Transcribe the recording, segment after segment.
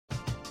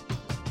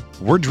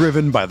We're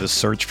driven by the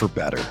search for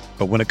better.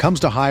 But when it comes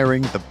to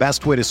hiring, the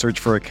best way to search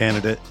for a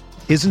candidate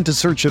isn't to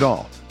search at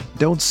all.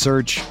 Don't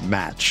search,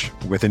 match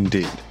with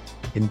Indeed.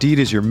 Indeed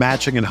is your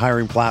matching and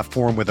hiring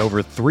platform with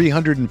over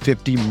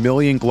 350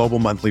 million global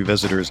monthly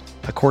visitors,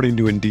 according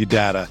to Indeed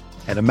data,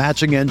 and a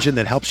matching engine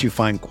that helps you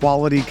find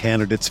quality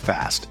candidates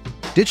fast.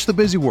 Ditch the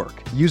busy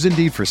work. Use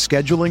Indeed for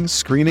scheduling,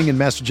 screening, and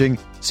messaging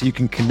so you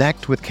can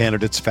connect with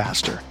candidates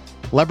faster.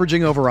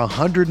 Leveraging over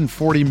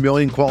 140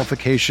 million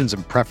qualifications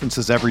and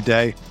preferences every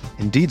day,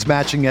 Indeed's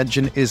matching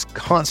engine is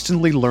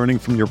constantly learning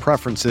from your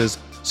preferences,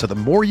 so the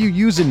more you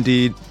use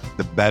Indeed,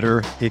 the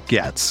better it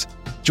gets.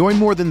 Join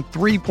more than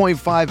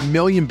 3.5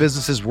 million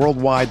businesses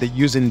worldwide that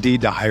use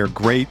Indeed to hire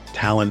great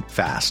talent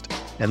fast.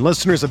 And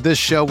listeners of this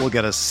show will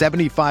get a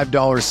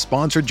 $75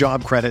 sponsored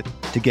job credit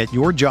to get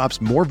your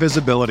jobs more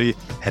visibility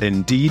at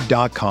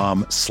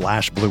Indeed.com/Blue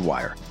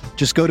Wire.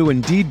 Just go to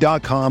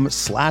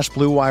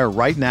Indeed.com/Blue Wire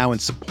right now and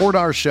support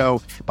our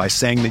show by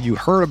saying that you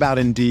heard about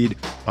Indeed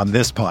on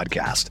this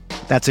podcast.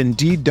 That's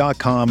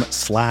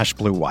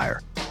Indeed.com/Blue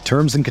Wire.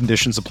 Terms and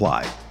conditions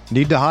apply.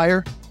 Need to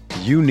hire?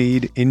 You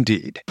need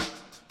Indeed.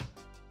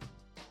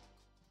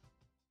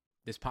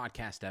 This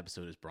podcast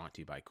episode is brought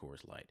to you by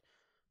Coors Light.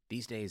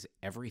 These days,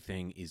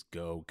 everything is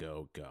go,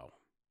 go, go.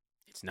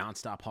 It's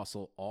nonstop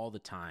hustle all the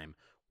time.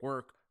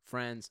 Work,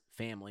 friends,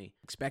 family,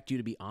 expect you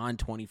to be on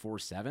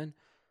 24/7.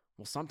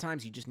 Well,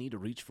 sometimes you just need to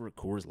reach for a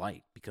Coors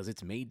Light because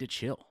it's made to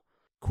chill.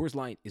 Coors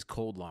Light is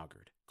cold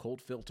lagered,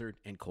 cold filtered,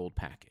 and cold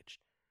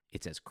packaged.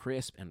 It's as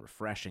crisp and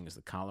refreshing as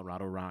the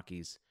Colorado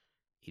Rockies.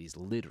 It is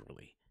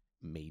literally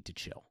made to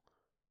chill.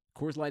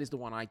 Coors Light is the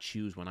one I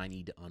choose when I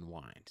need to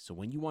unwind. So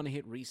when you want to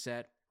hit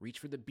reset, reach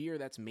for the beer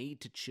that's made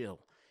to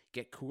chill.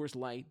 Get Coors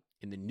Light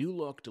in the new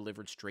look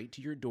delivered straight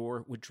to your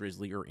door with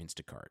Drizzly or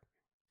Instacart.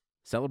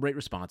 Celebrate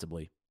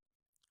responsibly.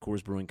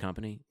 Coors Brewing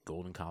Company,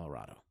 Golden,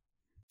 Colorado.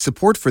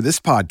 Support for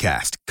this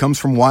podcast comes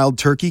from Wild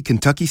Turkey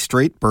Kentucky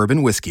Straight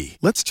Bourbon Whiskey.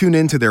 Let's tune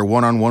in to their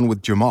one-on-one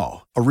with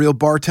Jamal, a real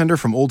bartender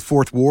from Old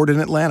Fourth Ward in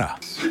Atlanta.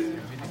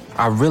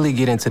 I really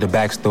get into the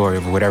backstory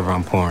of whatever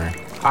I'm pouring,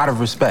 out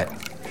of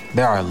respect.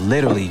 There are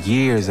literally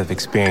years of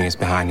experience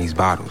behind these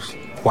bottles.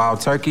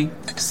 Wild Turkey,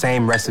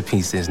 same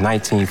recipe since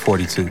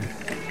 1942.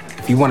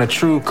 If you want a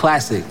true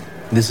classic,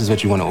 this is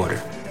what you want to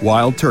order.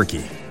 Wild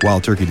Turkey.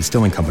 Wild Turkey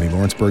Distilling Company,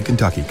 Lawrenceburg,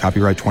 Kentucky.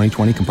 Copyright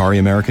 2020, Campari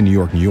American, New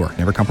York, New York.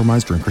 Never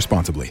compromise, drink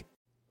responsibly.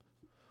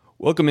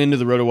 Welcome into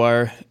the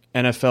RotoWire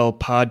NFL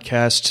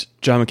podcast.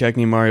 John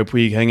McKechnie, Mario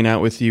Puig hanging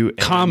out with you.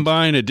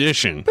 Combine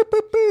edition. Boop,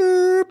 boop,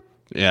 boop.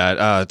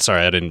 Yeah,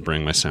 sorry, I didn't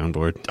bring my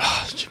soundboard.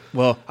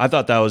 Well, I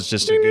thought that was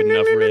just a good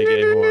enough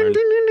reggae horn.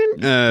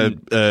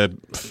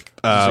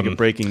 Like a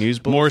breaking news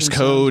bulletin Morse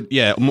code,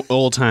 yeah,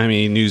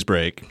 old-timey news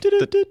break.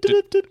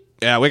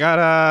 Yeah, we got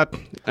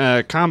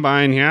a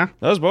combine here.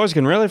 Those boys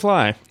can really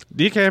fly.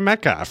 DK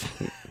Metcalf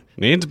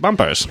needs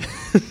bumpers.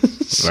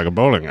 Like a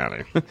bowling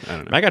alley. I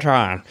don't know.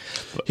 Megatron.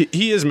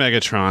 He is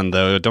Megatron,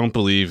 though. Don't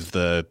believe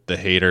the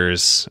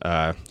haters.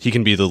 He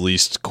can be the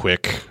least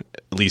quick,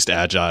 least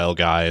agile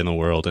guy in the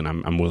world, and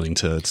I'm willing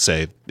to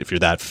say if you're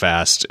that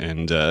fast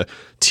and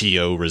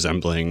T.O.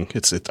 resembling,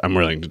 I'm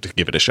willing to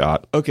give it a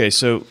shot. Okay,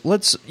 so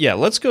let's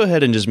go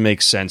ahead and just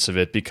make sense of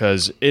it,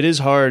 because it is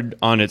hard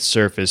on its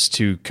surface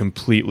to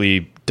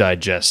completely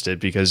digest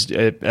it, because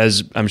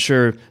as I'm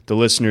sure the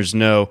listeners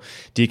know,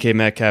 DK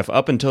Metcalf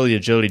up until the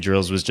agility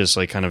drills was just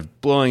like kind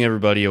of blowing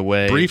everybody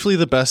away. Briefly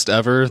the best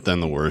ever, then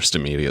the worst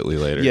immediately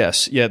later.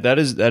 Yes, yeah, that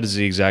is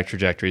the exact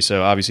trajectory.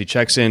 So obviously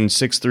checks in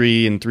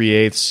 6'3" and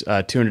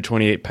 3/8,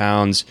 228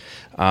 pounds,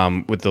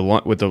 with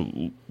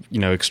the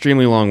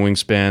extremely long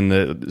wingspan,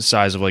 the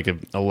size of like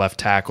a left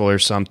tackle or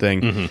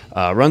something.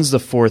 Mm-hmm. Runs the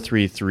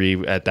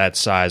 4.33 at that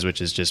size,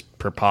 which is just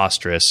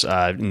preposterous.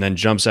 And then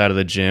jumps out of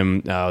the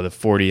gym, the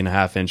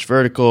 40.5-inch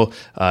vertical,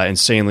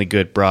 insanely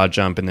good broad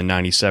jump in the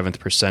 97th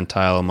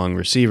percentile among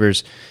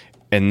receivers.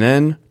 And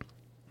then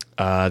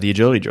the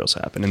agility drills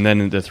happen. And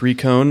then the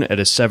 3-cone at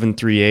a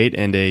 7.38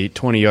 and a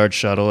 20-yard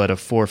shuttle at a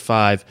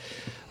 4.5.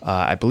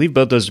 I believe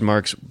both those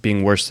marks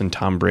being worse than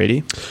Tom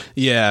Brady.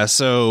 Yeah,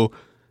 so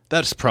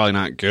that's probably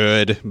not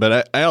good,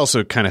 but I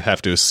also kind of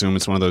have to assume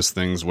it's one of those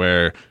things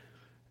where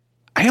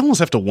I almost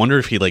have to wonder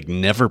if he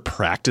never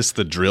practiced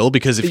the drill,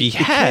 because if he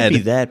had... It can't be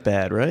that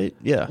bad, right?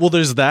 Yeah. Well,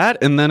 there's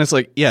that, and then it's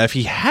if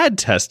he had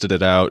tested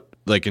it out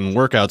in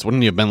workouts,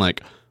 wouldn't he have been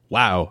like,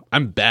 wow,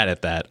 I'm bad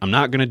at that. I'm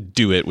not going to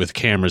do it with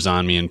cameras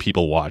on me and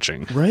people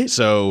watching. Right.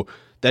 So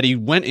that he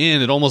went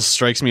in, it almost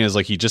strikes me as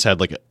he just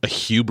had a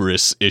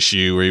hubris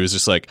issue where he was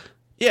just like,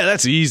 yeah,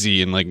 that's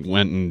easy, and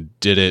went and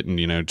did it,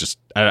 and just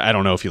I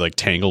don't know if he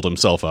tangled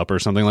himself up or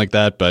something like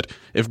that. But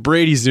if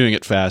Brady's doing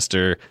it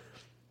faster,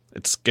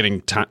 it's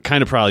getting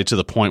kind of probably to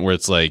the point where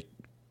it's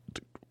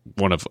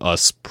one of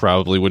us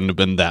probably wouldn't have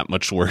been that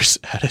much worse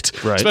at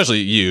it. Right. Especially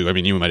you. I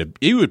mean,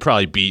 you would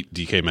probably beat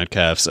DK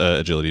Metcalf's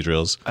agility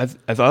drills.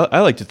 I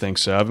like to think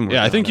so.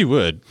 I think you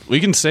would. We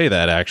can say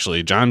that,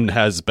 actually. John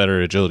has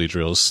better agility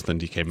drills than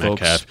DK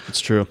Metcalf. It's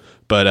true.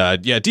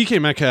 But yeah,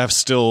 DK Metcalf's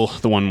still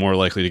the one more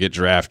likely to get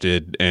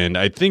drafted, and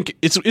I think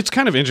it's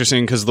kind of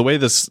interesting because the way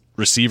this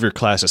receiver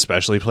class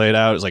especially played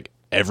out is like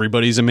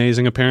everybody's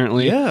amazing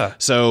apparently. Yeah.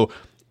 So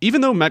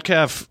even though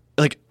Metcalf,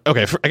 like,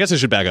 okay, I guess I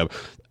should back up.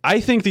 I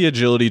think the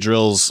agility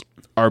drills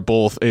are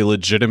both a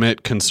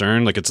legitimate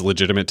concern, like it's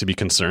legitimate to be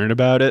concerned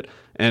about it,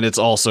 and it's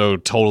also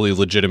totally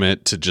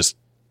legitimate to just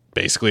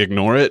basically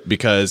ignore it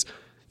because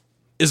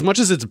as much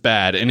as it's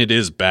bad, and it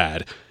is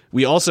bad,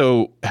 we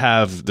also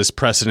have this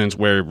precedent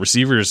where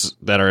receivers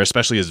that are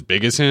especially as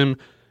big as him,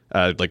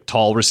 like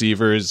tall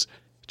receivers,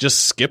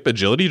 just skip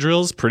agility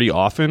drills pretty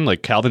often.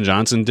 Like Calvin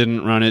Johnson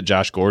didn't run it.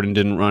 Josh Gordon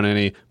didn't run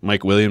any.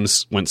 Mike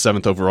Williams went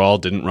 7th overall,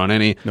 didn't run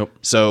any. Nope.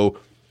 So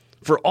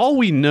for all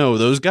we know,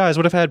 those guys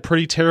would have had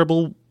pretty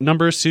terrible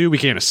numbers too. We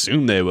can't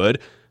assume they would,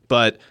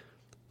 but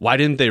why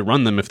didn't they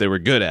run them if they were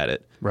good at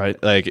it?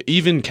 Right. Like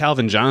even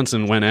Calvin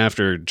Johnson went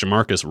after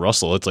Jamarcus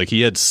Russell. It's like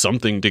he had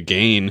something to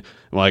gain.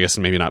 Well, I guess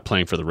maybe not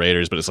playing for the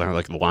Raiders, but it's not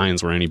like the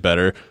Lions were any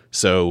better.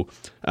 So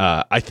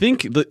I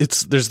think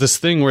there's this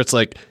thing where it's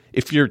like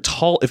if you're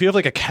tall, if you have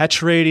like a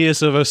catch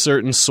radius of a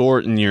certain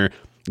sort and you're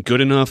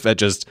good enough at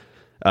just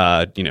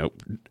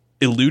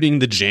eluding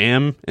the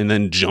jam and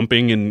then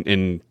jumping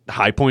and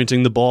high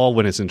pointing the ball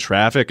when it's in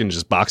traffic and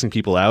just boxing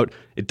people out,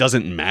 it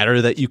doesn't matter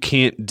that you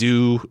can't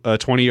do a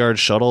 20-yard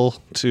shuttle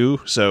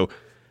too. So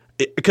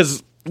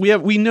because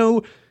we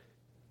know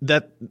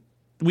that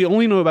we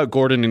only know about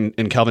Gordon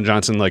and Calvin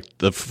Johnson, like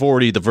the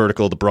 40, the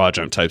vertical, the broad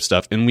jump type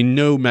stuff, and we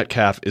know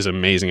Metcalf is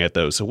amazing at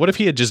those. So what if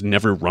he had just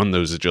never run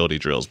those agility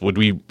drills?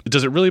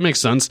 Does it really make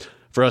sense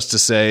for us to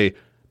say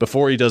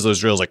before he does those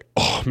drills, like,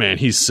 oh man,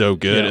 he's so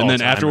good, and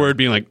then afterward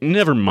being like,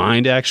 never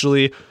mind,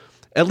 actually?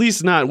 At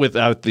least not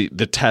without the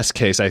test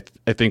case. I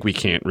think we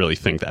can't really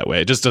think that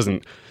way. It just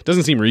doesn't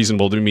seem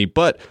reasonable to me.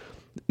 But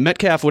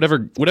Metcalf,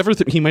 whatever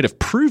he might have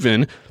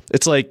proven,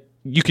 it's like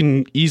you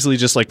can easily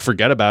just like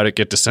forget about it,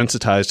 get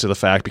desensitized to the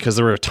fact, because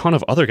there were a ton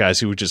of other guys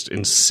who were just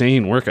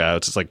insane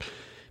workouts. It's like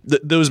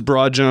those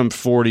broad jump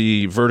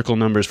 40 vertical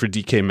numbers for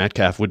DK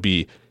Metcalf would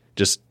be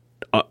just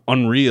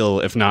unreal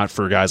if not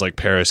for guys like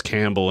Paris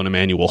Campbell and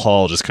Emmanuel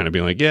Hall just kind of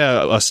being like, yeah,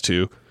 us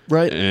too.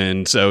 Right.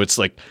 And so it's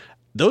like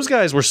those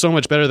guys were so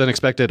much better than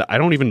expected. I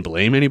don't even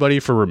blame anybody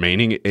for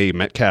remaining a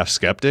Metcalf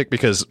skeptic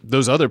because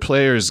those other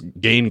players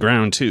gained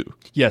ground too.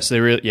 Yes, the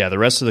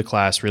rest of the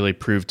class really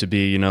proved to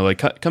be,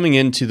 like coming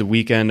into the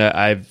weekend,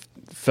 I've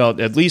felt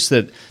at least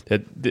that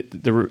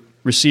the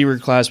receiver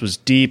class was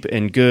deep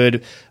and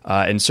good,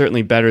 and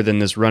certainly better than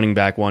this running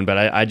back one. But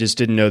I just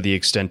didn't know the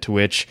extent to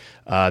which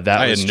that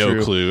was true. I had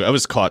no clue. I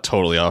was caught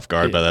totally off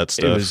guard by that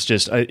stuff. It was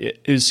just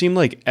it seemed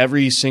like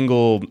every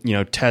single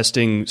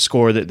testing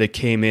score that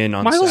came in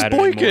on Miles Saturday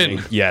Boykin.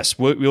 morning. Yes,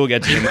 we will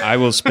get to him. I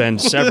will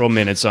spend several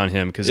minutes on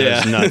him because it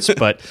was nuts.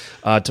 But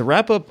to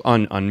wrap up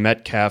on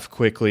Metcalf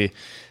quickly,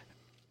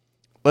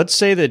 let's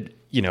say that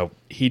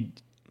he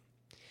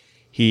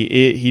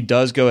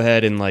does go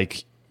ahead and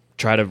like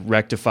try to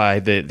rectify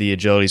the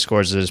agility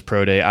scores at his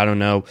pro day. I don't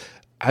know.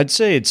 I'd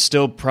say it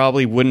still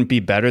probably wouldn't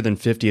be better than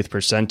 50th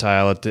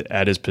percentile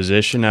at his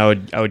position. I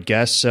would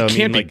guess. So it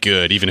can't be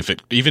good, even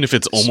if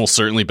it's almost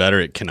certainly better.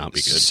 It cannot be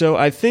good. So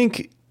I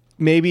think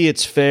maybe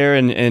it's fair,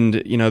 and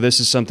this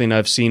is something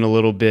I've seen a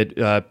little bit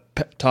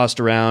tossed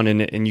around,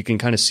 and you can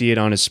kind of see it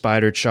on his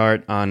spider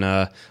chart on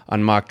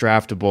Mock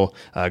Draftable.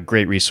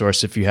 Great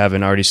resource if you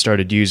haven't already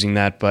started using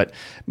that. But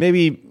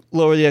maybe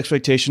lower the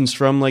expectations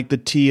from like the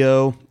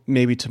TO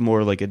maybe to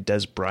more like a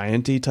Des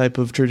Bryant-y type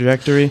of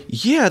trajectory.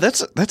 Yeah,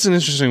 that's an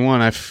interesting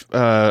one. I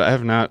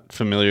have not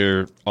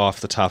familiar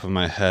off the top of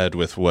my head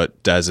with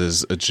what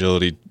Dez's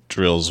agility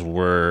drills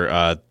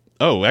were.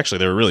 Actually,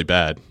 they were really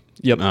bad.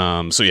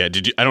 Yep. So yeah,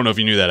 I don't know if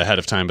you knew that ahead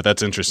of time, but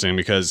that's interesting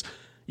because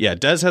yeah,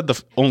 Dez had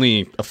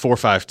only a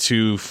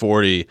 4.52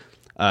 40.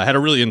 Had a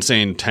really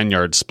insane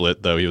 10-yard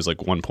split though. He was like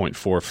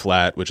 1.4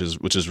 flat, which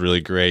is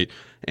really great.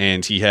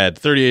 And he had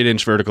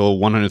 38-inch vertical,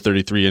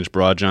 133-inch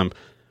broad jump.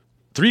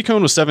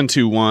 3-cone was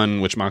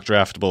 7.21, which Mock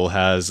Draftable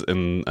has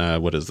in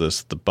what is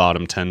this? The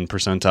bottom 10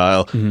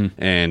 percentile,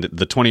 and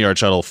the 20-yard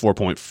shuttle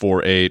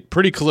 4.48,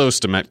 pretty close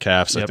to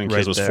Metcalf's. Yep, I think right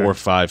his was there.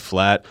 4.5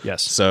 flat.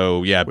 Yes.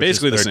 So yeah, Which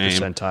basically the is same.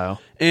 percentile.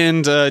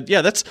 And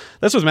that's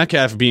with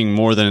Metcalf being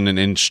more than an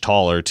inch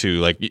taller too.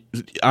 Like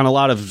on a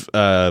lot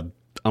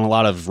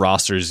of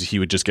rosters, he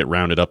would just get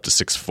rounded up to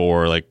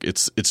 6'4". Like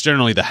it's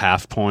generally the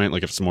half point.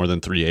 Like if it's more than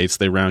 3/8,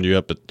 they round you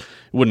up. But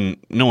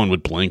no one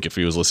would blink if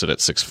he was listed at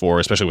 6'4",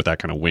 especially with that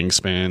kind of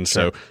wingspan.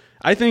 Sure. So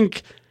I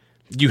think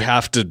you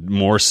have to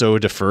more so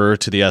defer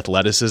to the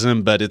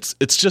athleticism. But it's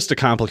just a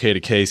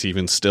complicated case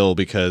even still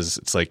because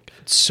it's like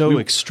it's so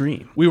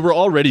extreme. We were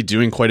already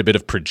doing quite a bit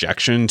of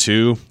projection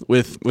too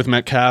with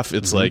Metcalf.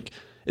 It's like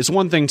it's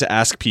one thing to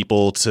ask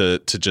people to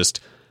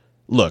just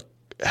look.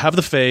 Have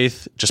the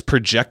faith, just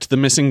project the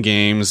missing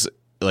games,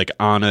 like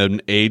on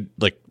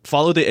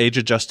follow the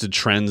age-adjusted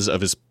trends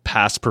of his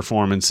past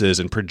performances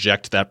and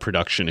project that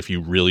production if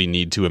you really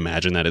need to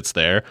imagine that it's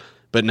there.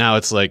 But now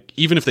it's like,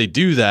 even if they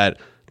do that,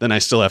 then I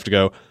still have to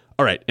go,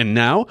 all right, and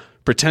now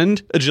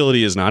pretend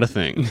agility is not a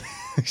thing.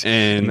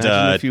 And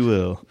Imagine if you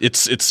will.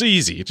 It's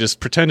easy. Just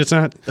pretend it's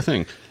not a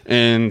thing.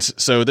 And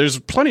so there's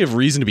plenty of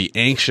reason to be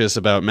anxious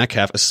about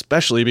Metcalf,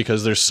 especially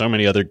because there's so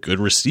many other good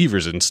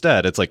receivers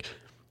instead. It's like,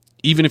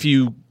 even if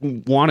you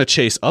want to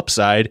chase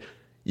upside,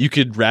 you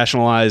could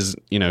rationalize,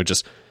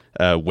 just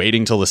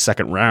waiting till the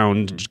second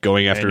round,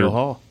 going after Emmanuel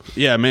Hall.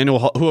 Yeah, Emmanuel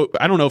Hall, who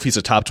I don't know if he's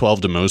a top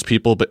 12 to most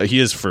people, but he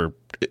is for.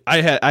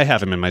 I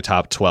have him in my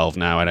top 12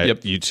 now,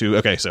 and you too.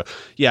 Okay, so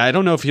yeah, I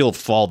don't know if he'll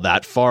fall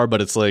that far, but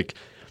it's like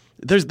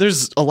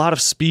there's a lot of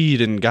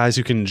speed and guys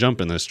who can jump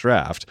in this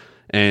draft,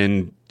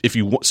 and if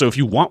you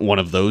want one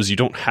of those, you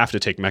don't have to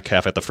take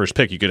Metcalf at the first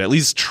pick. You could at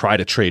least try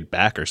to trade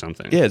back or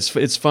something. Yeah,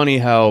 it's funny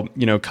how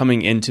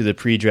coming into the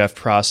pre-draft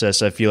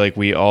process, I feel like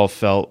we all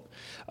felt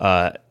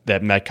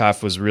that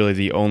Metcalf was really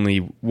the only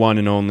one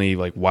and only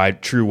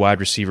true wide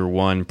receiver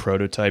one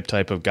prototype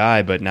type of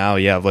guy. But now,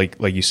 yeah, like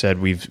you said,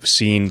 we've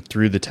seen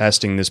through the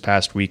testing this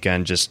past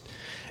weekend, just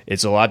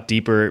it's a lot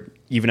deeper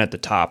even at the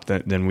top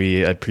than we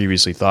had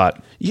previously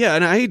thought. Yeah,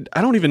 and I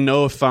don't even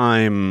know if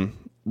I'm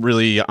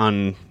really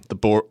on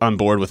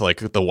board with like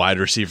the wide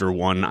receiver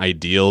one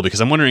ideal,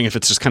 because I'm wondering if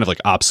it's just kind of like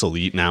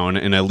obsolete now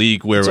in a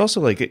league where it's also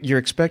like you're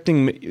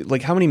expecting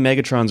like how many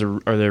Megatrons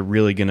are there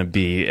really going to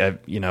be?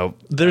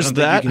 There's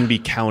that you can be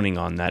counting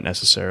on that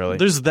necessarily.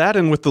 There's that,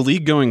 and with the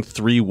league going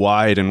 3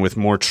 wide and with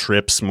more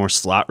trips, more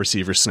slot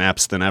receiver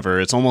snaps than ever,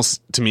 it's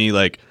almost to me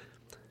like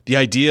the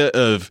idea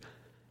of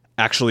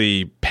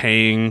actually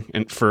paying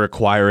for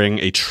acquiring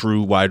a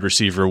true wide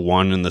receiver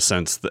one, in the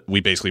sense that we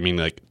basically mean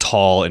like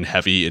tall and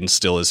heavy and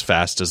still as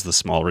fast as the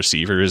small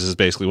receivers, is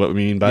basically what we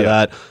mean by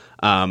that.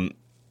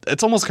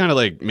 It's almost kind of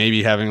like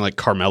maybe having like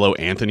Carmelo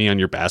Anthony on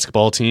your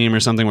basketball team or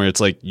something, where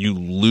it's like you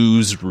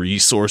lose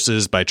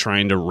resources by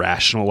trying to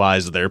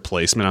rationalize their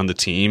placement on the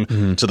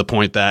team to the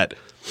point that,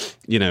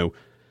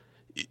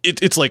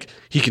 it's like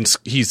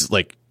he's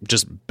like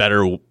just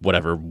better,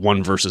 whatever,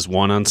 1 versus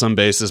 1 on some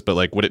basis, but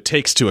like what it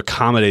takes to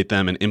accommodate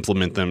them and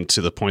implement them to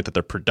the point that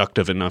they're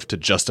productive enough to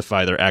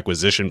justify their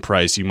acquisition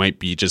price, you might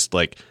be just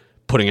like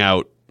putting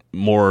out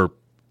more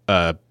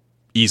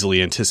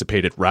easily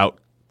anticipated route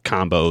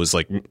combos,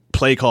 like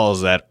play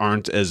calls that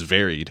aren't as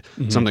varied,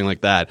 something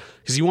like that,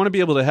 because you want to be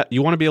able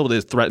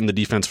to threaten the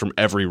defense from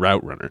every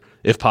route runner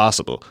if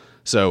possible.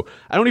 So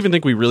I don't even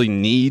think we really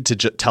need to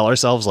tell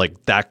ourselves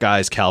like that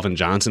guy's Calvin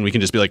Johnson. We can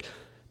just be like,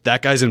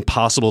 that guy's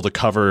impossible to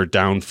cover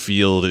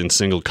downfield in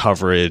single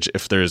coverage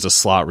if there's a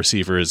slot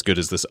receiver as good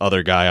as this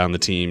other guy on the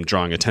team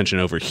drawing attention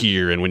over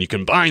here. And when you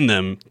combine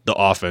them, the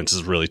offense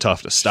is really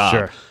tough to stop.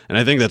 Sure. And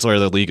I think that's where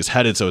the league is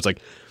headed. So it's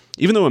like,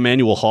 even though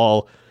Emmanuel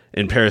Hall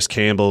and Paris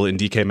Campbell and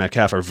DK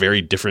Metcalf are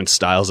very different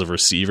styles of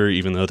receiver,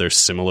 even though they're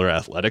similar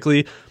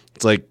athletically,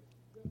 it's like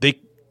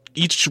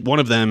each one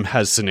of them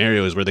has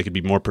scenarios where they could be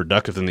more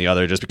productive than the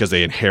other just because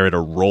they inherit a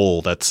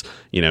role that's,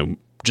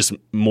 just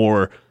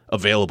more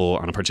available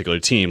on a particular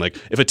team. Like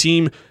if a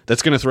team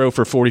that's going to throw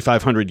for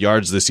 4,500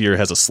 yards this year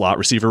has a slot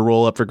receiver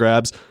role up for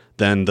grabs,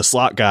 then the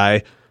slot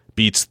guy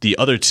beats the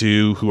other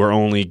two who are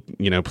only,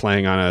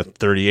 playing on a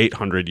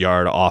 3,800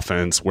 yard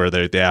offense where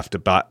they have to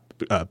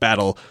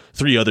battle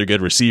 3 other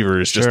good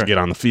receivers just to get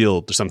on the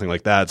field or something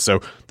like that.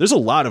 So there's a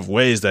lot of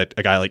ways that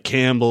a guy like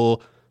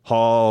Campbell,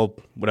 Hall,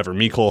 whatever,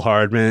 Mecole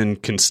Hardman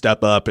can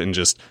step up and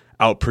just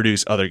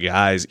outproduce other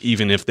guys,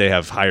 even if they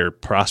have higher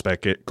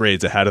prospect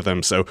grades ahead of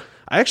them. So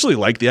I actually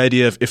like the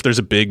idea of if there's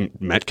a big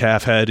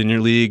Metcalf head in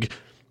your league,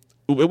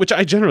 which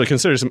I generally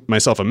consider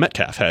myself a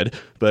Metcalf head,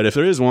 but if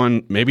there is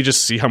one, maybe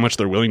just see how much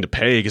they're willing to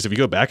pay, because if you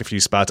go back a few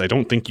spots, I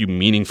don't think you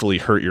meaningfully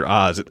hurt your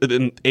odds.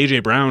 And A.J.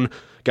 Brown,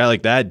 guy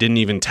like that, didn't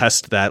even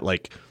test that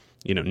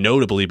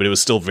notably, but it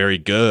was still very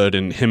good.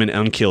 And him and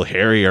N'Keal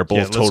Harry are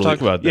both totally. Let's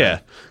talk about that. Yeah.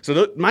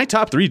 So my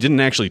top 3 didn't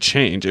actually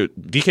change.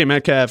 DK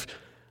Metcalf,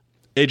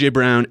 AJ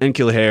Brown,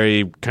 N'Keal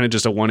Harry, kind of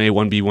just a 1A,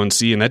 1B,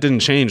 1C, and that didn't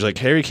change. Like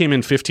Harry came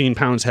in 15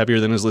 pounds heavier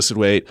than his listed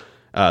weight.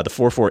 The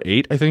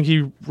 4.48, I think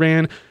he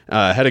ran,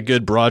 had a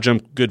good broad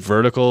jump, good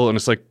vertical, and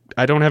it's like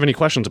I don't have any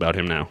questions about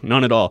him now,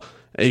 none at all.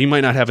 He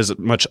might not have as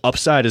much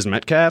upside as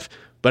Metcalf,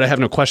 but I have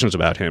no questions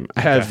about him.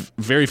 I have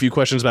very few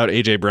questions about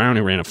AJ Brown,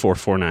 who ran a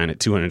 4.49 at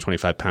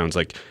 225 pounds.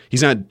 Like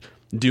he's not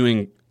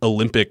doing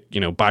Olympic,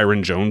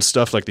 Byron Jones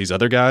stuff like these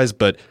other guys,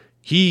 but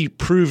he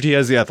proved he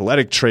has the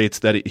athletic traits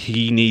that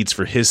he needs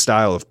for his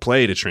style of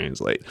play to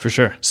translate. For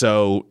sure.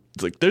 So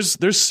like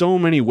there's so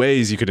many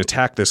ways you can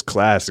attack this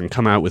class and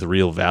come out with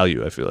real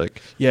value, I feel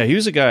like. Yeah, he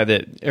was a guy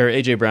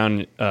AJ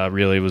Brown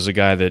really was a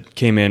guy that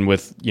came in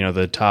with,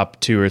 the top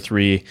 2 or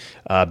 3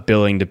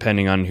 billing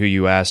depending on who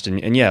you asked.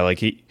 And yeah,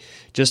 like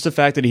just the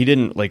fact that he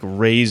didn't like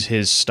raise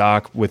his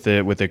stock with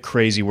a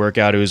crazy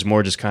workout. It was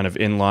more just kind of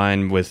in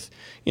line with,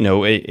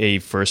 a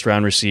first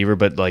round receiver,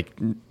 but like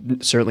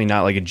certainly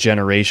not like a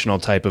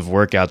generational type of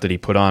workout that he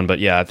put on. But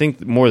yeah, I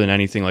think more than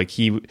anything, like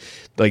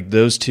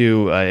those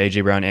two,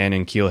 AJ Brown and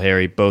N'Keal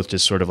Harry, both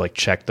just sort of like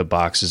checked the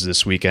boxes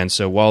this weekend.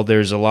 So while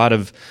there's a lot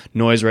of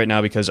noise right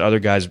now because other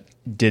guys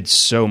did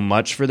so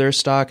much for their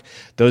stock,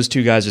 those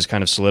two guys just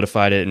kind of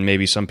solidified it. And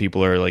maybe some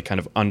people are like kind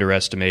of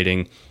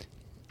underestimating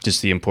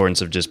just the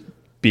importance of just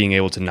being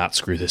able to not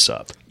screw this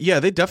up. Yeah,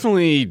 they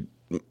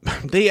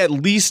at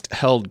least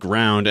held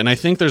ground, and I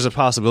think there's a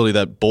possibility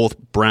that both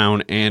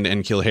Brown and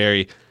N'Keal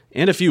Harry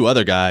and a few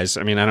other guys,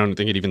 I mean, I don't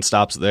think it even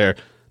stops there.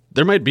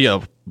 There might be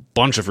a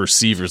bunch of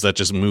receivers that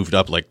just moved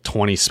up like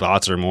 20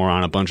 spots or more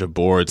on a bunch of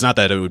boards. Not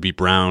that it would be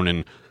Brown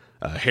and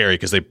Harry,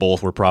 because they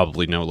both were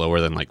probably no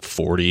lower than like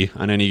 40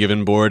 on any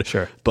given board.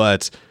 Sure.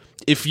 But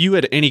if you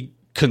liked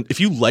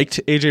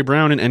AJ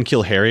Brown and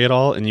N'Keal Harry at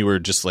all, and you were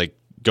just like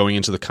going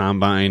into the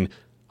combine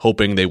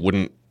hoping they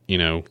wouldn't,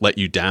 let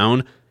you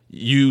down,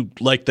 you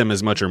like them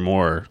as much or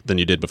more than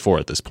you did before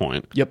at this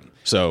point. Yep.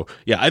 So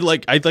yeah, I'd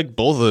like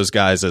both of those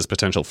guys as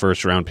potential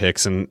first round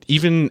picks, and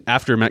even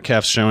after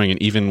Metcalf's showing,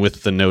 and even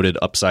with the noted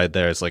upside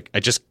there, it's like I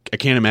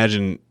can't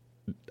imagine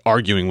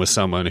arguing with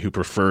someone who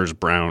prefers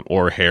Brown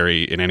or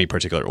Harry in any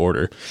particular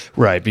order.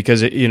 Right,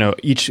 because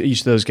each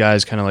of those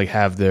guys kind of like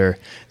have their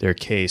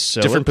case. So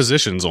different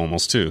positions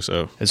almost too.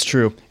 So it's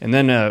true. And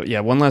then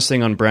one last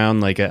thing on Brown,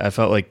 like I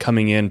felt like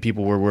coming in,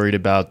 people were worried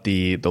about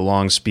the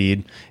long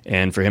speed,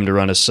 and for him to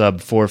run a sub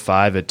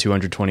 4.5 at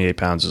 228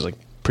 pounds is like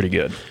pretty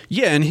good.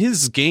 Yeah, and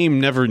his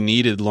game never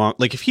needed long.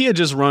 Like if he had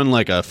just run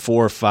like a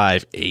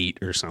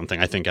 4.58 or something,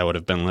 I think I would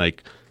have been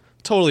like,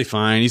 totally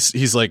fine.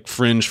 He's like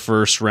fringe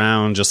first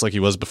round, just like he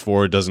was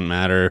before. It doesn't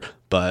matter.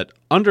 But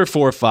under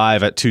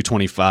 4.5 at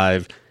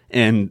 225,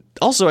 and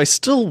also I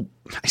still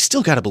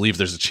got to believe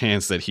there's a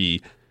chance that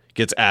he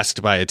gets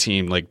asked by a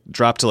team like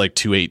drop to like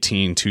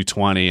 218,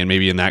 220, and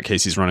maybe in that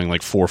case he's running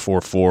like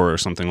 4.44 or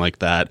something like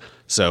that.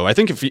 So I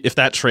think if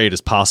that trade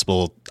is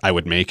possible, I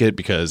would make it,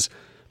 because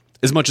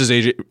as much as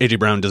AJ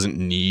Brown doesn't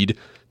need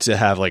to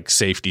have like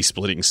safety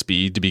splitting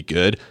speed to be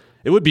good,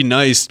 it would be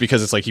nice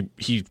because it's like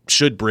he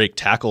should break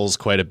tackles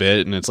quite a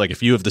bit, and it's like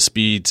if you have the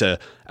speed to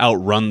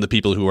outrun the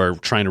people who are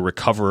trying to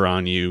recover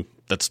on you,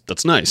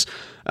 that's nice.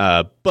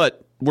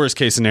 But worst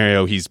case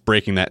scenario, he's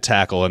breaking that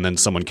tackle and then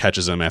someone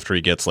catches him after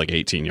he gets like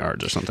 18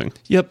 yards or something.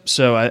 Yep.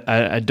 So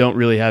I don't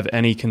really have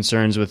any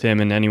concerns with him,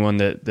 and anyone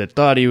that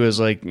thought he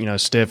was like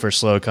stiff or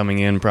slow coming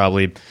in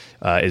probably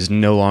is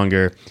no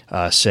longer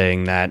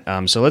saying that.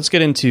 So let's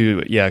get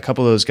into a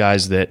couple of those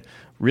guys that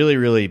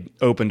really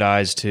opened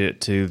eyes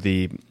to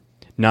the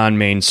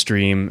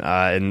non-mainstream,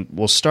 and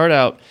we'll start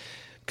out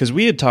because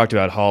we had talked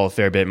about Hall a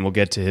fair bit, and we'll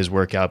get to his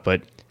workout,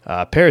 but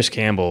Paris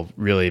Campbell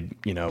really,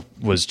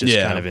 was just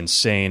kind of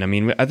insane. I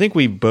mean, I think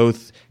we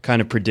both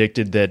kind of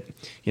predicted that,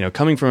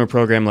 coming from a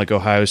program like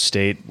Ohio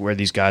State, where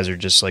these guys are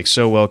just like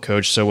so well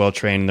coached, so well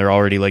trained, they're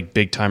already like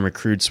big time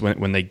recruits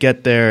when they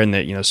get there, and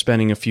that,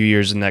 spending a few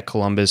years in that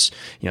Columbus,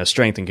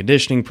 strength and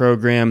conditioning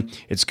program,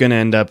 it's going to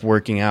end up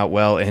working out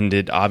well. And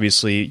it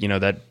obviously,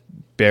 that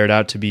bared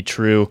out to be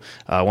true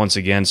once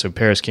again. So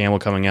Paris Campbell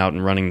coming out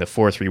and running the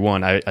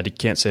 4.31, I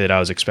can't say that I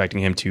was expecting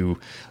him to,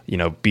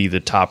 be the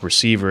top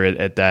receiver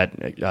at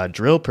that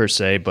drill per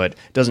se, but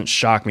it doesn't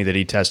shock me that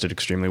he tested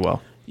extremely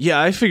well.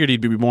 Yeah, I figured he'd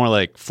be more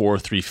like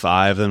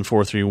 4.35 than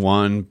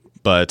 4.31,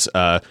 but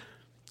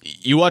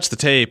you watch the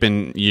tape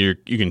and you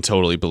can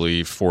totally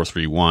believe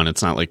 4.31.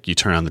 It's not like you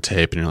turn on the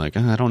tape and you're like,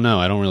 I don't know,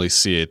 I don't really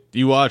see it.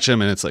 You watch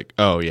him and it's like,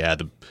 oh yeah,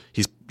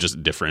 he's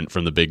just different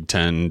from the Big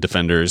Ten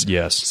defenders.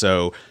 Yes.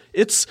 So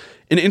it's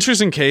an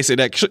interesting case.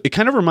 It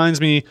kind of reminds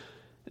me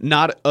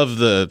not of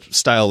the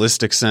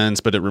stylistic sense,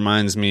 but it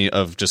reminds me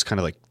of just kind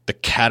of like the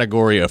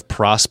category of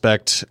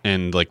prospect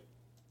and like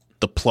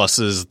the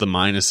pluses, the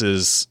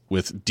minuses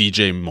with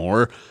DJ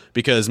Moore,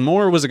 because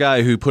Moore was a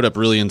guy who put up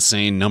really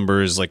insane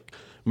numbers, like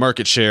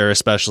market share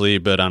especially,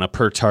 but on a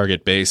per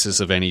target basis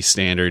of any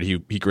standard, he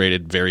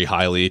graded very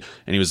highly,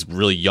 and he was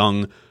really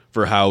young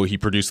for how he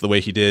produced the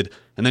way he did.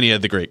 And then he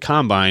had the great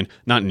combine,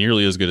 not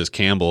nearly as good as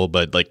Campbell,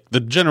 but like the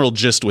general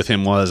gist with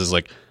him is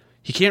like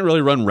he can't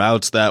really run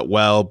routes that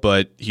well,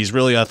 but he's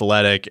really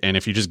athletic, and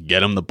if you just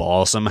get him the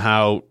ball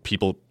somehow,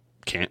 people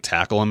can't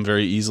tackle him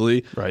very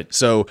easily. Right.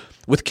 So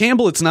with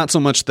Campbell, it's not so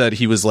much that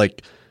he was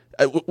like,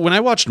 when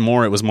I watched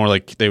Moore, it was more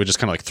like they would just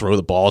kind of like throw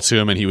the ball to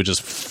him and he would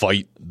just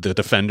fight the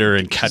defender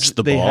and catch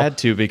the ball. They had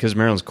to, because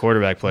Maryland's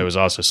quarterback play was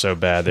also so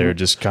bad. They were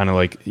just kind of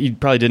like, he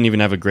probably didn't even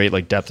have a great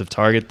like depth of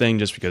target thing,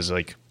 just because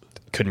like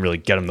couldn't really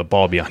get him the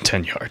ball beyond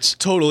 10 yards.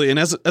 Totally. And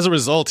as a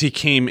result, he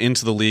came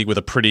into the league with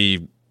a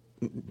pretty,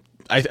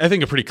 I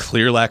think a pretty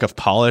clear lack of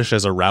polish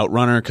as a route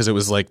runner, because it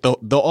was like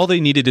all they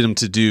needed him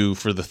to do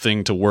for the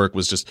thing to work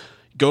was just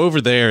go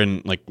over there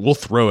and like we'll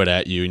throw it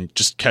at you and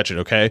just catch it,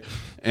 okay?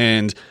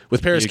 And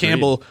with Paris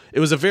Campbell,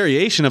 it was a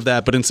variation of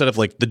that, but instead of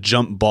like the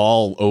jump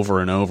ball over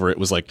and over, it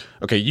was like,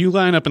 okay, you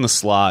line up in the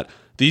slot,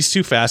 these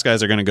two fast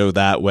guys are going to go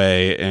that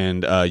way,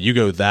 and you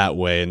go that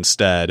way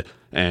instead,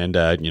 and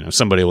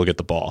somebody will get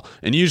the ball.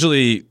 And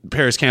usually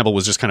Paris Campbell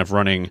was just kind of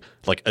running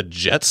like a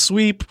jet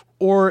sweep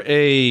or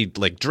a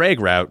like drag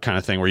route kind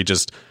of thing, where he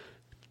just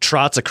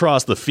trots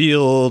across the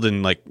field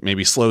and like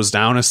maybe slows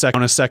down a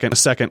second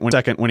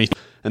when he,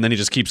 and then he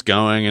just keeps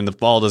going, and the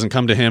ball doesn't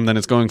come to him, then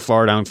it's going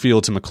far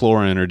downfield to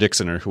McLaurin or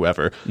Dixon or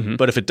whoever. Mm-hmm.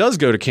 But if it does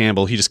go to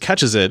Campbell, he just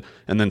catches it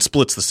and then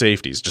splits the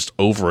safeties just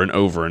over and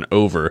over and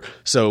over.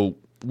 So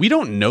we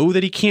don't know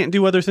that he can't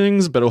do other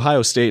things, but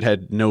Ohio State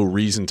had no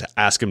reason to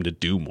ask him to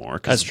do more.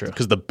 That's true.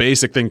 Because the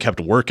basic thing kept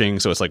working,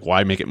 so it's like,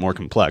 why make it more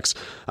complex?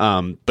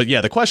 But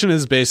yeah, the question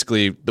is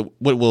basically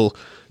what will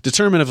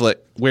determine of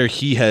like where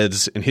he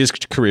heads in his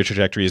career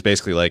trajectory is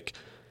basically like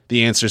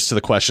the answers to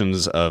the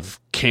questions of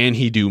can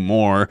he do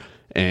more,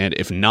 and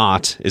if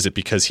not, is it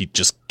because he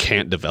just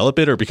can't develop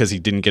it, or because he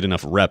didn't get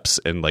enough reps?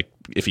 And like,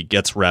 if he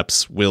gets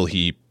reps, will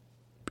he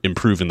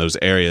improve in those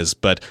areas?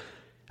 But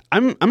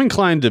I'm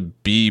inclined to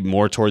be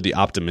more toward the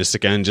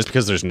optimistic end, just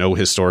because there's no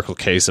historical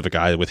case of a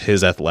guy with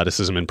his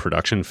athleticism and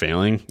production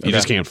failing. You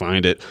just can't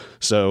find it.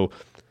 So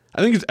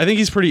I think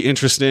he's pretty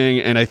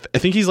interesting, and I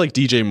think he's like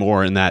DJ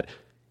Moore in that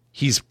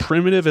he's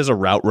primitive as a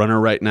route runner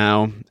right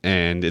now,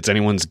 and it's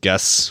anyone's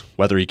guess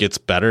whether he gets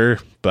better.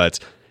 But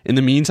in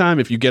the meantime,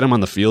 if you get him on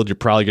the field, you're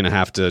probably going to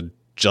have to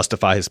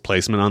justify his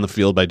placement on the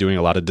field by doing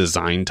a lot of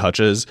design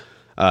touches,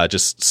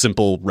 just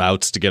simple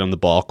routes to get him the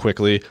ball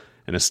quickly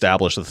and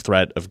establish the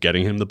threat of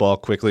getting him the ball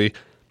quickly.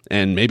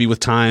 And maybe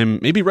with time,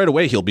 maybe right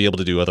away he'll be able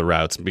to do other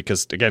routes,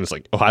 because again, it's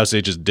like Ohio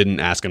State just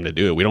didn't ask him to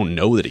do it. We don't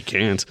know that he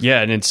can't.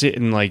 Yeah,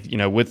 and like, you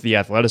know, with the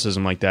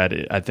athleticism like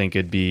that, I think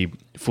it'd be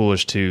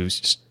foolish to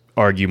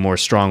argue more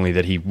strongly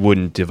that he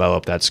wouldn't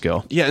develop that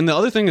skill. Yeah, and the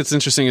other thing that's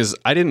interesting is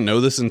I didn't know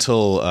this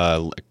until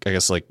I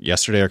guess like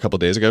yesterday or a couple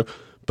of days ago,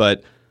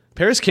 but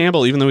Paris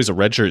Campbell, even though he's a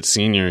redshirt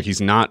senior, he's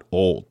not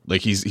old.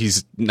 Like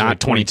he's not like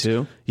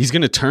 22. He's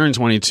going to turn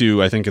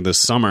 22, I think, in this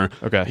summer.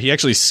 Okay. He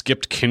actually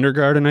skipped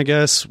kindergarten, I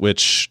guess,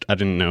 which I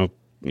didn't know.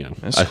 You know,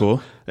 That's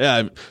cool.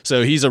 Yeah,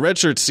 so he's a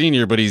redshirt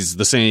senior, but he's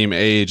the same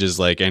age as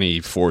like any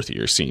fourth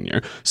year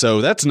senior.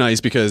 So that's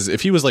nice, because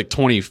if he was like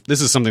 20,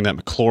 this is something that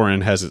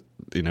McLaurin has.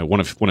 You know,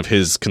 one of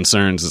his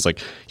concerns is like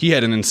he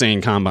had an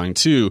insane combine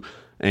too.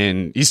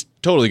 And he's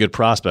totally a good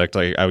prospect.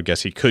 I would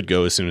guess he could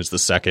go as soon as the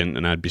second,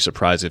 and I'd be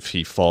surprised if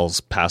he falls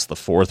past the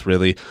fourth,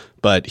 really.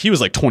 But he was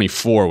like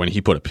 24 when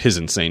he put up his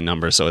insane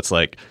number. So it's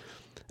like,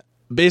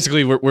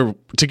 basically, we're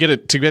to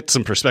get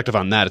some perspective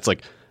on that. It's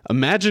like,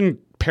 imagine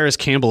Paris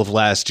Campbell of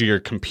last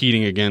year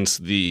competing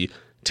against the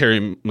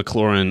Terry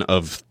McLaurin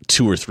of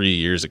 2 or 3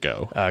 years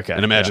ago. Okay,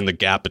 and imagine the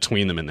gap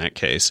between them in that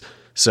case.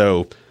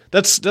 So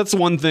that's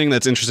one thing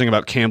that's interesting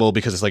about Campbell,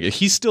 because it's like, if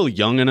he's still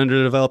young and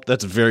underdeveloped,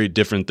 that's very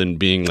different than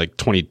being like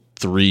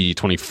 23,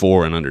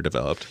 24 and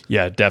underdeveloped.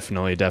 Yeah,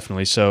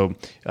 definitely. So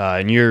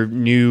in your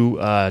new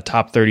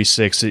top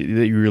 36 that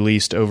you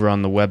released over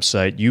on the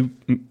website, you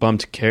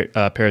bumped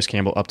Paris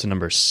Campbell up to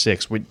number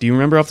 6. Do you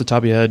remember off the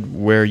top of your head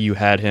where you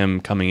had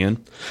him coming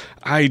in?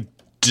 I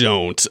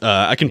don't.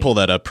 I can pull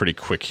that up pretty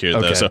quick here,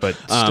 though. So, but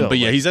still, but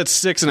yeah, he's at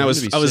 6, and I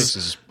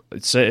was.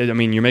 I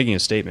mean, you're making a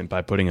statement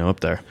by putting him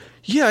up there.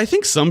 Yeah, I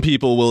think some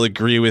people will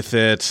agree with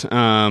it.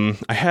 I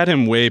had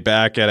him way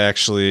back at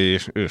actually.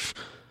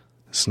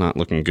 It's not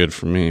looking good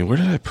for me. Where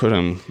did I put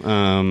him?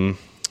 I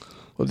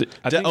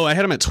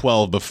had him at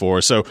 12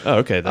 before. So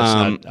okay, that's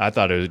not. I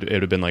thought it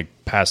would have been like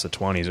past the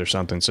 20s or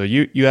something. So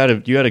you had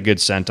a good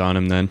scent on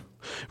him then.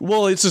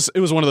 Well, it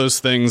was one of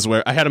those things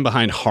where I had him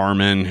behind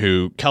Harmon,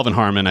 who Calvin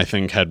Harmon, I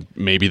think, had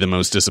maybe the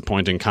most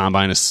disappointing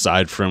combine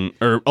aside from,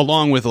 or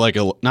along with like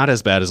not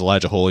as bad as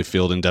Elijah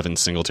Holyfield and Devin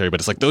Singletary, but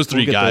it's like those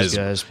three guys,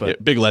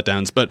 big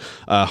letdowns. But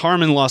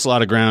Harmon lost a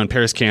lot of ground.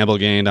 Paris Campbell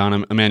gained on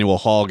him. Emmanuel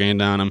Hall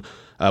gained on him.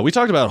 We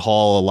talked about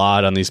Hall a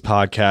lot on these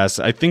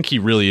podcasts. I think he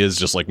really is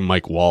just like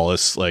Mike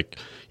Wallace. Like,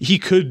 he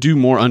could do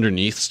more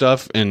underneath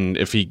stuff, and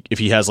if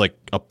he has like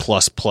a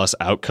plus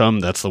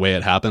outcome, that's the way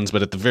it happens.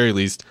 But at the very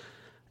least,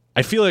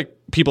 I feel like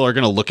people are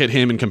going to look at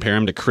him and compare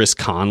him to Chris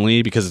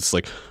Conley, because it's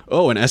like,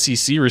 oh, an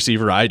SEC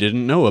receiver I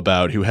didn't know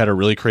about who had a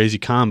really crazy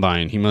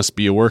combine. He must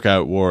be a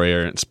workout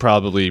warrior. It's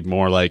probably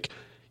more like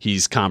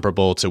he's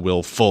comparable to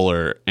Will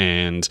Fuller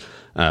and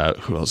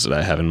who else did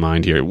I have in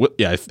mind here?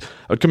 I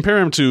would compare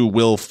him to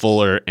Will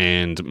Fuller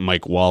and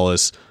Mike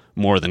Wallace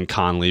more than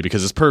Conley,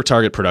 because his per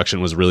target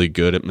production was really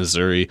good at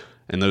Missouri,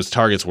 and those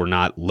targets were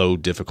not low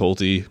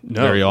difficulty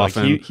very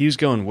often. Like he was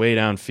going way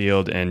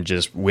downfield and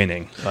just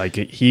winning. Like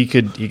he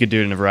could do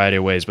it in a variety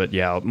of ways, but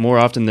yeah, more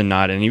often than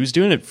not. And he was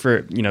doing it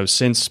for,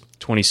 since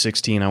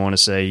 2016, I want to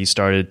say he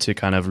started to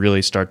kind of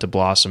really start to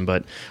blossom,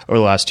 but over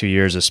the last 2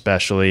 years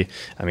especially,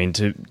 I mean,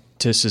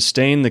 to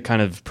sustain the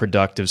kind of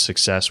productive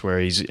success where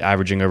he's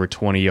averaging over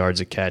 20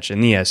 yards a catch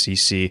in the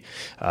SEC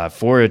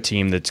for a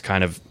team that's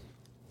kind of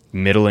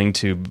middling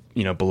to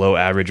below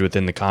average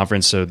within the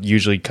conference, so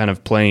usually kind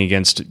of playing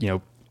against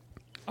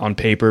on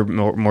paper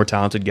more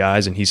talented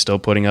guys, and he's still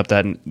putting up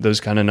those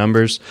kind of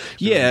numbers.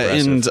 Yeah,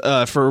 and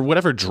for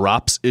whatever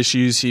drops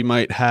issues he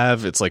might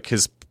have, it's like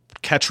his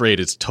catch rate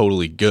is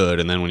totally good,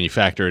 and then when you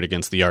factor it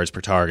against the yards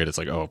per target, it's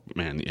like, oh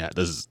man, yeah,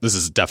 this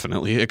is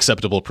definitely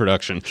acceptable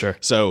production. Sure.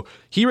 So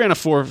he ran a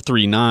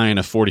 4.39,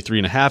 a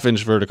 43.5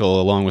 inch vertical,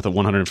 along with a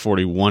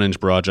 141 inch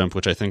broad jump,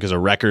 which I think is a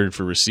record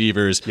for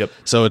receivers. Yep.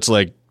 So it's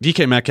like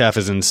DK Metcalf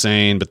is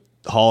insane, but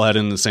Hall had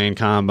an insane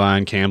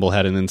combine, Campbell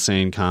had an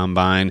insane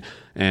combine,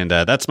 and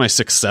that's my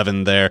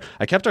 6-7 there.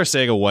 I kept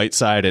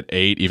Arcega-Whiteside at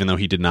 8, even though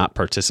he did not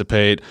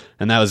participate,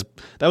 and that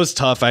was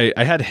tough.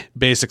 I had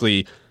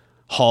basically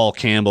Hall,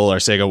 Campbell,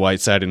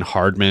 Arcega-Whiteside, and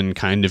Hardman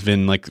kind of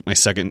in like my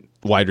second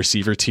wide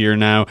receiver tier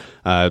now.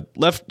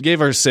 Gave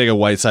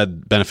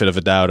Arcega-Whiteside benefit of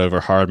a doubt over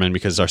Hardman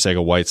because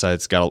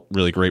Arcega-Whiteside's got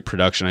really great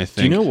production, I think.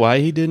 Do you know why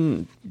he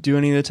didn't do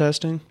any of the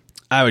testing?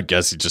 I would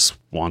guess he just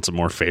wants a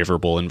more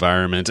favorable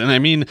environment. And I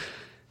mean,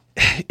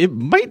 it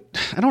might,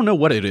 I don't know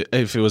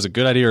if it was a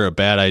good idea or a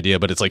bad idea,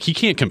 but it's like he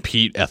can't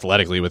compete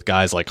athletically with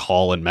guys like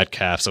Hall and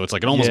Metcalf. So it's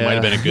like it almost might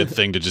have been a good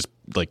thing to just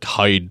like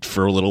hide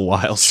for a little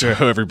while so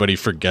everybody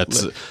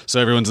forgets. So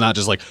everyone's not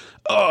just like,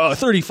 oh,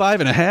 35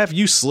 and a half,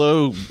 you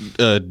slow,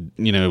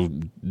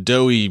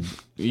 doughy,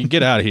 you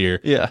get out of here.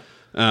 Yeah.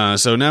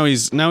 So now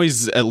he's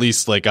at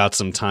least like got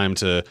some time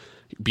to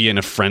be in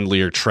a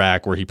friendlier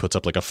track where he puts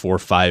up like a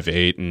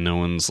 4.58 and no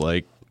one's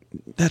like,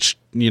 that's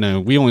we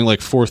only like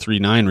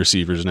 4.39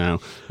 receivers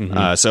now.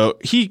 So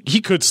he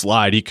could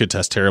slide, he could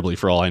test terribly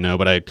for all I know,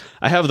 but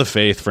I have the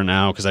faith for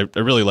now because I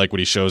really like what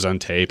he shows on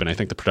tape, and I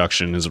think the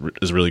production is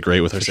really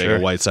great with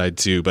Arcega-Whiteside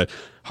too. But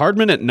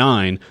Hardman at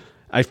 9,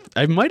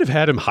 I might have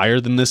had him higher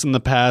than this in the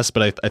past,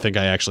 but I think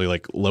I actually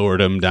like lowered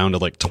him down to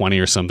like 20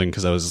 or something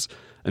because I was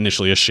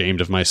initially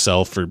ashamed of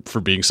myself for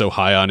being so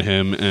high on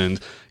him, and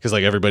because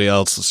like everybody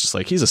else was just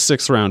like, he's a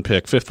 6th round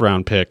pick, 5th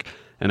round pick,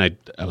 and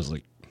I was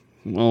like,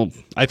 well,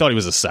 I thought he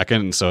was a 2nd,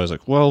 and so I was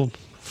like, well,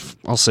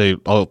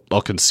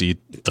 I'll concede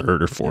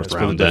 3rd or 4th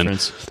round then.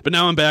 But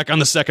now I'm back on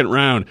the 2nd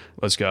round.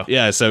 Let's go.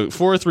 Yeah, so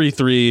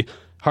 4.33,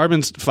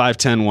 Hardman's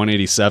 5'10",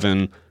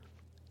 187.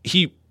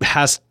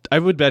 I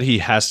would bet he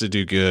has to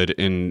do good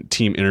in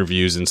team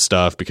interviews and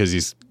stuff because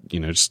he's,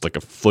 just like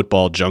a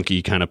football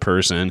junkie kind of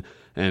person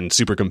and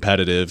super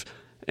competitive.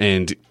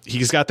 And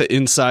he's got the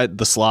inside,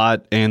 the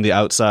slot, and the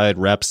outside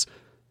reps.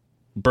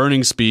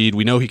 Burning speed.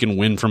 We know he can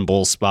win from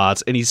both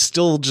spots, and he's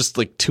still just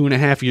like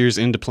 2.5 years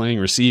into playing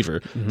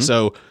receiver.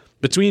 So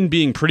between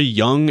being pretty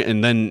young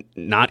and then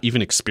not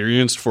even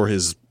experienced for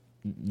his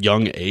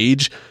young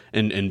age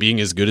and being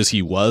as good as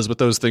he was with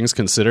those things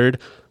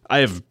considered, I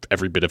have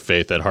every bit of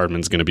faith that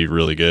Hardman's going to be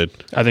really good.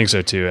 I think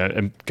so too.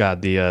 And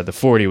God, the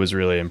 40 was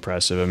really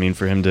impressive. I mean,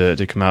 for him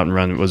to come out and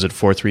run, was it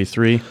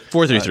 4.33?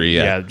 4.33,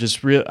 yeah. Yeah,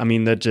 just real. I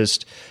mean, that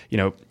just,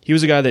 he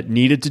was a guy that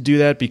needed to do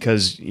that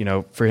because,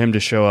 for him to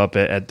show up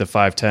at the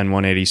 5'10",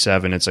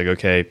 187, it's like,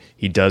 okay,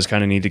 he does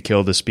kind of need to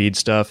kill the speed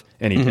stuff,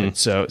 and he did.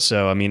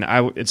 So I mean,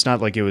 it's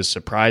not like it was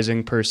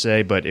surprising per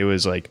se, but it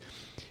was like,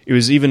 it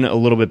was even a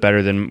little bit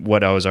better than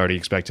what I was already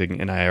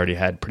expecting, and I already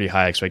had pretty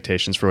high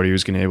expectations for what he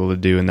was going to be able to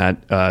do in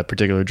that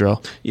particular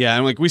drill. Yeah,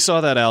 and like we saw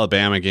that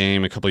Alabama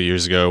game a couple of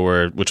years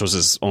ago, which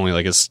was only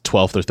like his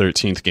 12th or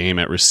 13th game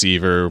at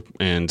receiver,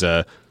 and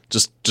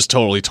just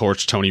totally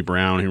torched Tony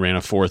Brown. He ran a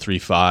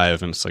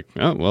 4.35, and it's like,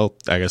 oh well,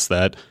 I guess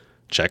that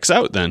checks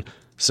out then.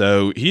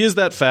 So he is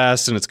that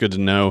fast, and it's good to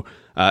know.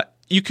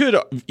 You could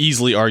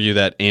easily argue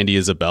that Andy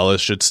Isabella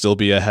should still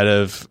be ahead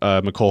of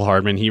Mecole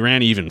Hardman. He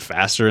ran even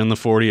faster in the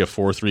 40, a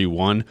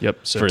 4.31. Yep,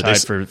 so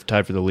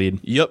tied for the lead.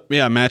 Yep,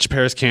 yeah, matched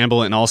Paris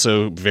Campbell and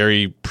also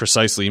very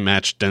precisely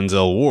matched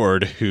Denzel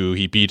Ward, who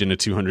he beat in a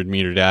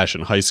 200-meter dash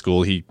in high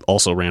school. He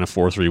also ran a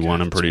 4.31,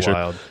 I'm pretty sure.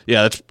 Wild.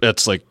 Yeah,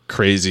 that's like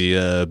crazy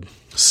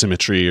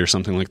symmetry or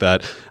something like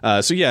that.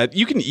 So yeah,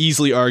 you can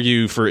easily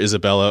argue for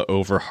Isabella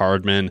over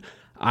Hardman.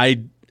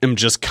 I am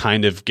just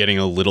kind of getting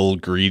a little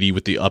greedy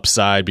with the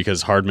upside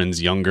because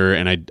Hardman's younger,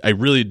 and I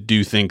really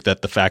do think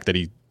that the fact that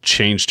he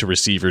changed to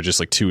receiver just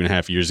like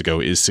 2.5 years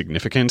ago is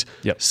significant.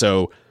 Yep.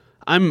 So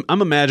I'm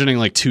imagining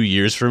like 2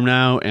 years from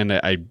now, and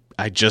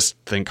I just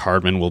think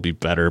Hardman will be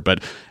better.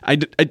 But I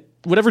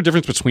whatever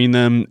difference between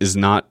them is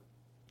not,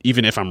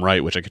 even if I'm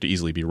right, which I could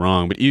easily be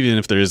wrong, but even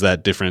if there is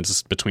that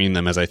difference between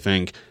them, as I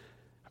think,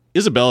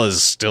 Isabella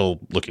is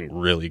still looking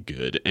really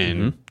good,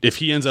 and if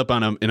he ends up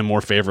in a more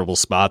favorable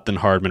spot than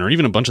Hardman, or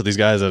even a bunch of these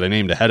guys that I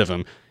named ahead of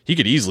him, he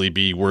could easily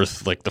be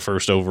worth like the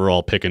first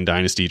overall pick in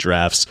dynasty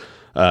drafts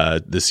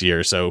this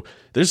year. So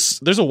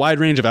there's a wide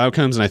range of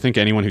outcomes, and I think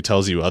anyone who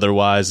tells you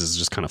otherwise is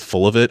just kind of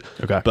full of it.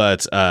 Okay.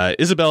 But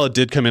Isabella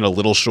did come in a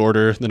little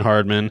shorter than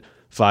Hardman,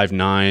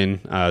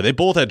 5'9". They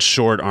both had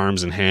short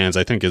arms and hands.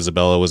 I think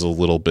Isabella was a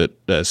little bit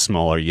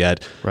smaller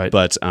yet. Right.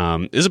 But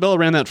Isabella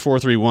ran that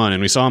 4.31,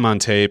 and we saw him on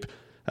tape.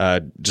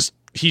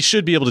 He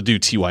should be able to do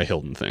T.Y.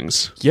 Hilton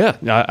things. Yeah,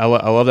 I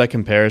love that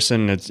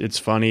comparison. It's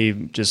funny,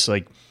 just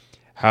like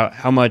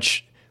how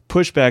much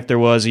pushback there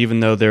was,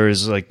 even though there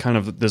was like kind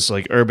of this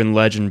like urban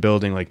legend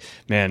building, like,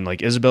 man,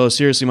 like Isabella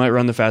seriously might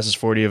run the fastest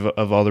 40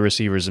 of all the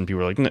receivers, and people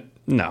were like,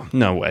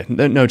 no way,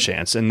 no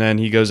chance. And then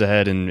he goes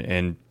ahead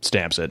and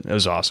stamps it. It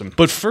was awesome.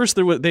 But first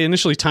they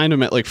initially timed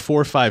him at like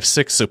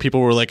 4.56, so people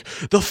were like,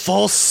 the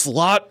false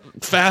slot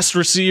fast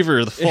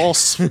receiver,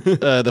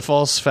 the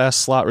false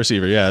fast slot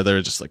receiver. Yeah,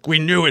 they're just like, we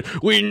knew it,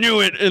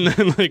 and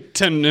then like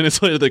 10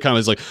 minutes later the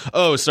comments like,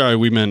 oh sorry,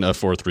 we meant a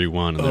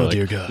 4.31. And oh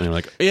dear God. And they're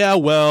like, yeah,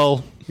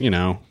 well,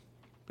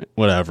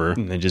 whatever.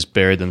 And they just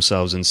buried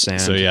themselves in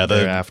sand. So yeah,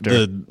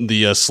 thereafter.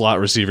 the slot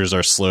receivers,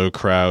 our slow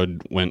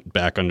crowd, went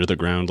back under the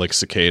ground like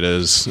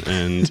cicadas,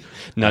 and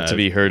not to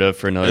be heard of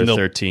for another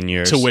 13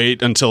 years. To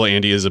wait until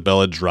Andy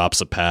Isabella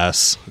drops a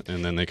pass,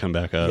 and then they come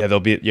back up. Yeah,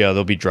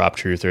 they'll be drop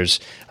truthers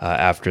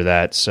after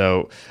that.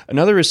 So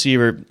another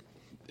receiver,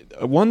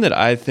 one that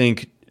I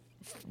think,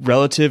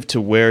 relative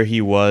to where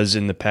he was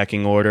in the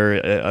pecking order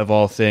of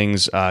all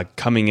things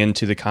coming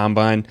into the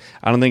combine,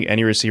 I don't think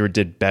any receiver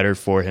did better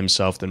for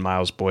himself than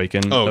Miles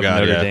Boykin of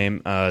Notre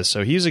Dame.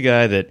 So he's a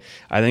guy that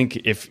I think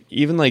if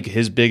even like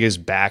his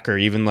biggest backer,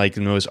 even like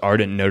the most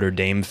ardent Notre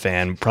Dame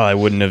fan, probably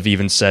wouldn't have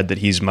even said that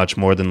he's much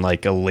more than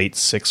like a late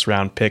 6th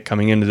round pick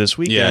coming into this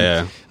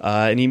weekend.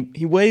 And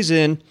he weighs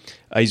in.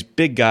 He's a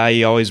big guy.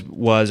 He always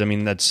was. I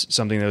mean, that's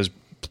something that was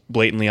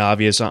blatantly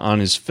obvious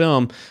on his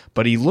film,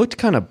 but he looked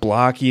kind of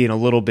blocky and a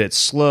little bit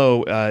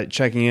slow,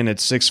 checking in at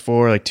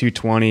 6'4", like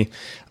 220.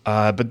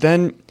 But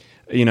then,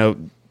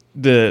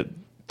 the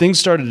things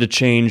started to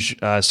change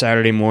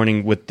Saturday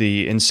morning with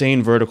the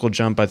insane vertical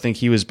jump. I think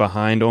he was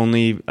behind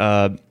only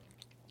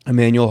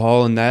Emmanuel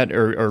Hall in that,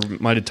 or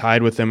might have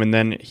tied with him. And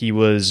then he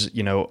was,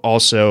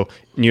 also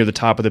near the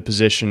top of the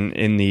position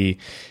in the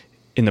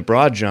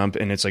broad jump.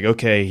 And it's like,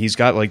 okay, he's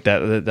got like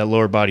that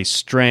lower body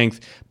strength,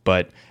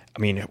 but I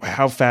mean,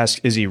 how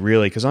fast is he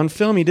really? Because on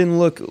film, he didn't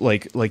look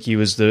like he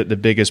was the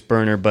biggest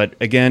burner. But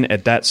again,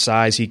 at that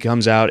size, he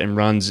comes out and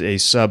runs a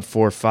sub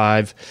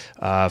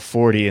 4.5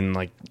 40, and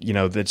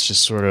that's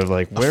just sort of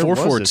like where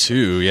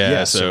 4.42,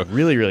 yeah. So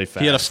really, really fast.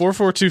 He had a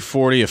 4.42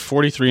 40, a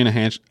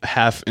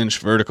 43.5 inch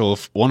vertical,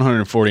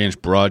 140 inch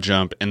broad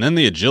jump, and then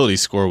the agility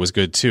score was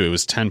good too. It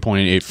was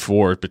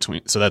 10.84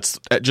 between. So that's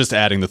just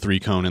adding the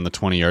 3-cone and the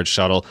 20-yard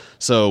shuttle.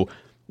 So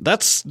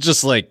that's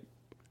just like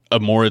a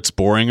Moritz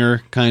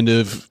Boringer kind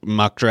of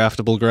mock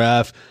draftable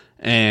graph.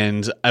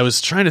 And I was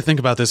trying to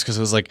think about this because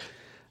I was like,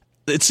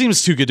 it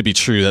seems too good to be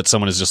true that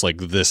someone is just like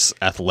this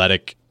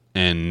athletic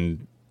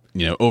and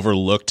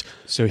overlooked.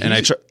 And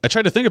I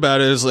tried to think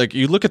about it as like,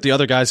 you look at the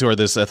other guys who are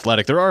this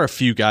athletic, there are a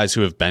few guys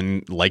who have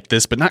been like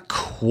this, but not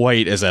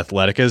quite as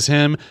athletic as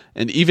him.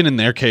 And even in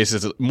their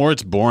cases,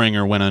 Moritz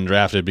Boringer went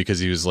undrafted because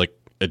he was like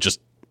just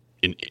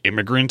an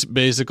immigrant,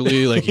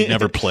 basically. Like he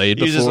never played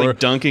before. He's just like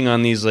dunking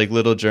on these like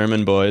little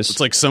German boys. It's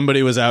like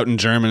somebody was out in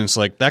Germany. It's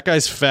like, that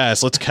guy's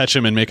fast. Let's catch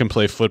him and make him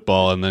play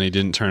football. And then he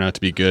didn't turn out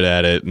to be good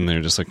at it. And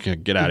they're just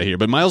like, get out of here.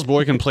 But Miles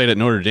Boykin played at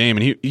Notre Dame,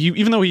 and he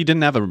even though he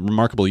didn't have a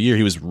remarkable year,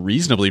 he was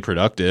reasonably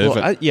productive.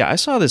 Well, I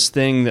saw this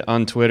thing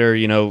on Twitter,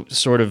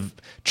 sort of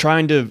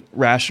trying to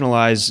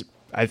rationalize,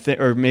 I think,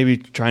 or maybe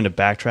trying to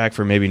backtrack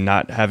for maybe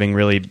not having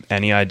really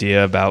any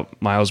idea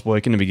about Miles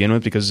Boykin to begin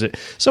with, because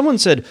someone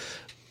said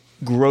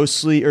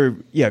grossly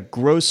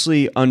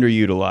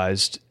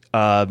underutilized.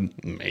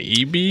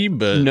 Maybe,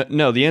 but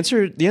no. The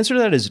answer to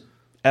that is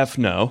F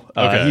no.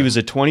 Okay. He was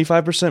a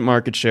 25%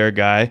 market share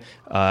guy.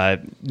 So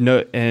that's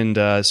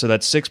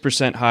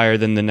 6% higher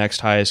than the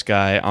next highest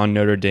guy on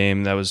Notre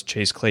Dame. That was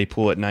Chase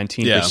Claypool at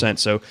 19%. Yeah.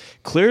 So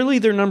clearly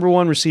their number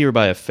one receiver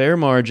by a fair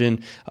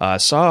margin.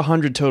 Saw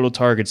 100 total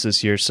targets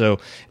this year. So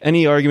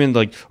any argument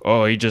like,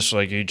 oh, he just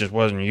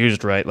wasn't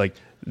used right, like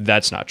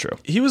that's not true.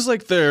 He was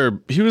like their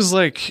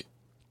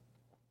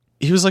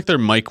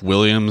Mike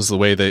Williams, the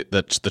way that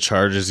the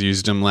Chargers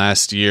used him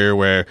last year,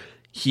 where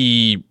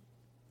he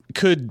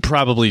could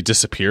probably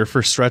disappear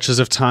for stretches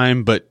of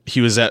time, but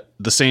he was at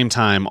the same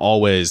time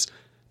always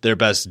their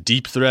best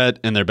deep threat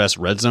and their best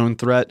red zone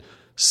threat.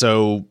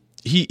 So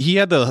he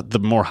had the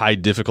more high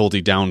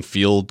difficulty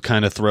downfield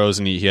kind of throws,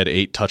 and he had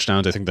 8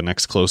 touchdowns. I think the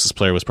next closest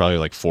player was probably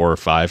like 4 or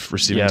 5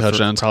 receiving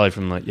touchdowns. Probably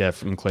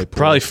from Claypool.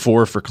 Probably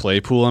 4 for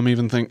Claypool, I'm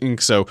even thinking.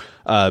 So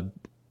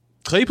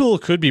Claypool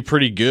could be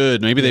pretty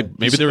good. Maybe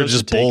they were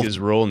just to take both his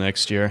role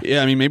next year.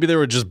 Yeah, I mean, maybe they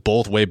were just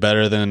both way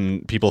better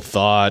than people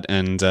thought,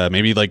 and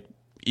maybe like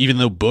even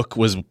though Book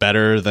was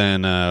better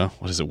than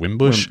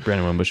Wimbush?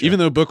 Brandon Wimbush. Even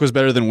though Book was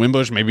better than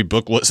Wimbush, maybe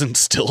Book wasn't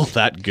still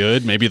that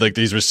good. Maybe like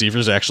these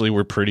receivers actually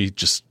were pretty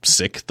just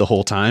sick the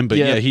whole time. But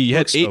he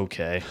had 8.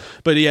 Okay.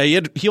 But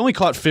he only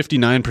caught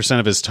 59%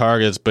 of his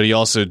targets, but he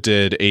also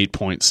did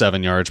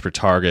 8.7 yards per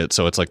target.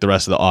 So it's like the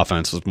rest of the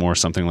offense was more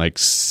something like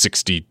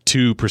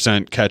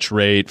 62% catch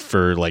rate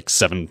for like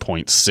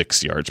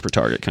 7.6 yards per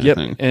target kind of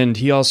thing. And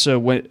he also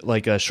went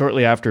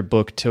shortly after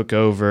Book took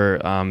over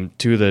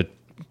to the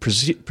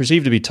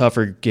perceived to be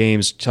tougher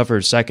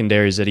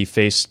secondaries that he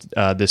faced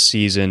this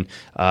season.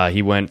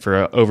 He went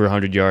for over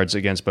 100 yards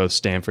against both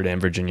Stanford and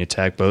Virginia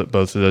Tech, both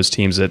of those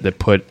teams that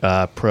put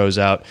pros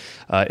out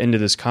into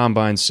this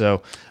combine.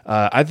 So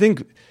I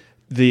think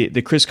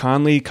the Chris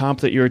Conley comp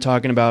that you were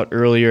talking about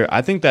earlier,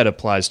 I think that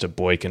applies to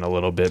Boykin a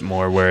little bit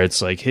more, where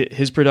it's like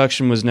his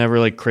production was never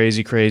like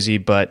crazy,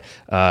 but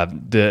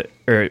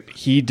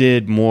he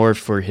did more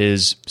for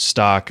his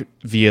stock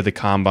via the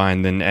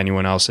combine than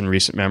anyone else in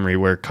recent memory,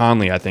 where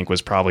Conley, I think,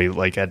 was probably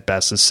like at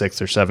best a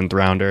 6th or 7th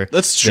rounder.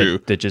 That's true.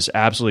 That just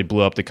absolutely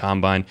blew up the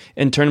combine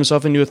and turned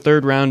himself into a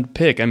 3rd round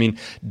pick. I mean,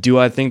 do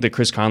I think that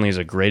Chris Conley is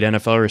a great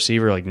NFL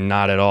receiver? Like,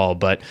 not at all.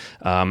 But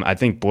I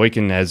think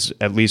Boykin has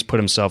at least put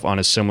himself on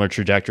a similar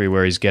trajectory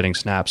where he's getting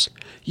snaps.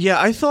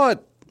 Yeah, I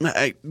thought,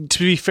 to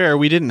be fair,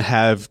 we didn't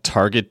have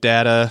target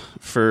data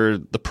for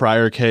the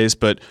prior case,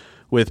 but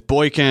with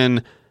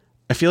Boykin,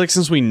 I feel like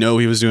since we know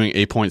he was doing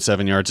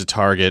 8.7 yards a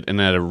target and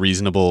at a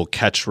reasonable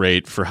catch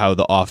rate for how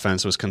the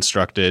offense was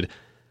constructed,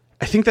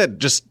 I think that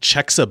just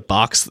checks a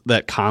box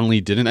that Conley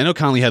didn't. I know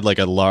Conley had like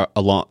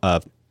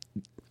a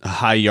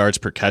high yards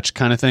per catch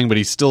kind of thing, but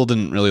he still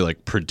didn't really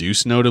like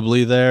produce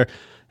notably there.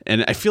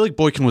 And I feel like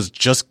Boykin was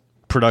just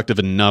productive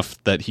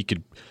enough that he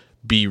could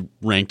be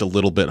ranked a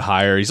little bit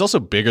higher. He's also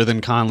bigger than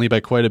Conley by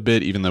quite a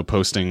bit, even though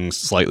posting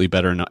slightly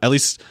better. At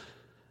least,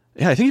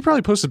 yeah, I think he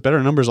probably posted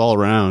better numbers all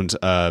around.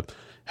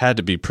 Had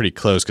to be pretty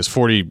close because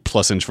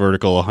 40+ inch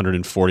vertical,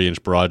 140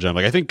 inch broad jump.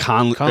 Like, I think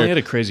Conley had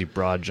a crazy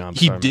broad jump.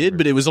 He did,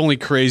 but it was only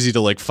crazy to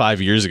like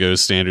 5 years ago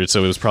standard,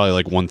 so it was probably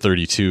like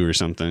 132 or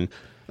something.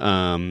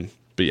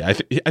 But yeah,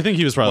 I think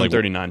he was probably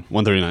 139. Like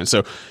 139.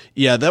 So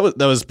yeah, that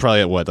was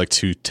probably at what, like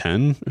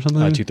 210 or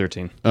something?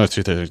 213. Oh,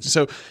 213.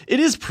 So it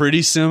is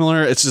pretty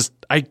similar. It's just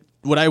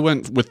what I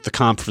went with the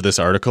comp for this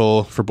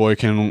article for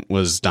Boykin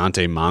was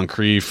Dante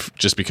Moncrief,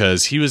 just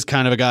because he was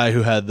kind of a guy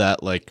who had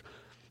that like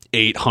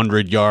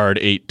 800-yard,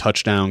 8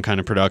 touchdown kind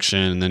of production,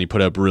 and then he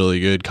put up really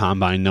good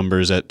combine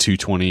numbers at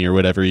 220 or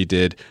whatever he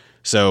did.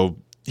 So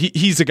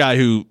he's a guy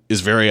who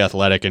is very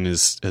athletic and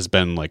has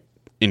been like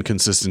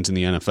inconsistent in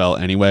the NFL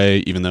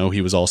anyway, even though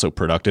he was also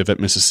productive at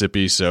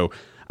Mississippi. So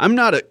I'm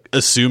not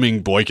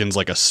assuming Boykin's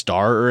like a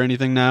star or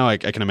anything now. I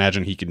can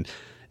imagine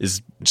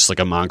is just like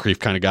a Moncrief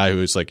kind of guy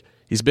who's like,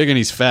 he's big and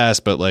he's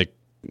fast, but like,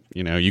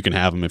 you know, you can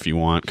have him if you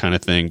want kind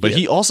of thing. But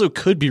he also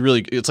could be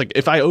really, it's like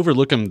if I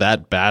overlook him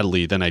that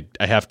badly, then I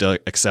have to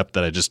accept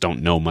that I just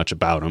don't know much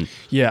about him.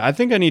 Yeah, I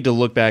think I need to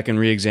look back and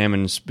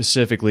re-examine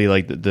specifically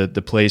like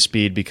the play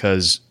speed,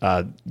 because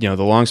the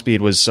long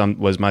speed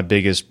was my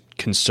biggest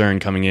concern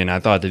coming in. I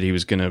thought that he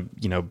was going to,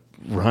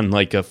 run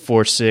like a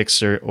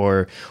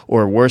 4.6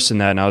 or worse than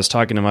that. And I was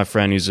talking to my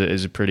friend who's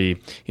a pretty,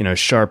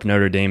 sharp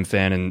Notre Dame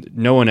fan, and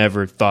no one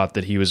ever thought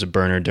that he was a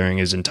burner during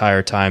his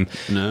entire time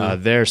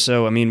there.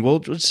 So, I mean, we'll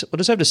just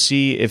have to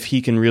see if he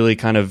can really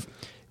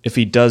if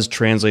he does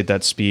translate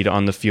that speed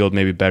on the field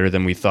maybe better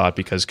than we thought,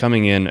 because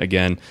coming in,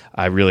 again,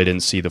 I really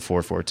didn't see the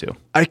 4.42.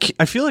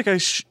 I feel like I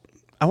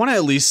want to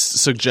at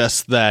least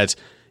suggest that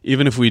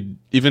even if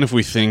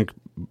we think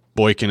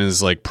Boykin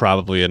is like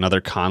probably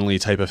another Conley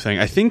type of thing,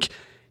 I think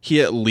he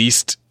at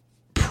least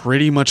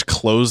pretty much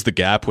closed the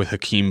gap with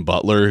Hakeem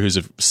Butler, who's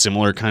a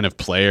similar kind of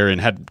player and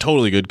had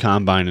totally good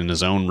combine in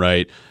his own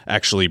right.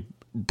 Actually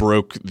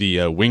broke the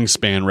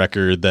wingspan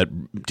record that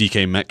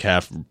DK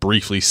Metcalf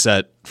briefly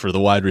set for the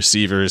wide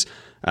receivers.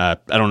 I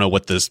don't know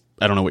what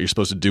you're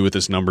supposed to do with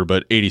this number,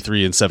 but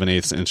 83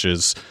 7/8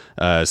 inches.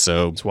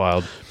 So it's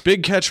wild.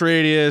 Big catch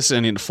radius,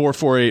 and in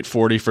 4.48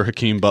 40 for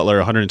Hakeem Butler,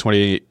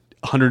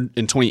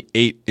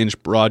 128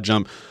 inch broad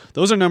jump.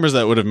 Those are numbers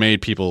that would have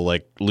made people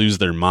like lose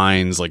their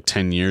minds like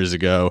 10 years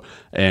ago.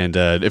 And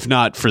if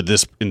not for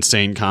this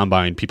insane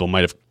combine, people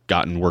might have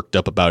gotten worked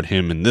up about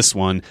him in this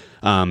one.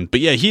 But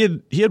yeah, he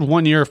had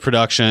 1 year of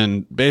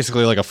production,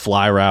 basically like a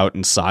fly route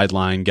and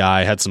sideline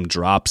guy, had some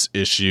drops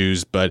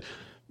issues, but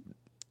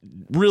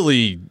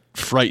really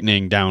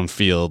frightening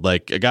downfield.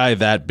 Like a guy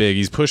that big,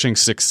 he's pushing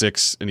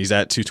 6'6", and he's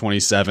at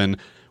 227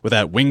 with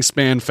that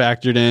wingspan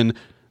factored in and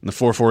the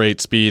 4.48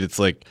 speed. It's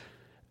like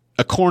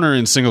a corner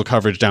in single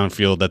coverage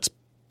downfield that's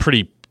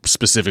pretty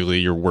specifically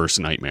your worst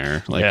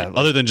nightmare. Like,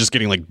 other than just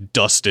getting like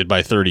dusted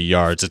by 30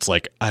 yards, it's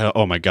like,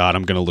 oh my God,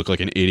 I'm going to look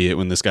like an idiot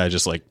when this guy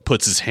just like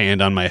puts his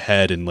hand on my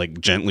head and like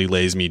gently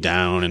lays me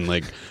down and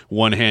like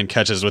one hand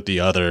catches with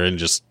the other and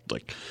just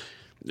like,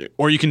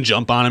 or you can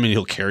jump on him and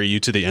he'll carry you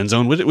to the end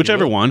zone,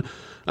 whichever one.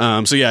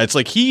 So yeah, it's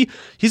like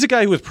he's a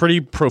guy with pretty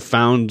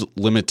profound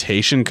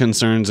limitation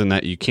concerns in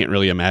that you can't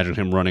really imagine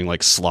him running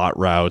like slot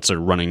routes or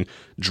running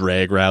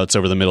drag routes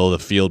over the middle of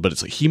the field. But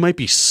it's like he might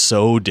be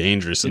so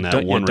dangerous in that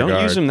regard.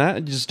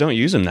 Don't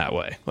use him that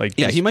way. Like,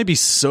 yeah, he might be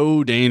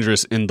so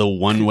dangerous in the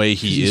one way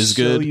he is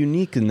good. So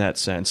unique in that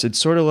sense. It's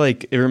sort of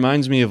like, it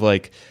reminds me of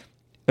like,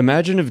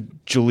 imagine if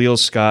Jaleel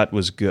Scott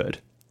was good.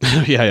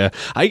 yeah.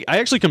 I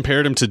actually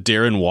compared him to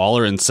Darren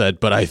Waller and said,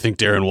 but I think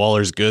Darren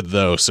Waller's good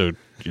though. So,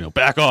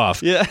 back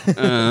off. Yeah.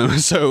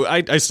 So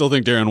I still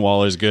think Darren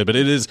Waller's good, but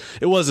it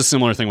was a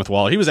similar thing with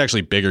Waller. He was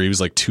actually bigger. He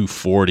was like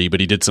 240, but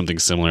he did something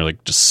similar,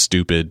 like just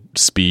stupid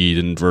speed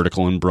and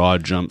vertical and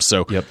broad jumps.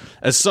 So, yep.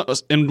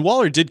 And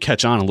Waller did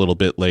catch on a little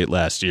bit late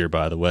last year,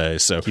 by the way.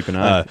 So keep an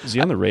eye. Is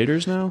he on the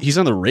Raiders now? He's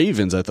on the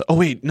Ravens. I thought. Oh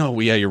wait, no.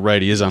 Yeah, you're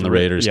right. He is on the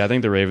Raiders. Yeah, I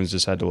think the Ravens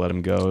just had to let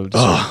him go at a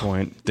certain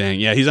point. Dang.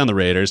 Yeah, he's on the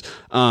Raiders.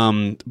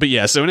 But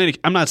yeah. So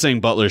I'm not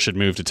saying Butler should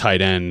move to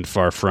tight end.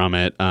 Far from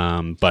it.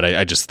 But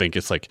I just think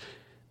it's like.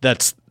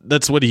 That's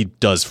that's what he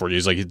does for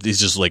you. He's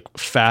just like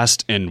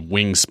fast and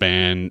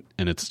wingspan,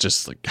 and it's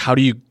just like how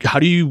do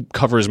you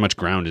cover as much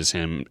ground as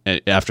him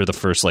after the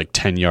first like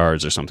 10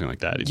 yards or something like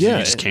that? You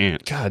just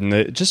can't. God,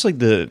 and just like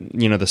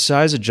the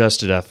size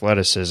adjusted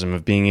athleticism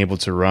of being able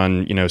to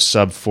run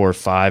sub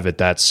 4.5 at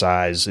that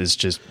size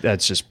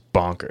that's just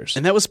bonkers.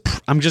 And that was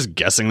I'm just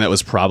guessing that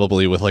was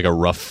probably with like a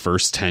rough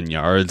first 10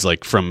 yards.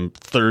 Like from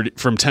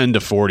 10 to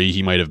 40,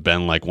 he might have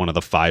been like one of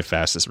the 5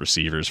 fastest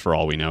receivers for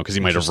all we know, because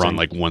he might have run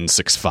like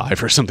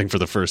 1.65 or something for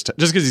the first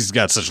just because he's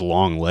got such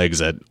long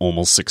legs at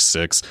almost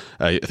 6'6".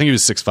 I think he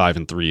was 6'5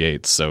 and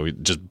 3/8, so he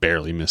just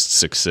barely missed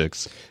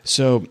 6'6".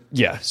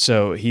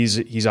 So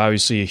he's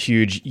obviously a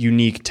huge,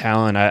 unique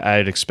talent.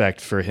 I'd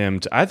expect for him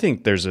to. I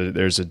think there's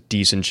a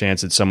decent chance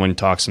that someone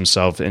talks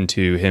himself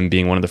into him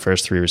being one of the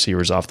first 3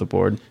 receivers off the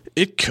board.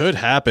 It could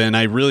happen.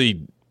 I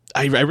really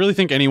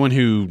think anyone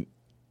who,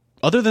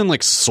 other than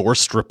like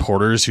sourced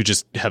reporters who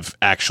just have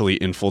actually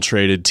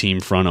infiltrated team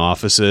front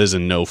offices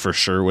and know for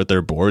sure what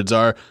their boards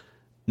are,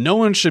 no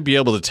one should be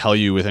able to tell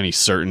you with any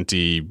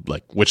certainty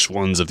like which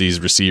ones of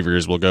these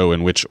receivers will go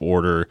in which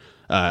order.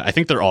 I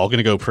think they're all going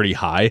to go pretty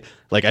high.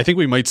 Like I think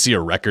we might see a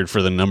record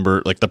for the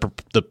number, like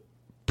the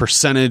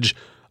percentage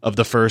of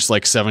the first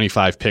like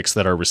 75 picks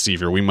that are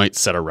receiver. We might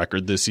set a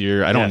record this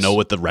year. I don't know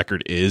what the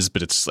record is,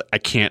 but I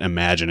can't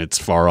imagine it's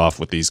far off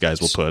what these guys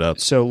will put up.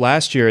 So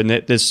last year, and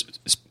this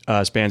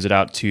spans it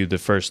out to the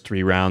first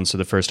 3 rounds, so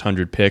the first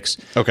 100 picks.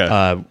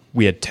 Okay.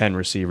 We had 10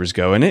 receivers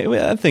go, and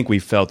I think we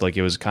felt like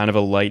it was kind of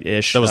a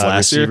light-ish. That was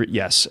last receiver. year?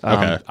 Yes.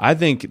 Okay. I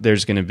think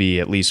there's going to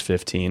be at least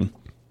 15.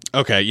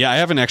 Okay. Yeah, I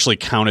haven't actually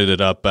counted it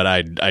up, but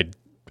I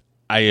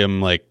am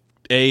like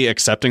A,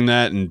 accepting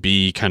that, and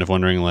B, kind of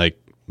wondering like,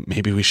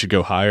 maybe we should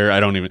go higher. I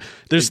don't even.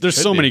 There's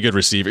so many good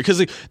receivers, because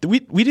we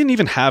didn't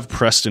even have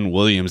Preston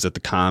Williams at the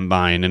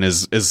combine, and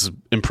as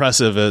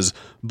impressive as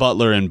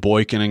Butler and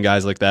Boykin and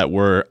guys like that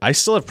were, I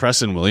still have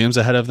Preston Williams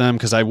ahead of them,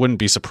 because I wouldn't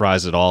be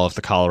surprised at all if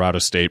the Colorado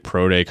State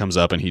Pro Day comes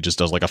up and he just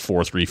does like a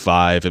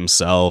 4.35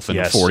 himself and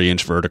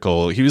 40-inch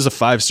vertical. He was a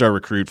 5-star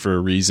recruit for a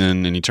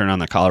reason, and you turn on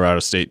the Colorado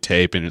State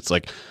tape and it's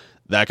like,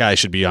 that guy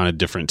should be on a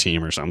different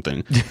team or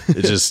something.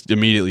 It just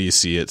immediately you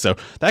see it. So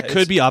that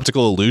could be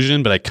optical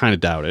illusion, but I kind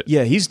of doubt it.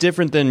 Yeah, he's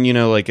different than,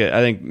 like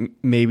I think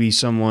maybe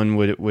someone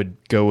would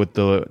go with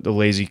the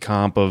lazy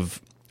comp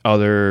of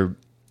other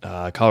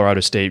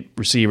Colorado State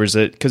receivers,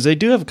 because they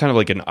do have kind of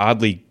like an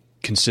oddly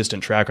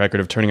consistent track record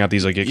of turning out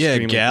these like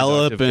extremely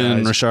Gallup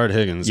and guys. Rashard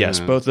Higgins. Yes,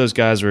 both those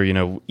guys were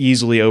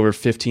easily over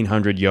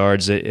 1,500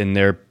 yards in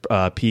their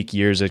peak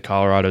years at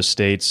Colorado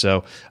State.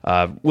 So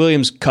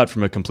Williams cut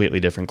from a completely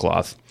different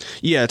cloth.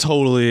 Yeah,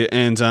 totally.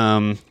 And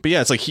but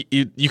yeah, it's like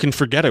you can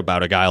forget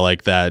about a guy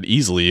like that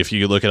easily if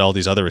you look at all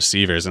these other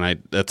receivers,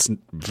 and that's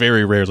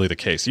very rarely the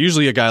case.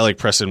 Usually, a guy like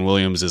Preston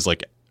Williams is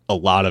like a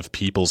lot of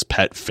people's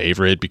pet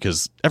favorite,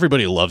 because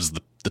everybody loves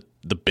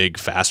the big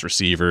fast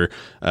receiver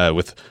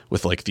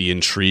with like the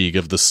intrigue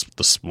of the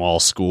small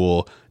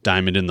school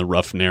diamond in the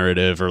rough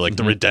narrative, or like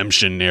the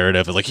redemption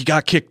narrative of like he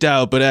got kicked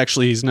out but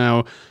actually he's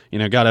now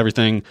got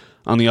everything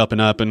on the up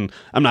and up. And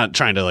I'm not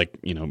trying to like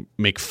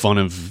make fun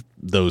of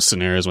those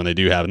scenarios when they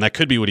do happen. That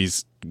could be what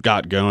he's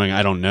got going.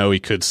 I don't know. He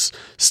could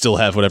still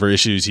have whatever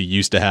issues he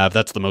used to have.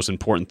 That's the most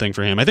important thing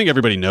for him. I think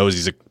everybody knows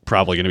he's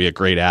probably going to be a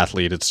great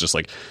athlete. It's just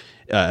like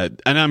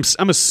and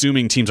I'm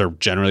assuming teams are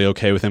generally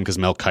okay with him, because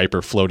Mel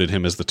Kiper floated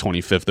him as the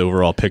 25th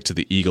overall pick to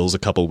the Eagles a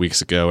couple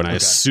weeks ago, and I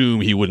assume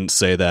he wouldn't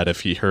say that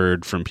if he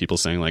heard from people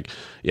saying like,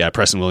 yeah,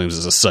 Preston Williams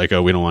is a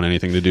psycho, we don't want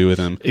anything to do with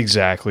him.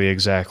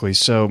 Exactly.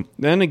 So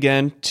then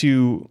again,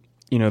 to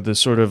the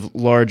sort of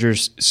larger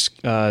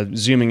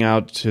zooming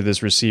out to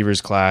this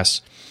receivers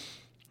class,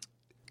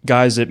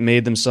 guys that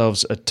made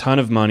themselves a ton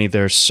of money.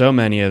 There's so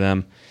many of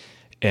them,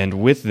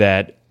 and with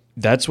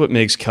that's what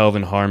makes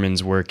Kelvin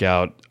Harmon's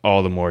workout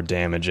all the more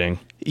damaging.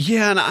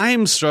 Yeah, and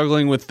I'm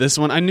struggling with this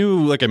one. I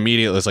knew like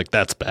immediately, it's like,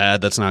 that's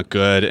bad, that's not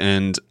good,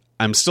 and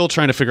I'm still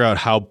trying to figure out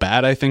how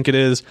bad I think it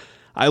is.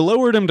 I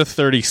lowered him to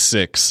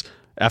 36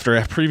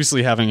 after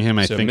previously having him,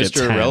 I think, Mr. at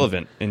 10.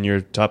 Irrelevant in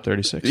your top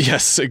 36.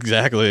 Yes,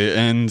 exactly.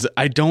 And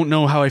I don't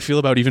know how I feel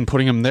about even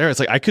putting him there.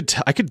 It's like I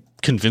could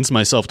convince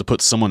myself to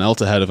put someone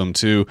else ahead of him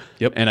too.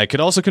 Yep. And I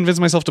could also convince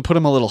myself to put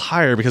him a little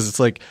higher, because it's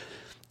like,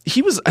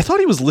 I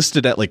thought he was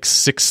listed at like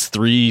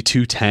 6'3",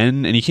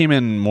 210, and he came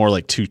in more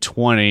like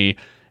 220.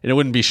 And it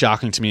wouldn't be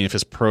shocking to me if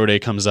his pro day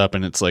comes up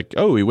and it's like,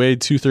 oh, he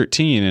weighed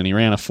 213 and he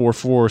ran a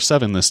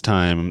 4.47 this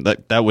time.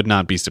 That would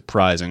not be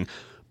surprising.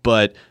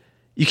 But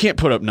you can't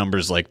put up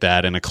numbers like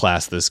that in a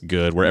class this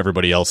good, where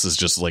everybody else is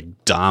just like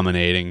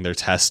dominating their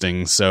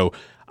testing. So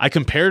I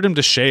compared him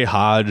to Shea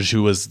Hodge,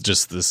 who was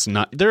just this.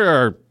 There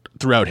are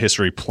throughout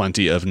history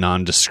plenty of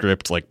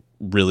nondescript, like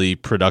really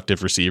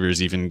productive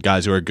receivers, even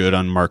guys who are good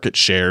on market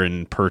share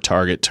and per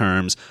target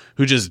terms,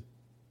 who just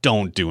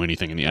don't do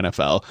anything in the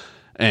NFL.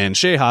 And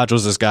Shea Hodge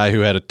was this guy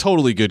who had a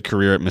totally good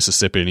career at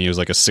Mississippi, and he was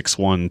like a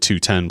 6'1",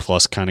 210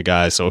 plus kind of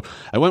guy. So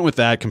I went with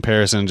that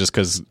comparison just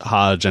because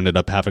Hodge ended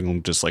up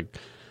having just like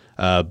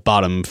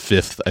bottom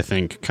fifth, I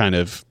think, kind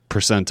of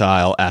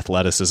percentile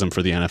athleticism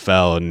for the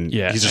NFL, and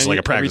he's just like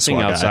a practice squad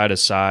guy. Everything outside of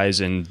size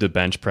and the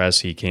bench press,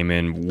 he came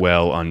in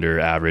well under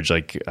average,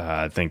 like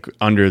I think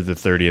under the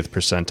 30th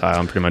percentile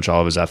on pretty much all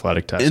of his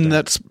athletic testing. And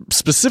that's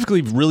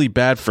specifically really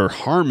bad for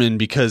Harmon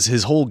because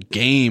his whole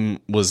game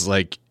was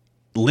like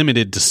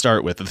limited to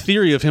start with. The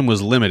theory of him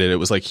was limited. It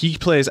was like he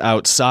plays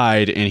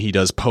outside and he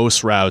does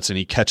post routes and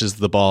he catches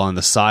the ball on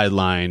the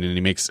sideline and he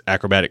makes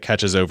acrobatic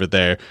catches over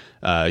there.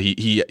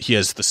 He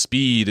has the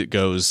speed, it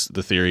goes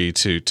the theory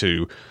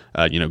to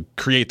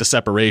create the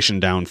separation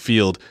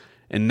downfield.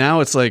 And now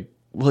it's like,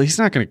 well, he's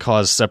not going to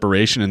cause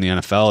separation in the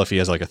NFL if he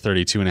has like a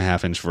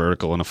 32.5-inch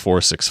vertical and a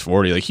 4.6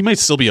 40. Like he might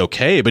still be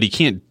okay, but he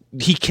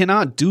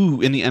cannot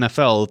do in the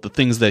NFL the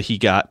things that he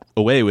got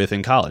away with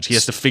in college. He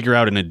has to figure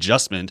out an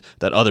adjustment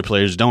that other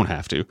players don't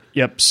have to.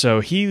 Yep. So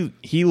he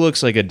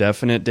looks like a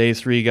definite day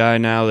 3 guy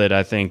now that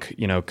I think,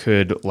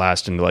 could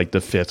last into like the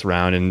 5th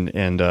round.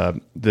 And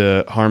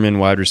the Harmon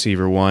wide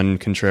receiver 1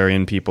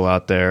 contrarian people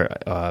out there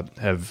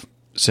have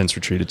since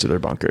retreated to their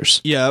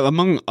bunkers. Yeah,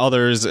 among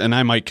others, and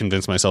I might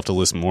convince myself to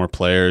list more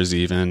players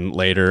even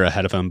later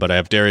ahead of him, but I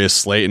have Darius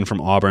Slayton from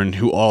Auburn,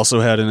 who also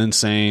had an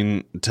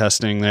insane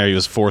testing there. He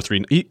was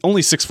 4'3",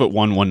 only 6'1",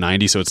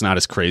 190, so it's not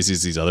as crazy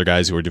as these other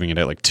guys who are doing it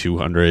at like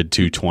 200,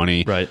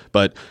 220. Right.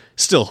 But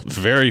still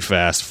very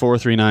fast,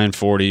 4.39,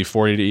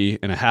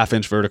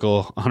 40.5-inch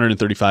vertical,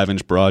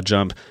 135-inch broad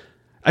jump.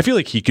 I feel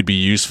like he could be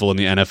useful in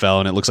the NFL,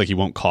 and it looks like he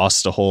won't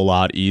cost a whole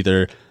lot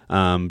either.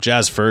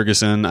 Jazz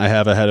Ferguson, I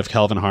have ahead of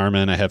Kelvin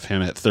Harmon. I have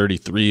him at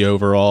 33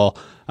 overall.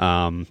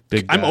 I'm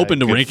open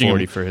to ranking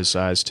 40 him for his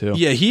size too.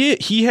 Yeah,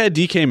 he had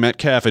DK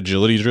Metcalf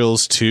agility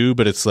drills too,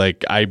 but it's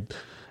like I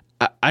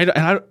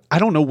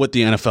don't know what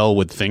the NFL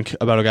would think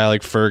about a guy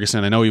like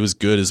Ferguson. I know he was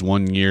good his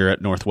 1 year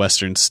at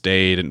Northwestern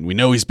State, and we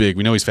know he's big,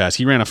 we know he's fast.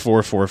 He ran a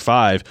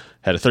 4.45,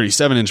 had a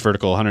 37-inch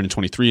vertical,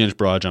 123-inch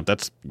broad jump.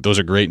 Those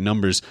are great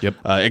numbers. Yep.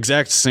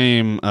 Exact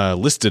same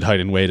listed height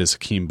and weight as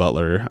Hakeem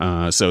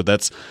Butler. So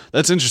that's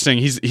interesting.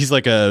 He's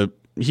like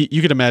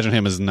you could imagine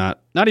him as not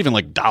even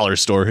like dollar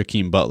store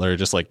Hakeem Butler,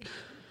 just like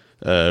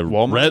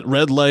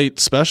red light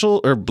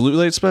special or blue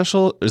light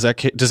special.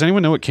 Does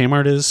anyone know what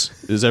Kmart is?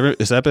 Has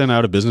that been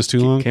out of business too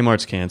long?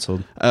 Kmart's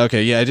canceled.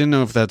 Okay, yeah, I didn't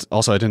know if that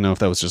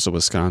was just a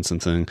Wisconsin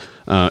thing.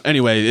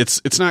 Anyway,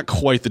 it's not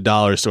quite the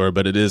dollar store,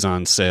 but it is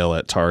on sale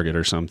at Target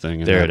or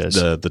something. And there it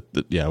is.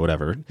 Yeah,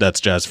 whatever.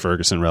 That's Jazz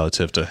Ferguson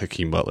relative to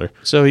Hakeem Butler.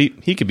 So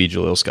he could be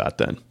Jaleel Scott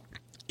then.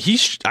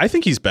 I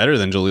think he's better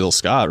than Jaleel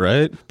Scott,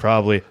 right?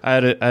 Probably. I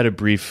had a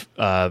brief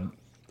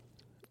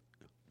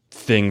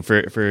thing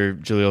for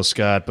Jaleel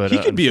Scott, but he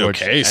could be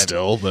okay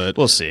still. But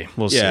we'll see.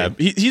 Yeah,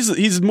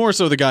 he's more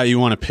so the guy you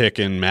want to pick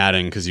in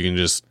Madden because you can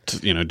just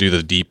do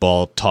the deep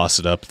ball, toss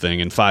it up thing,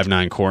 and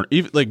 5'9" corner.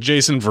 Even like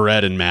Jason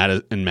Verrett in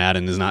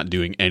Madden is not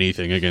doing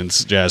anything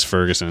against Jazz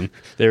Ferguson.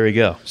 There we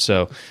go.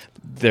 So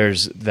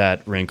there's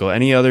that wrinkle.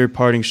 Any other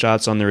parting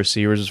shots on the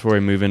receivers before we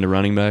move into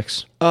running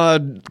backs?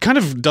 Kind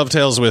of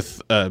dovetails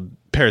with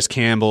Paris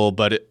Campbell,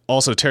 but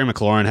also Terry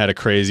McLaurin had a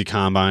crazy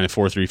combine at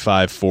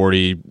 4.35,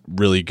 40,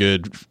 really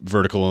good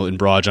vertical and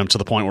broad jump to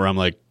the point where I'm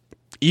like,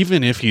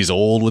 even if he's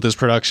old with his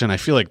production, I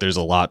feel like there's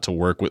a lot to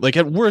work with. Like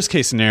at worst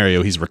case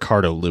scenario, he's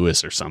Ricardo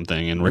Lewis or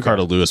something, and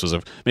Ricardo Lewis was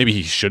maybe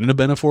he shouldn't have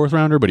been a 4th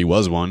rounder, but he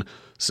was one.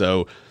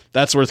 So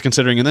that's worth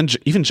considering. And then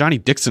even Johnny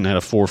Dixon had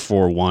a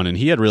 4.41, and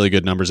he had really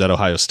good numbers at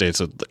Ohio State.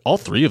 So all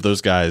 3 of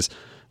those guys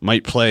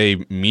might play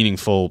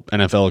meaningful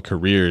NFL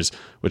careers,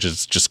 which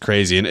is just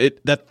crazy. And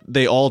that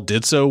they all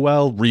did so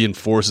well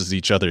reinforces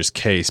each other's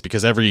case,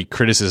 because every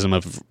criticism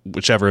of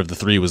whichever of the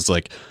 3 was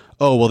like,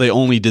 oh, well, they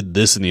only did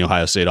this in the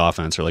Ohio State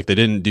offense, or like they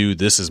didn't do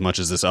this as much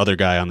as this other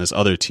guy on this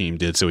other team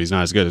did, so he's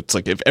not as good. It's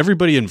like if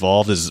everybody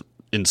involved is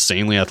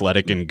insanely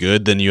athletic and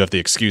good, then you have the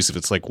excuse if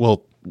it's like,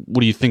 well, what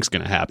do you think's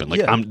going to happen?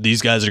 Like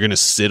these guys are going to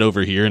sit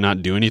over here and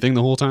not do anything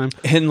the whole time?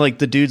 And like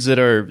the dudes that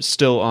are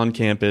still on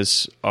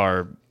campus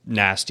are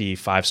nasty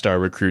 5-star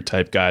recruit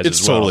type guys.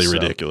 It's totally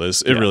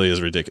ridiculous. It really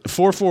is ridiculous.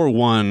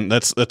 4.41.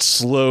 That's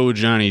slow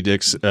Johnny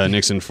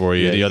Nixon for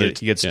you. The other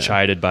he gets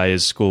chided by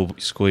his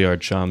schoolyard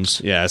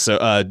chums. Yeah. So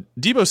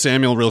Deebo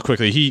Samuel, real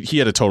quickly, he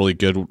had a totally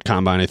good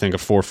combine. I think a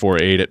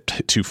 4.48 at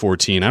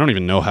 214. I don't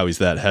even know how he's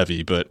that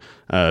heavy, but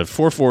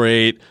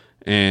 4.48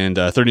 and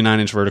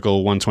 39-inch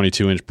vertical,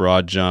 122-inch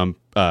broad jump.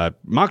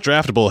 Mock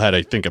Draftable had,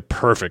 I think, a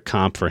perfect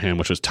comp for him,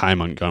 which was Ty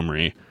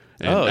Montgomery.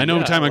 And I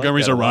know Ty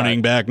Montgomery's a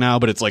running back now,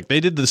 but it's like they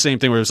did the same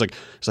thing where it's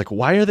like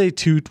why are they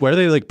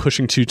like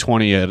pushing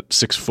 220 at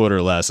 6 foot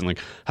or less? And like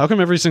how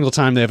come every single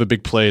time they have a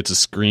big play it's a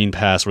screen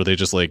pass where they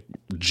just like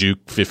juke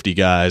 50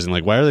 guys, and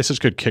like why are they such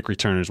good kick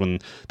returners when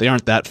they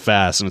aren't that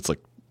fast? And it's like,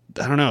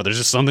 I don't know. There's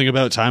just something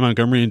about Ty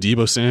Montgomery and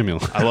Deebo Samuel.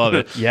 I love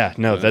it. Yeah,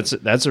 no,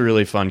 that's a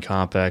really fun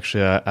comp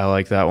actually. I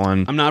like that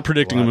one. I'm not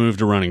predicting a move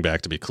to running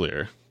back, to be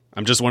clear.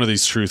 I'm just one of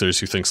these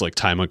truthers who thinks like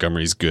Ty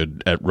Montgomery's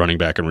good at running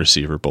back and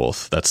receiver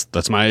both.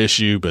 That's my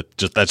issue, but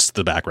just that's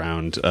the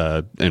background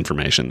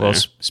information there. Well,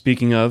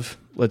 speaking of,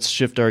 let's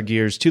shift our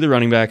gears to the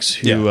running backs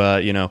who,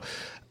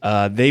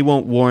 they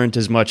won't warrant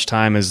as much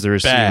time as the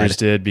receivers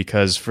did,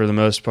 because for the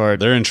most part,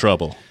 they're in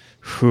trouble.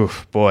 Whew,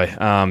 boy,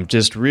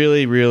 just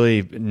really,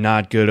 really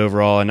not good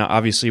overall, and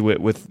obviously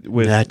with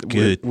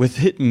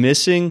it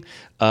missing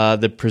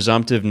the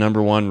presumptive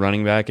number one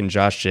running back in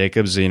Josh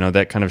Jacobs,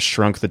 that kind of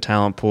shrunk the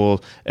talent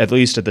pool, at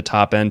least at the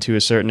top end to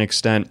a certain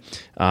extent.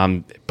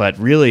 But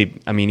really,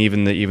 I mean,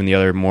 even the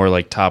other more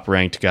like top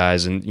ranked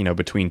guys, and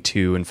between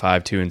 2 and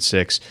 5, 2 and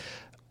 6.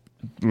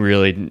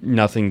 Really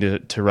nothing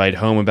to write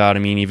home about. I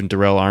mean, even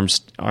Darrell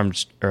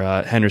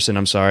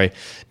Henderson,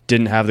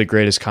 didn't have the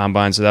greatest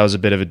combine, so that was a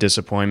bit of a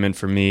disappointment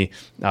for me.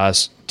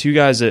 Two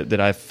guys that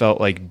I felt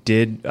like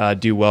did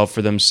do well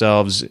for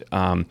themselves,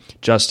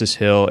 Justice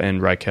Hill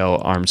and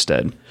Rykel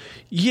Armstead.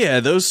 Yeah,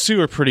 those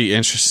two are pretty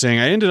interesting.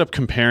 I ended up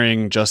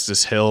comparing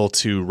Justice Hill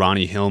to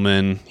Ronnie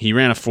Hillman. He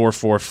ran a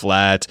 4.4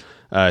 flat.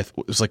 It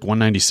was like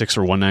 196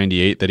 or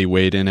 198 that he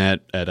weighed in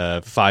at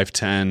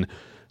 5'10".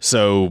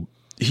 So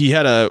he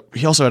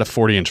also had a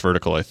 40-inch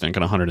vertical, I think,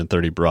 and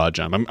 130 broad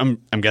jump.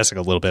 I'm guessing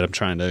a little bit. I'm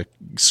trying to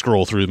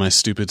scroll through my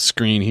stupid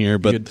screen here,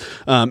 but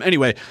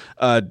anyway,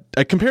 I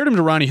compared him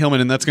to Ronnie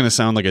Hillman, and that's going to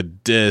sound like a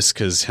diss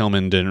because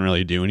Hillman didn't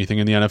really do anything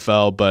in the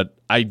NFL. But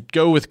I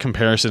go with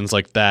comparisons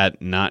like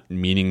that, not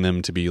meaning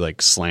them to be like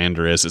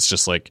slanderous. It's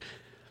just like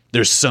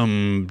there's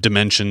some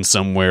dimension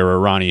somewhere where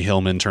Ronnie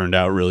Hillman turned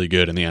out really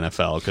good in the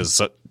NFL,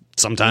 because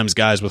sometimes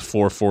guys with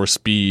 4.4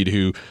 speed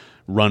who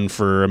run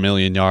for 1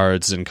 million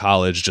yards in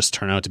college just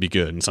turn out to be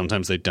good, and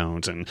sometimes they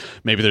don't, and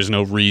maybe there's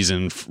no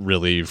reason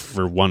really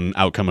for one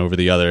outcome over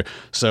the other.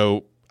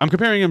 So I'm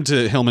comparing him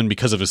to Hillman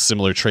because of his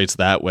similar traits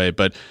that way.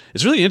 But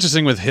it's really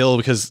interesting with Hill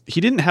because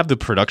he didn't have the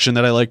production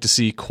that I like to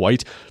see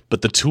quite,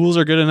 but the tools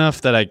are good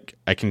enough that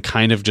I can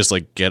kind of just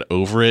like get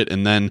over it.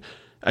 And then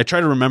I try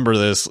to remember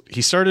this.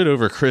 He started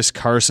over Chris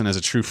Carson as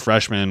a true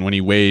freshman when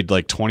he weighed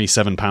like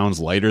 27 pounds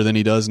lighter than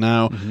he does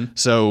now. Mm-hmm.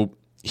 So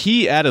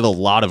he added a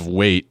lot of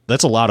weight.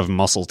 That's a lot of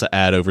muscle to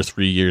add over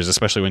 3 years,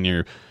 especially when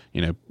you're,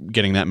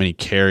 getting that many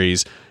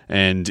carries.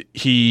 And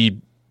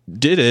he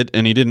did it,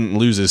 and he didn't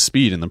lose his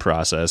speed in the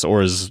process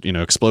or his,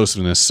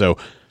 explosiveness. So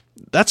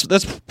that's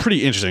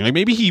pretty interesting. Like,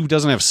 maybe he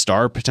doesn't have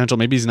star potential.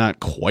 Maybe he's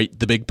not quite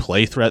the big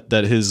play threat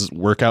that his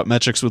workout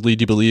metrics would lead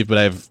you to believe. But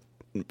I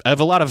have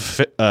a lot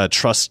of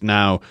trust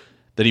now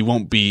that he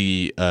won't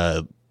be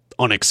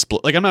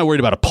like, I'm not worried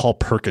about a Paul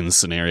Perkins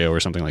scenario or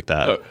something like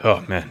that.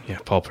 Oh man, yeah,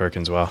 Paul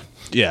Perkins. Wow.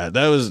 Yeah,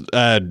 that was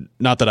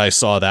not that I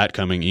saw that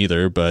coming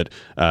either, but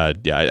I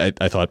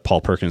thought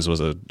Paul Perkins was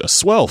a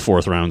swell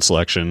 4th round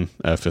selection,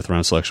 5th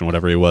round selection,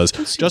 whatever he was.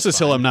 Justice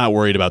Hill, I'm not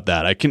worried about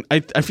that.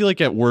 I feel like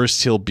at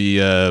worst he'll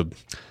be I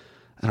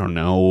don't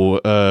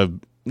know,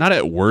 not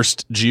at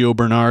worst Gio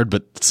Bernard,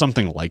 but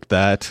something like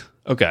that.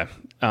 Okay.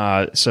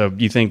 So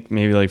you think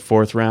maybe like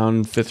 4th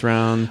round, 5th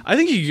round? I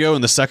think you could go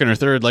in the 2nd or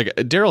 3rd.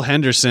 Like Darrell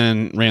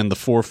Henderson ran the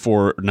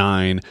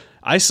 4.49.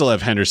 I still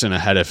have Henderson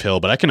ahead of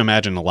Hill, but I can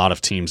imagine a lot of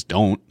teams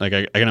don't. Like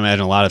I can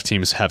imagine a lot of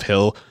teams have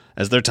Hill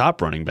as their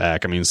top running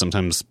back. I mean,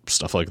 sometimes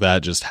stuff like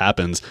that just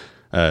happens.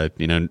 I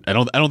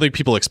don't think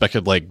people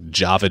expected like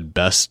Javid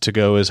Best to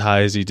go as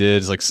high as he did.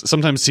 It's like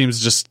sometimes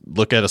teams just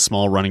look at a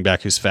small running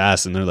back who's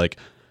fast and they're like,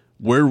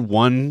 we're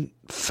one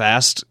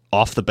fast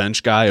off the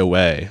bench guy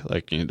away.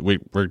 Like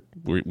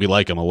we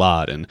like him a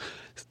lot, and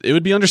it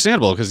would be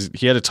understandable because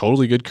he had a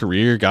totally good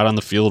career, got on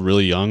the field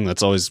really young.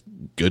 That's always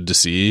good to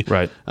see.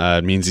 Right.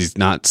 It means he's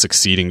not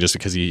succeeding just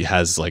because he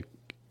has like,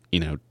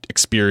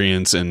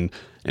 experience and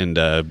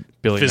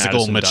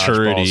physical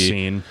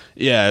maturity.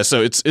 Yeah.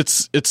 So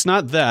it's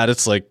not that.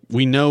 It's like,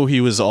 we know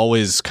he was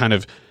always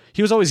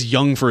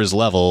young for his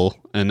level,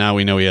 and now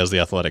we know he has the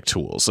athletic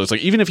tools. So it's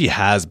like, even if he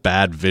has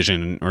bad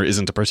vision or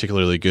isn't a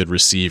particularly good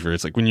receiver,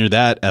 it's like when you're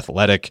that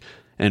athletic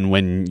and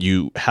when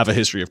you have a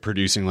history of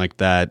producing like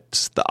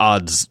that, the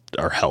odds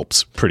are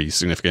helped pretty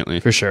significantly.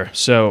 For sure.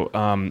 So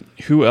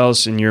who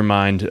else in your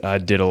mind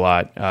did a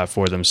lot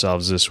for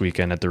themselves this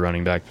weekend at the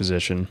running back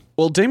position?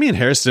 Well, Damian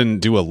Harris didn't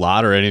do a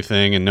lot or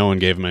anything, and no one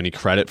gave him any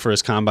credit for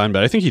his combine,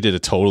 but I think he did a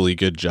totally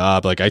good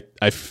job. Like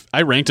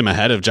I ranked him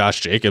ahead of Josh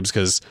Jacobs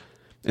because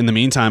in the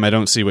meantime, I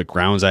don't see what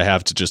grounds I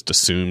have to just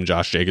assume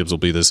Josh Jacobs will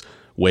be this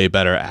way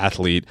better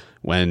athlete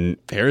when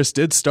Harris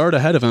did start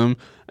ahead of him,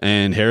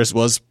 and Harris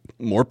was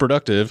more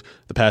productive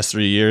the past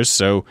 3 years.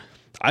 So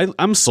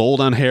I'm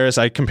sold on Harris.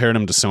 I compared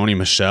him to Sony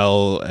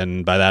Michel,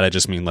 and by that I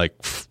just mean like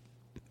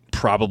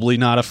probably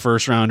not a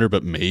 1st rounder,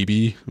 but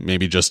maybe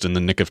just in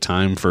the nick of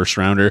time 1st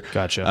rounder.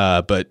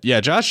 Gotcha. But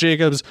yeah, Josh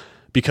Jacobs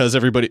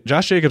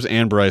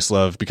and Bryce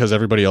Love, because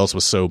everybody else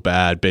was so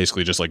bad,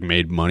 basically just like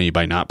made money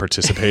by not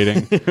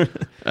participating.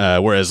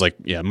 Whereas like,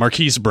 yeah,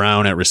 Marquise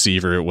Brown at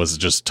receiver, it was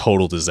just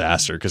total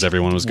disaster because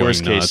everyone was going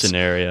worst nuts. Case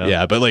scenario.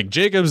 Yeah, but like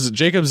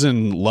Jacobs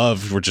and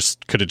Love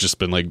could have just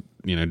been like,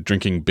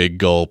 drinking big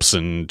gulps,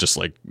 and just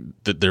like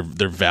their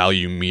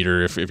value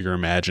meter, if you're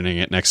imagining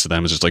it next to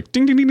them, is just like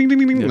ding ding ding ding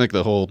ding ding, like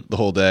the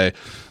whole day.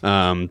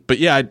 But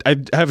yeah, I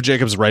have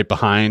Jacobs right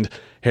behind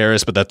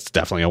Harris, but that's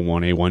definitely a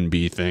 1A,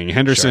 1B thing.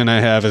 Henderson, sure. I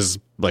have as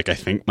like, I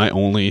think my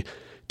only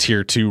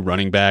tier 2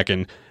 running back,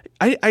 and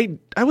I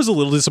was a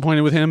little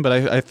disappointed with him, but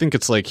I think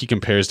it's like he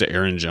compares to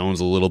Aaron Jones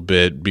a little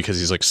bit because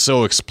he's like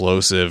so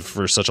explosive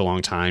for such a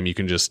long time. You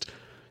can just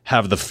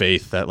have the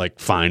faith that, like,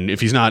 fine, if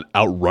he's not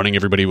outrunning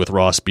everybody with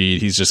raw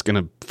speed, he's just going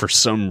to, for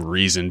some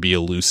reason, be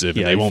elusive,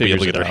 and they won't be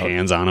able to get their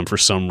hands on him for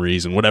some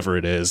reason, whatever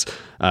it is.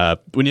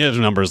 When you have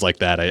numbers like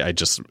that,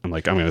 I'm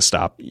going to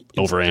stop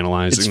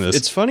overanalyzing this.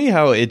 It's funny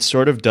how it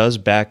sort of does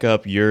back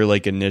up your,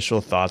 like,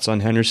 initial thoughts on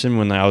Henderson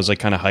when I was, like,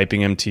 kind of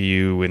hyping him to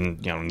you in,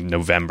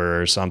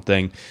 November or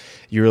something.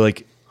 You were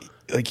like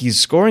he's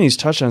scoring these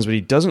touchdowns, but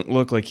he doesn't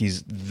look like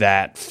he's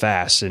that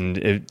fast.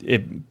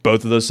 And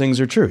both of those things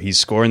are true. He's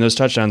scoring those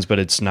touchdowns, but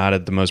it's not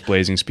at the most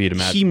blazing speed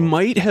imaginable. He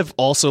might have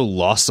also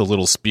lost a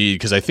little speed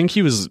because I think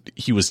he was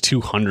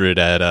 200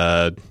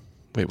 at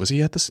wait, was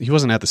he at this? He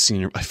wasn't at the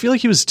senior. I feel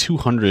like he was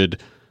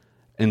 200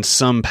 in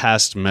some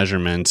past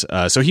measurement.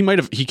 So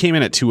he came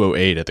in at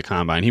 208 at the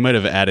combine. He might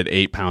have added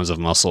 8 pounds of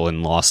muscle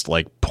and lost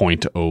like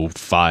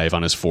 0.05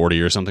 on his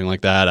 40 or something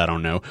like that. I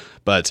don't know,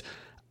 but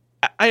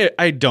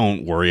I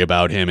don't worry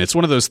about him. It's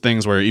one of those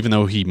things where even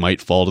though he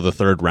might fall to the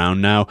third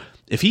round now,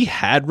 if he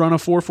had run a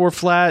 4.4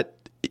 flat,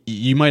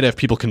 you might have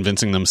people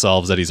convincing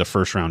themselves that he's a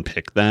first round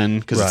pick then,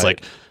 because It's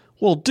like,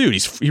 well, dude,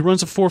 he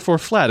runs a 4.4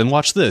 flat, and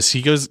watch this.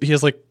 He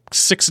has like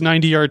 6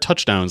 90-yard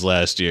touchdowns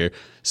last year.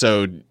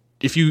 So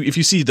if you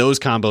see those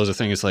combos of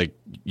things, it's like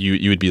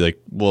you would be like,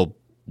 well,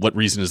 what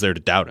reason is there to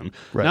doubt him?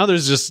 Right. Now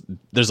there's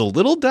a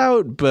little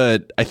doubt,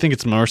 but I think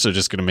it's more so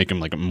just going to make him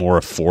like more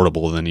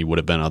affordable than he would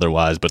have been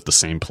otherwise, but the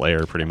same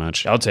player pretty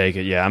much. I'll take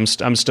it. Yeah, I'm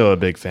still a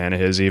big fan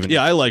of his.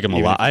 I like him a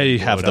lot. I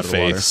have the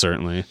faith,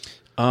 certainly.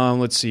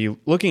 Let's see.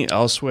 Looking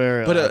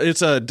elsewhere, but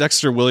it's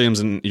Dexter Williams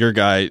and your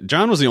guy.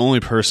 John was the only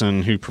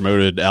person who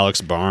promoted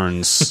Alex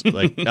Barnes.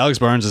 Like Alex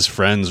Barnes'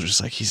 friends were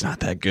just like, he's not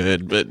that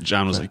good. But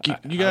John was like,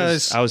 you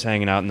guys. I was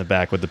hanging out in the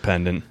back with the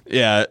pendant.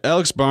 Yeah,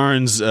 Alex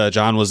Barnes,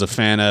 John was a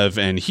fan of,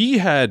 and he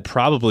had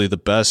probably the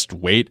best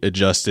weight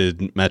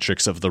adjusted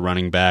metrics of the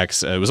running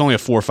backs. It was only a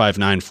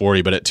 4.59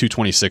 40, but at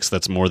 226,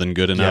 that's more than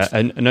good enough. Yeah,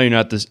 I know you're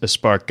not a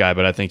Spark guy,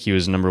 but I think he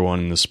was number one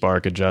in the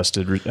Spark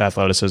adjusted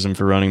athleticism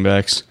for running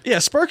backs. Yeah,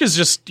 Spark is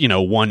just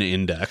one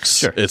index.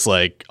 Sure. It's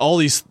like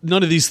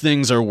none of these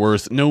things are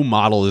worth, no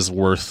model is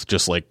worth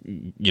just like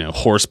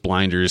horse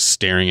blinders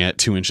staring at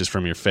 2 inches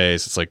from your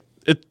face. It's like,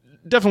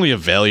 definitely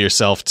avail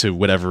yourself to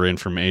whatever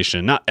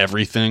information, not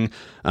everything,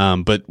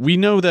 but we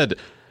know that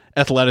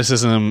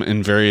athleticism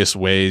in various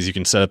ways, you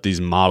can set up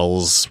these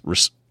models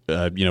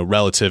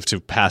relative to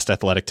past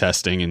athletic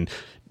testing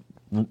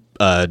and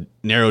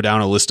narrow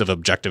down a list of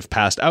objective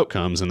past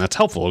outcomes, and that's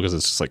helpful because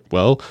it's just like,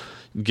 well,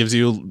 gives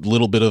you a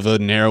little bit of a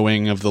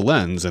narrowing of the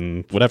lens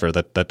and whatever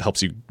that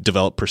helps you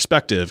develop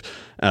perspective.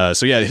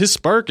 So yeah, his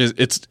Spark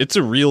it's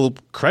a real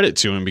credit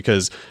to him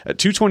because at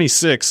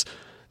 226,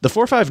 the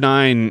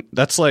 4.59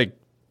 that's like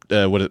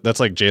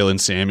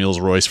Jalen Samuels,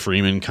 Royce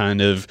Freeman kind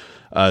of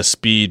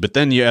speed, but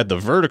then you add the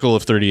vertical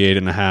of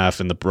 38.5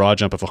 and the broad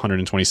jump of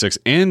 126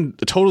 and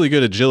totally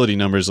good agility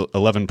numbers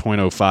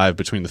 11.05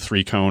 between the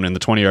 3-cone and the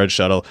 20-yard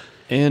shuttle.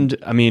 And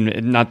I mean,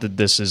 not that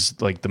this is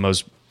like the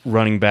most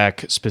running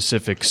back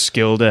specific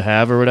skill to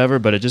have or whatever,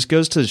 but it just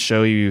goes to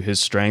show you his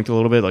strength a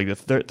little bit. Like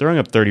throwing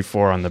up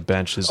 34 on the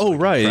bench is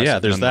yeah,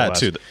 there's that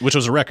too, which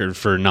was a record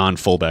for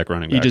non-fullback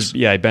running backs.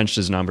 He benched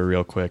his number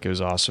real quick. It was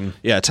awesome.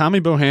 Yeah,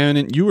 Tommy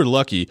Bohannon, you were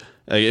lucky.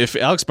 If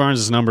Alex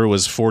Barnes' number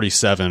was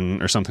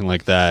 47 or something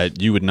like that,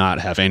 you would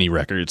not have any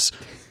records.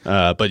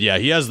 But yeah,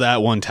 he has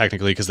that one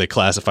technically because they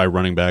classify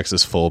running backs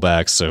as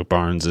fullbacks. So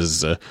Barnes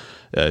is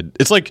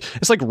it's like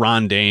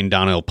Ron Dane,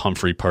 Donnell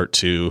Pumphrey Part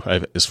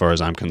 2, as far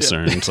as I'm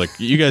concerned. Yeah. It's like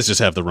you guys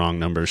just have the wrong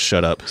numbers.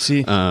 Shut up.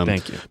 See,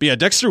 thank you. But yeah,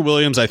 Dexter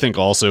Williams I think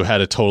also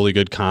had a totally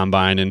good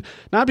combine, and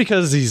not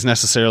because he's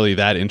necessarily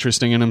that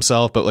interesting in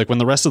himself, but like when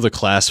the rest of the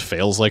class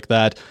fails like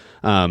that,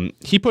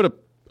 he put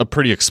a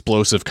pretty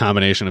explosive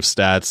combination of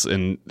stats,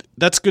 and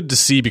that's good to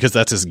see because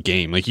that's his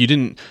game. Like you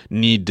didn't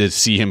need to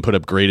see him put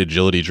up great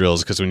agility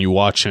drills because when you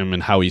watch him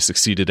and how he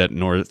succeeded at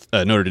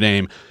Notre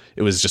Dame,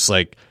 it was just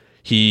like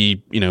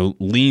he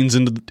leans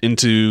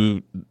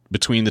into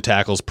between the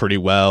tackles pretty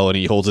well, and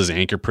he holds his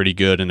anchor pretty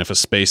good, and if a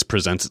space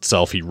presents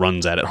itself, he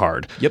runs at it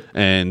hard. Yep.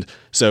 And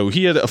so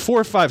he had a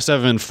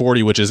 4.57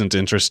 40, which isn't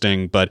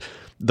interesting, but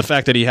the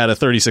fact that he had a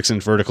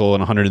 36-inch vertical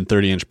and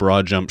 130-inch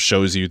broad jump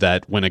shows you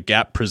that when a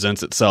gap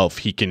presents itself,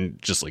 he can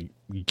just like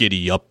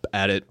giddy up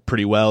at it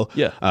pretty well.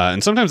 Yeah.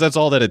 And sometimes that's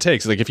all that it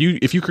takes. Like if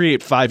you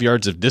create 5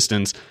 yards of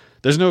distance,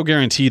 there's no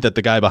guarantee that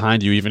the guy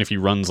behind you, even if he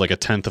runs like a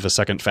 1/10 of a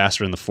second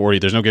faster in the 40,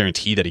 there's no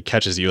guarantee that he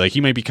catches you. Like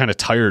he might be kind of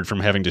tired from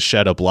having to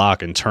shed a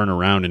block and turn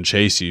around and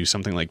chase you,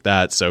 something like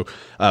that. So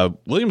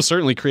Williams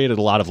certainly created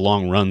a lot of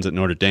long runs at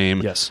Notre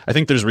Dame. Yes. I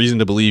think there's reason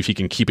to believe he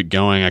can keep it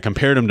going. I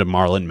compared him to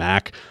Marlon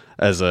Mack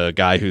as a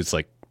guy who's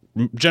like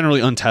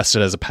generally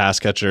untested as a pass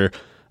catcher,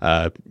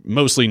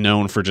 mostly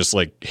known for just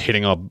like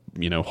hitting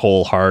a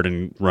hole hard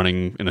and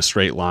running in a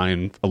straight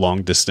line a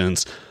long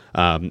distance.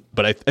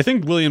 But I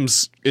think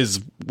Williams is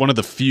one of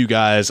the few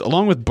guys,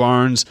 along with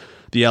Barnes,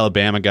 the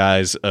Alabama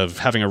guys, of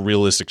having a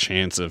realistic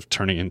chance of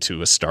turning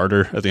into a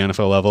starter at the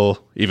NFL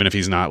level, even if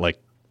he's not like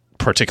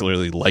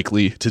particularly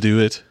likely to do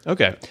it.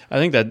 Okay, I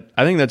think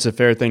that's a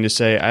fair thing to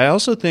say. I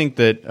also think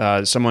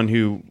that someone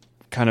who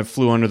kind of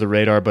flew under the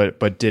radar,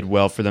 but did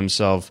well for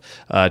themselves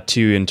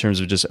too in terms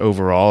of just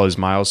overall is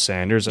Miles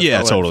Sanders.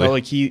 Yeah, totally. I felt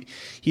like he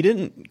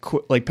didn't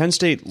like Penn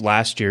State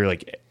last year.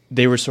 Like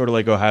they were sort of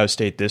like Ohio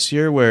State this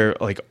year, where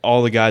like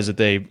all the guys that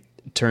they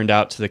turned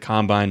out to the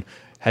combine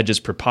had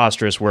just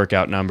preposterous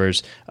workout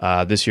numbers.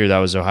 This year that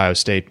was Ohio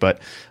State, but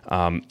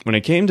when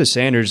it came to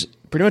Sanders,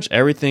 pretty much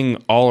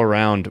everything all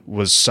around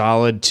was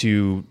solid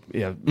to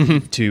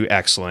to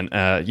excellent.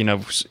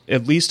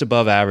 At least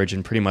above average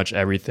in pretty much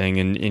everything,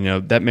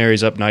 and that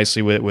marries up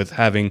nicely with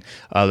having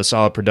the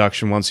solid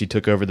production once he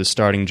took over the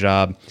starting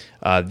job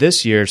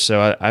this year.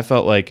 So I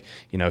felt like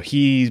I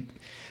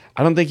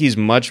don't think he's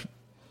much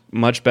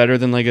better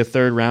than like a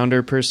third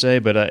rounder per se,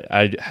 but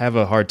I have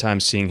a hard time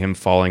seeing him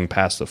falling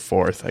past the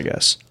fourth, I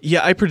guess. Yeah,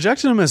 I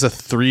projected him as a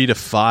 3 to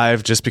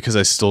 5 just because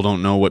I still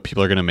don't know what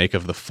people are going to make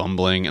of the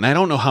fumbling. And I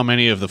don't know how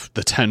many of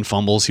the 10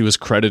 fumbles he was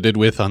credited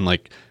with on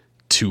like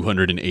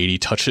 280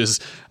 touches.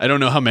 I don't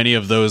know how many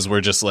of those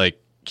were just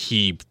like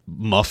he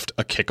muffed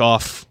a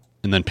kickoff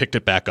and then picked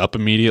it back up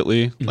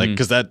immediately. Like,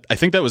 because I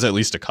think that was at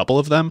least a couple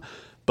of them.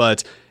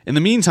 But in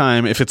the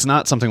meantime, if it's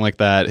not something like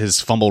that,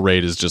 his fumble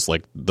rate is just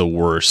like the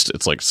worst.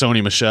 It's like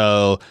Sony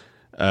Michel,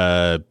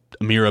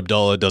 Amir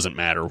Abdullah, doesn't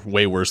matter.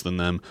 Way worse than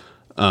them.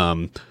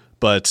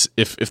 But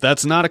if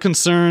that's not a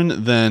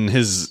concern, then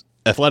his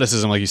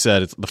athleticism, like you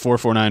said, it's the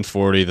 4.49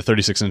 40, the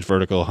 36-inch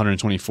vertical,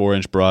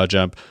 124-inch broad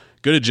jump,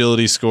 good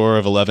agility score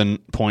of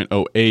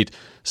 11.08.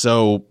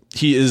 So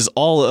he is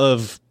all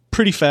of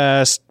pretty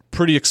fast,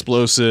 pretty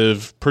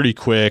explosive, pretty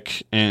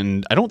quick,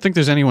 and I don't think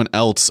there's anyone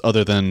else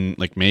other than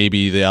like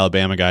maybe the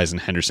Alabama guys and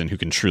Henderson who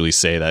can truly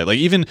say that. Like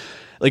even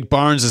like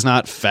Barnes is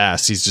not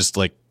fast, he's just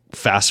like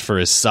fast for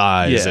his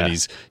size, and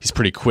he's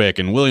pretty quick.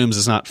 And Williams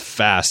is not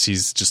fast,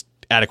 he's just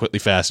adequately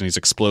fast, and he's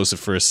explosive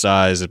for his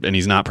size, and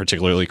he's not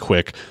particularly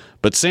quick.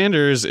 But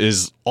Sanders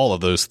is all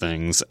of those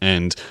things,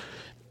 and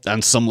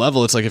on some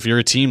level, it's like if you're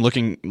a team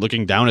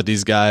looking down at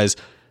these guys,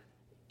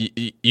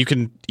 you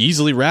can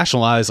easily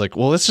rationalize like,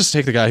 well, let's just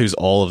take the guy who's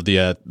all of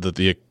the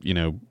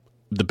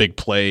big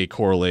play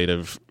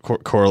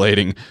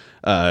correlating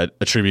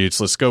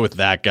attributes. Let's go with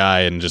that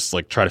guy and just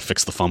like try to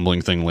fix the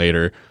fumbling thing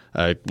later.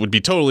 Would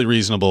be totally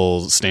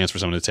reasonable stance for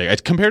someone to take. I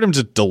compared him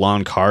to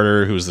DeLon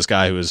Carter, who was this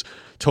guy who was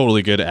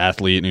totally good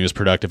athlete and he was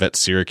productive at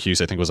Syracuse.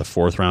 I think was a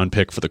 4th round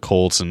pick for the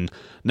Colts and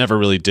never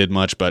really did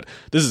much. But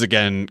this is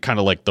again kind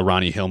of like the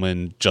Ronnie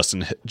Hillman,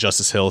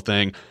 Justice Hill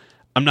thing.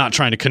 I'm not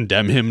trying to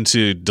condemn him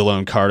to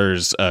DeLone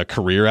Carter's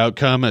career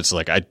outcome. It's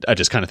like I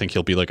just kind of think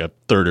he'll be like a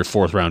 3rd or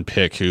 4th round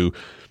pick who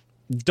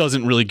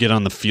doesn't really get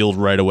on the field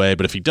right away.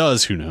 But if he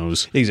does, who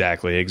knows?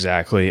 Exactly.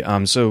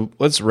 So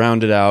let's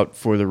round it out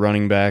for the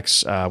running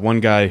backs. One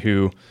guy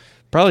who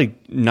probably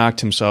knocked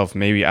himself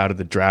maybe out of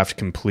the draft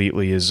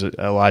completely is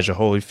Elijah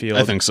Holyfield.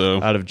 I think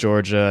so. Out of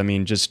Georgia. I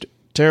mean, just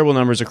terrible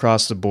numbers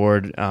across the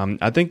board.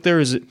 I think there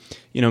is,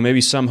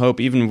 maybe some hope.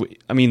 Even,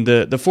 I mean,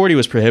 the 40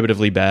 was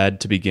prohibitively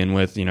bad to begin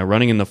with.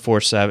 Running in the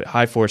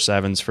high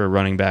 4.7s for a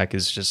running back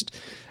is just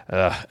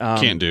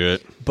can't do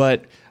it.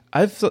 But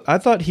I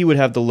thought he would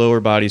have the lower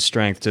body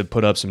strength to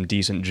put up some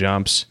decent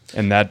jumps,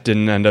 and that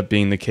didn't end up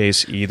being the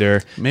case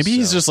either. Maybe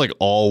he's just like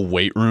all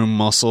weight room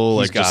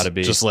muscle. He's got to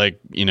be just like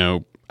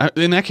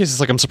in that case,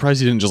 it's like I'm surprised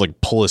he didn't just like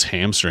pull his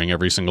hamstring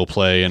every single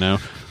play,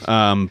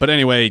 But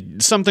anyway,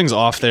 something's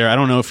off there. I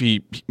don't know if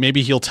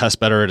maybe he'll test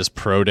better at his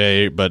pro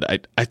day,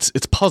 but it's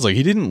puzzling.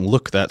 He didn't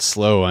look that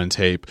slow on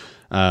tape.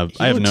 I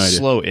have no idea.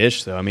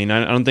 Slow-ish though. I mean,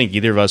 I don't think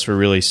either of us were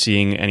really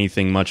seeing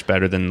anything much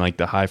better than like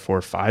the high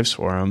 4.5s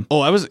for him.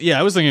 Oh, I was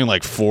thinking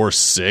like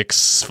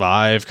 4.6,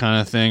 5 kind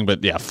of thing,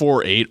 but yeah,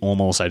 4.8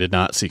 almost. I did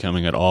not see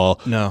coming at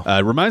all. No,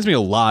 it reminds me a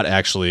lot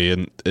actually,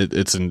 and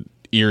it's an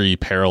eerie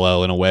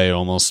parallel in a way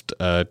almost,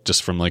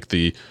 just from like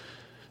the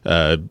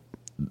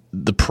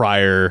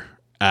prior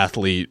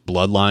athlete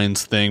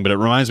bloodlines thing, but it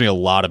reminds me a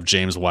lot of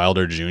James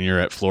Wilder Jr.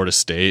 at Florida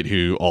State,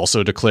 who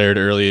also declared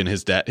early, and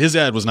his dad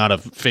was not a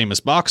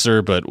famous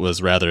boxer, but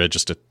was rather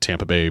just a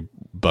Tampa Bay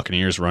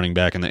Buccaneers running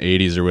back in the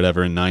 80s or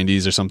whatever, in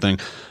 90s or something.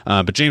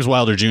 But James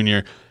Wilder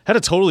Jr. had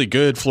a totally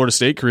good Florida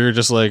State career,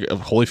 just like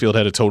Holyfield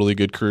had a totally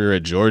good career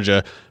at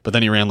Georgia, but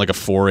then he ran like a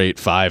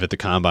 4.85 at the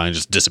combine,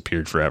 just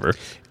disappeared forever.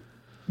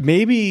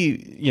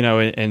 Maybe,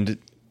 and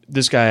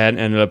this guy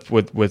ended up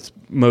with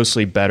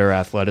mostly better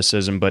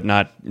athleticism, but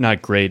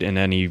not great in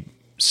any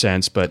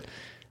sense, but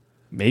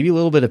maybe a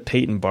little bit of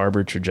Peyton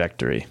Barber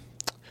trajectory.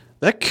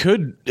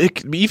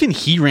 Even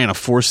he ran a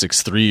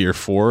 4.63 or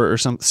 4 or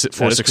something,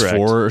 4.64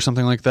 or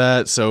something like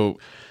that. So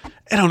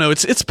I don't know.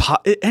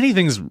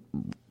 Anything's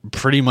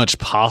pretty much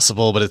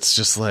possible, but it's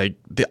just like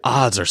the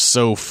odds are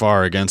so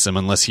far against him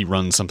unless he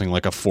runs something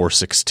like a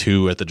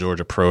 4.62 at the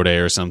Georgia Pro Day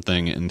or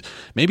something. And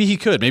maybe he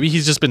could. Maybe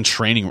he's just been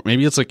training.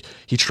 Maybe it's like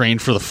he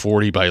trained for the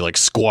 40 by like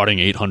squatting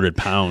 800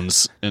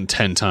 pounds and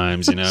 10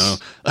 times. I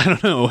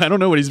don't know. I don't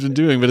know what he's been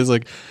doing, but it's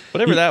like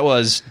whatever that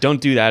was.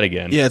 Don't do that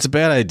again. Yeah, it's a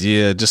bad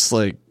idea. Just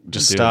like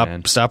Just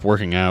stop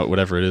working out,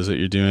 whatever it is that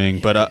you're doing.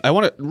 But I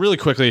want to really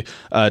quickly,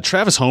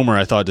 Travis Homer,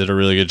 I thought did a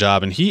really good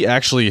job, and he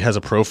actually has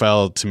a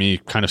profile to me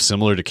kind of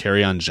similar to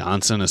Kerryon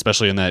Johnson,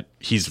 especially in that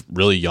he's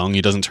really young.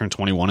 He doesn't turn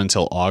 21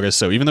 until August,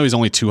 so even though he's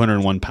only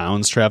 201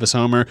 pounds, Travis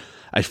Homer,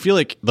 I feel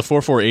like the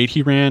 4.48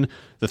 he ran,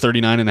 the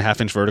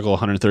 39.5-inch vertical,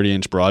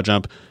 130-inch broad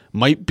jump,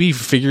 might be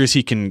figures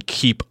he can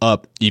keep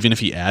up even if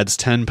he adds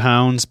 10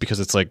 pounds, because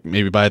it's like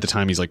maybe by the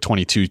time he's like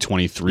 22,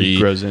 23. He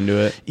grows into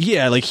it.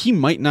 Yeah, like he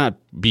might not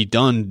be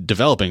done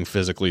developing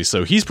physically.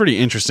 So he's pretty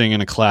interesting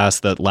in a class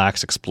that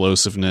lacks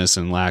explosiveness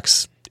and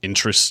lacks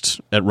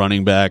interest at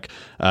running back.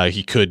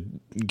 He could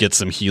get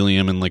some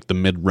helium in like the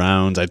mid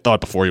rounds. I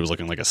thought before he was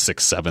looking like a 6th,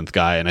 7th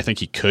guy, and I think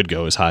he could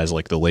go as high as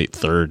like the late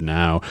 3rd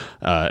now.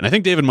 And I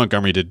think David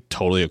Montgomery did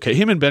totally okay.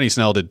 Him and Benny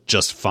Snell did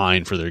just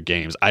fine for their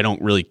games. I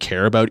don't really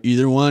care about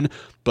either one,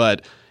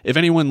 but if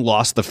anyone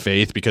lost the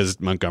faith because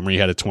Montgomery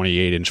had a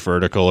 28-inch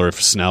vertical or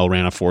if Snell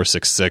ran a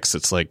 4.66,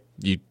 it's like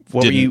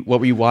what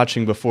were you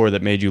watching before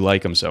that made you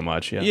like them so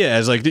much? Yeah,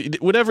 it's like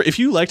whatever. If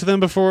you liked them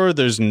before,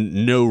 there's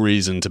no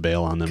reason to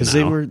bail on them because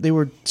they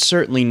were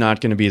certainly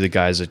not going to be the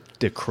guys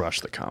that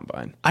crushed the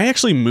combine. I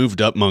actually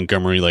moved up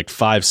Montgomery like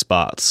 5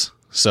 spots.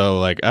 So,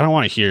 like, I don't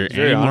want to hear it.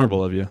 Very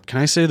honorable of you. Can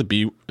I say the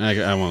B?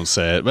 I won't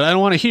say it, but I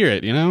don't want to hear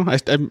it, you know?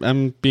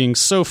 I'm being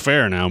so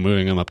fair now,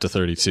 moving him up to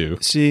 32.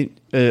 See,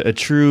 a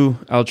true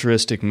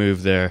altruistic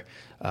move there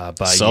by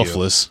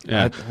Selfless. you.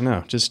 Yeah. I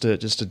know, just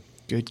a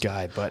good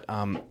guy. But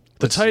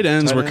the tight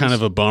ends were kind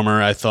of a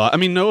bummer, I thought. I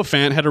mean, Noah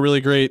Fant had a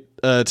really great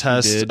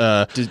test.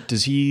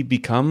 Does he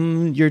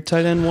become your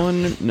tight end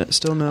one?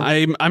 Still no?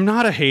 I'm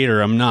not a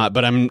hater. I'm not,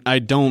 but I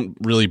don't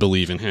really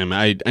believe in him.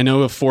 I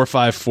know a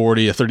 4.5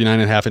 40, a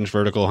 39.5-inch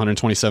vertical,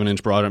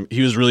 127-inch broad.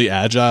 He was really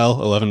agile,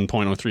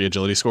 11.03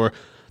 agility score.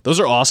 Those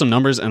are awesome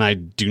numbers, and I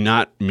do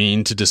not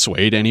mean to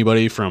dissuade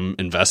anybody from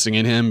investing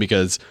in him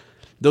because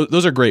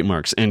those are great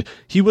marks. And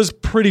he was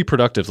pretty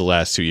productive the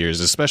last 2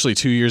 years, especially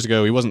 2 years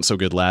ago. He wasn't so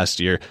good last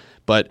year.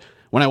 But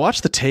when I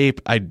watch the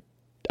tape, I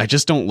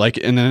just don't like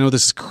it. And I know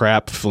this is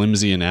crap,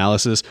 flimsy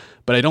analysis,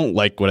 but I don't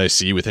like what I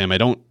see with him.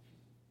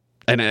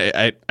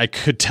 I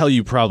could tell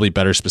you probably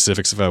better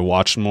specifics if I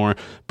watched more,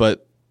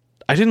 but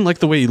I didn't like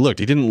the way he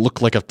looked. He didn't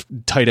look like a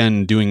tight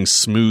end doing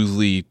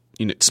smoothly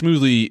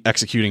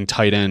executing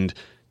tight end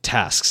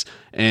tasks.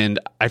 And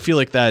I feel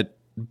like that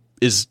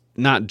is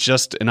not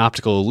just an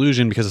optical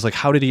illusion, because it's like,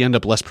 how did he end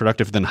up less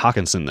productive than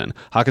Hawkinson then?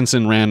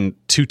 Hawkinson ran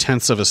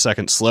 0.2 of a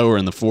second slower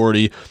in the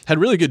 40, had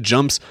really good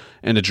jumps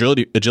and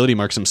agility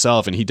marks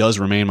himself, and he does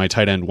remain my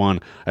tight end one.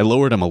 I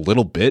lowered him a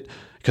little bit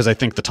because I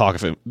think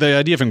the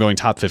idea of him going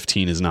top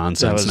 15 is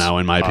nonsense now,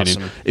 in my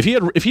opinion. If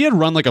he had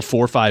run like a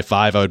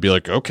 4.55, I would be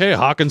like, okay,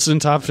 Hawkinson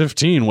top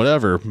 15,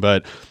 whatever.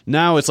 But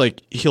now it's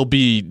like he'll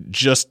be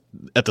just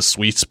at the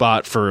sweet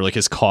spot for like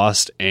his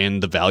cost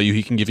and the value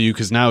he can give you,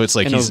 because now it's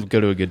like he'll go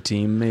to a good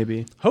team,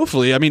 maybe.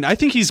 Hopefully, I mean, I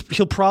think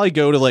he'll probably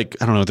go to like,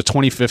 I don't know, the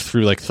 25th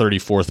through like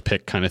 34th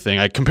pick kind of thing.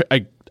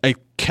 I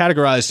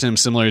categorized him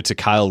similar to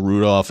Kyle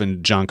Rudolph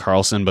and John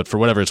Carlson, but for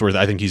whatever it's worth,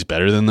 I think he's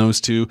better than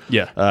those two.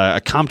 Yeah. I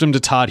comped him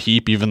to Todd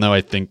Heap, even though I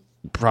think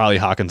probably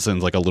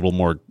Hawkinson's like a little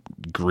more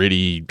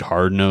gritty,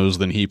 hard-nosed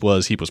than Heap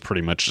was. Heap was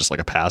pretty much just like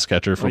a pass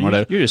catcher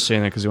You're just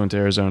saying that because he went to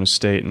Arizona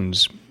State and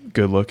is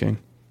good-looking.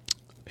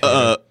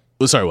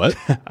 Sorry, what?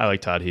 I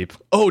like Todd Heap.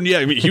 Oh, yeah.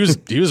 I mean, he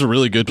was a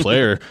really good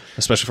player,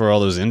 especially for all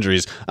those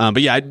injuries.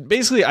 But yeah,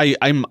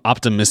 I'm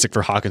optimistic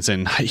for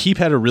Hawkinson. Heap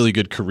had a really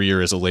good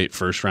career as a late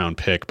first-round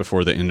pick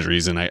before the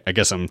injuries, and I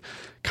guess I'm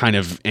kind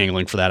of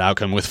angling for that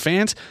outcome. With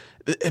Fant,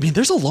 I mean,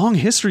 there's a long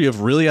history of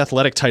really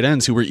athletic tight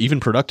ends who were even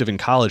productive in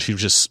college who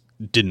just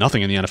did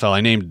nothing in the NFL. I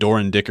named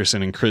Doran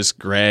Dickerson and Chris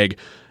Gregg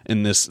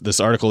in this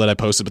article that I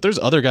posted, but there's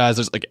other guys.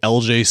 There's like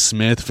LJ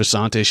Smith,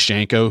 Visante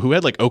Shanko, who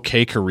had like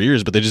okay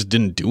careers, but they just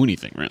didn't do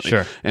anything really.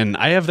 Sure. And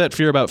I have that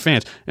fear about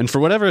Fant. And for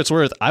whatever it's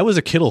worth, I was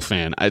a Kittle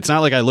fan. It's not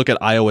like I look at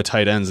Iowa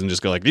tight ends and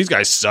just go like, these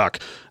guys suck.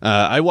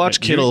 I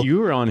watched Kittle. You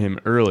were on him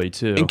early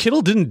too, and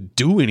Kittle didn't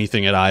do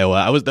anything at Iowa.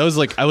 I was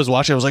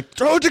watching. I was like,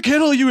 throw it to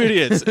Kittle, you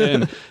idiots!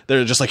 And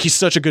they're just like, he's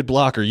such a good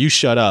blocker. You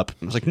shut up.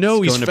 I was like,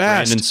 no, he's going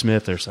fast. To Brandon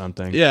Smith or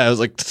something. Yeah, I was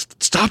like,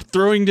 stop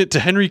throwing it to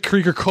Henry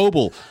Krieger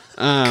Coble.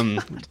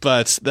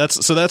 But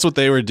that's what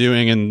they were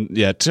doing, and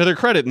yeah, to their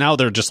credit, now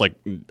they're just like,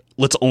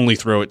 let's only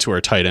throw it to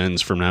our tight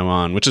ends from now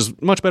on, which is a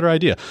much better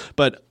idea.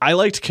 But I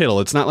liked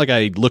Kittle. It's not like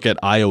I look at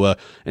Iowa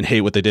and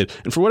hate what they did.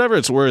 And for whatever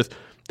it's worth,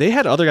 they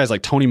had other guys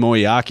like Tony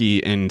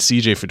Moeaki and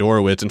CJ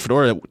Fedorowicz, and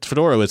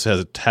Fedorowicz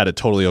has had a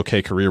totally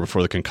okay career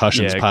before the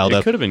concussions piled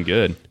up. It could have been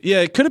good.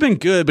 Yeah, it could have been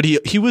good, but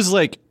he was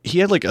like, he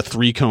had like a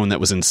 3-cone that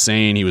was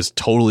insane. He was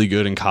totally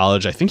good in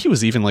college. I think he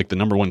was even like the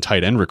number 1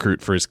 tight end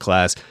recruit for his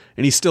class,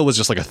 and he still was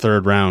just like a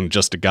 3rd round,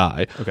 just a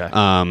guy. Okay.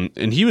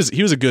 And he was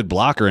a good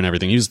blocker and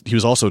everything. He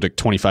was also like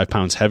 25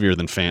 pounds heavier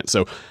than Fant.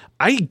 So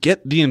I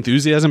get the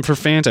enthusiasm for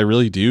Fant, I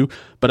really do,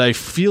 but I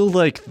feel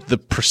like the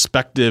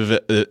perspective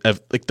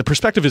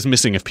is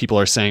missing if people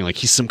are saying like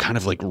he's some kind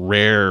of like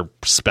rare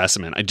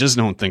specimen. I just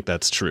don't think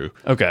that's true.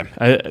 Okay,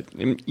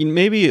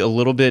 maybe a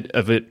little bit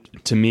of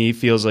it to me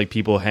feels like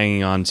people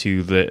hanging on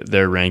to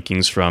their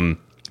rankings from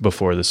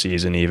before the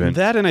season even.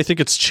 That, and I think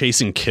it's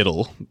chasing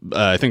Kittle.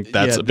 I think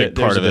that's a big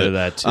part of there's a it. bit of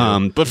that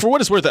too. But for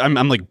what it's worth,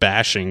 I'm like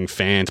bashing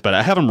Fant, but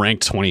I have him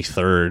ranked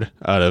 23rd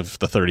out of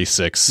the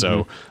 36.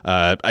 So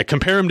I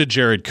compare him to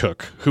Jared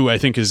Cook, who I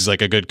think is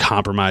like a good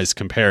compromise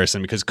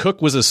comparison, because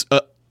Cook was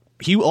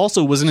he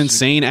also was an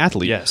insane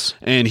athlete. Yes.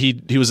 And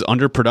he was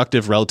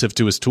underproductive relative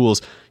to his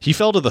tools. He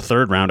fell to the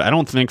third round. I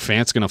don't think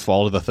Fant's going to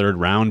fall to the third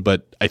round,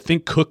 but I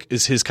think Cook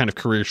is his kind of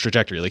career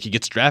trajectory. Like, he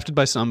gets drafted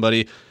by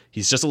somebody.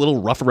 He's just a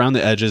little rough around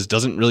the edges,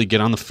 doesn't really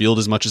get on the field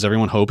as much as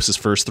everyone hopes his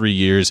first 3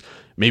 years.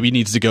 Maybe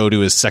needs to go to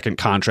his second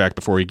contract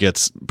before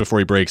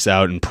he breaks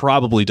out, and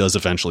probably does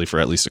eventually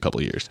for at least a couple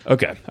of years.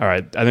 Okay. All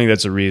right. I think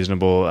that's a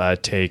reasonable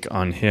take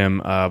on him.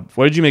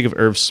 What did you make of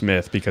Irv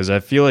Smith? Because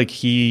I feel like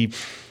he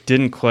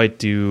didn't quite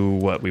do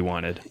what we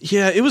wanted.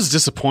 Yeah, it was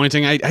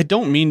disappointing. I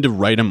don't mean to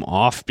write him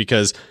off,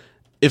 because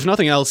if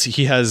nothing else,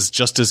 he has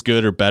just as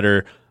good or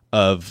better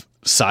of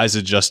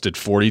size-adjusted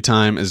 40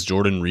 time as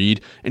Jordan Reed,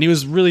 and he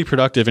was really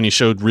productive, and he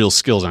showed real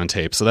skills on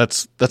tape, so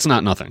that's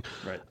not nothing.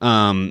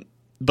 Right.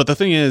 But the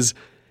thing is,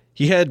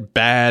 he had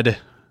bad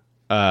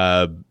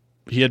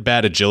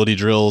agility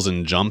drills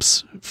and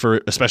jumps,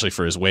 especially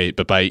for his weight,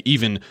 but by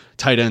even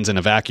tight ends in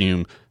a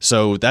vacuum.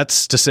 So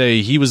that's to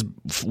say he was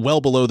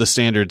well below the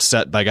standard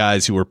set by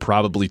guys who were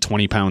probably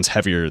 20 pounds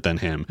heavier than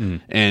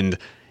him. And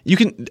you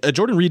can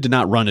Jordan Reed did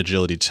not run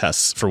agility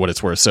tests, for what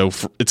it's worth. So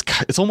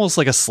it's almost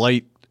like a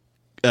slight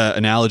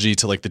analogy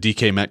to like the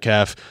DK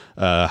Metcalf.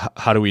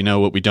 How do we know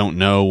what we don't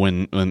know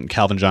when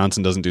Calvin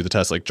Johnson doesn't do the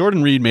test? Like,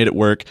 Jordan Reed made it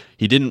work.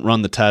 He didn't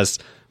run the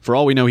test. For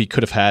all we know, he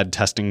could have had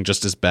testing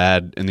just as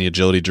bad in the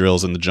agility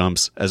drills and the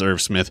jumps as Irv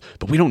Smith,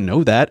 but we don't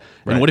know that.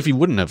 Right. And what if he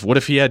wouldn't have? What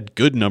if he had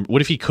good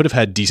what if he could have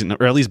had decent,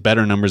 or at least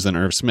better numbers than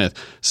Irv Smith?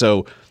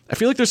 So I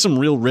feel like there's some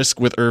real risk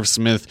with Irv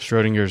Smith.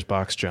 Schrodinger's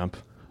box jump.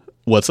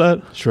 What's that?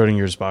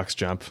 Schrodinger's box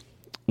jump.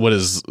 What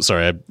is?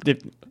 Sorry,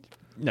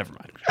 never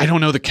mind. I don't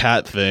know the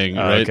cat thing.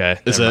 Right? Okay,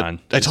 is never that? mind.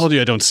 I told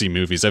you I don't see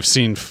movies. I've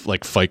seen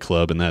like Fight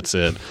Club, and that's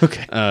it.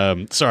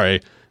 Okay.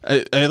 Sorry.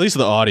 At least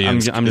the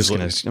audience. I'm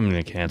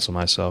gonna cancel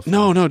myself.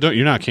 No, don't.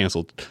 You're not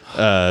canceled.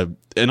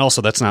 And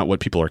also, that's not what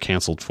people are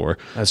canceled for.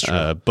 That's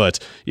true. But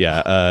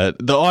yeah,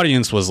 the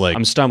audience was like,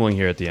 I'm stumbling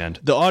here at the end.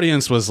 The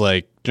audience was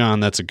like,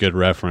 John, that's a good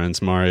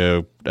reference.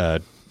 Mario,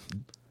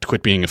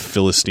 quit being a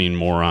Philistine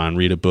moron.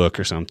 Read a book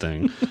or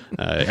something.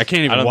 I can't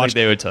even. I don't watch, think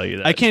they would tell you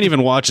that. I can't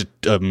even watch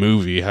a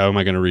movie. How am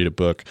I going to read a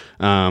book?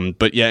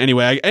 But yeah.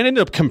 Anyway, I ended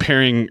up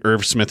comparing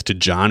Irv Smith to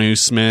Jonnu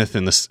Smith,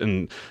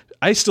 and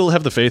I still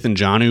have the faith in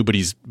Jonnu, but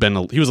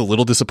he was a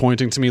little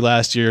disappointing to me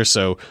last year,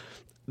 so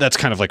that's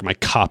kind of like my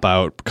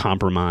cop-out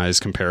compromise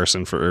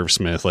comparison for Irv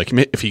Smith. Like,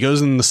 if he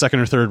goes in the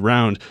second or third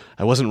round,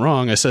 I wasn't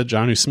wrong. I said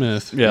Jonnu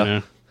Smith. Yeah. You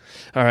know?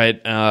 All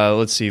right.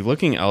 Let's see.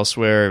 Looking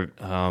elsewhere,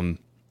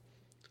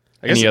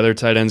 any other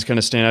tight ends kind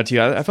of stand out to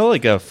you? I felt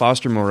like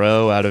Foster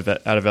Moreau out of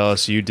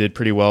LSU did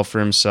pretty well for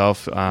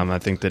himself. I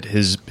think that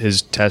his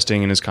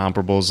testing and his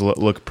comparables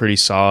look pretty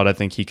solid. I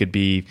think he could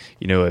be,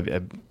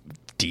 a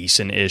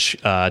decent-ish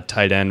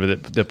tight end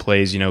that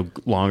plays,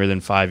 longer than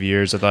 5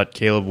 years. I thought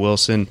Caleb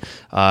Wilson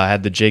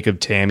had the Jacob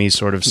Tamme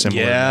sort of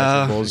similar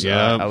measurables.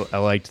 Yeah. I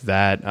liked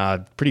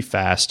that. Pretty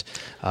fast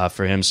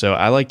for him. So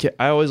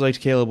I always liked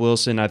Caleb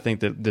Wilson. I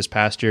think that this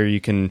past year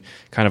you can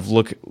kind of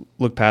look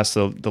past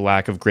the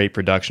lack of great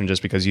production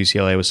just because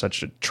UCLA was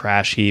such a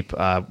trash heap.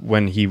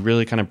 When he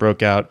really kind of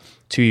broke out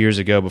 2 years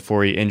ago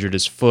before he injured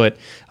his foot,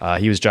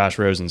 he was Josh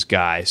Rosen's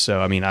guy.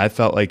 So, I mean, I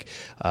felt like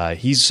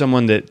he's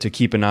someone to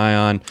keep an eye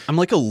on. I'm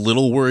like a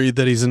little worried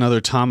that he's another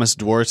Thomas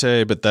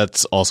Duarte, but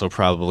that's also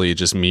probably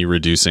just me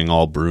reducing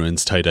all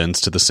Bruins tight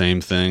ends to the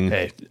same thing.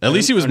 Hey, at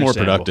least he was more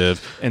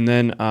productive. And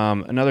then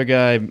another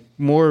guy,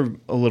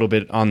 a little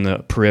bit on the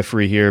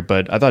periphery here,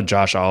 but I thought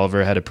Josh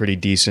Oliver had a pretty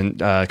decent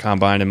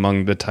combine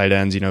among the tight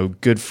ends.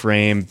 Good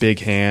frame, big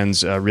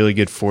hands, really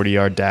good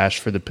 40-yard dash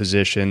for the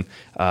position.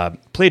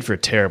 Played for a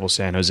terrible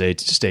San Jose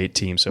State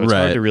team, so it's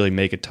hard to really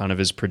make a ton of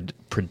his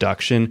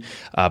production.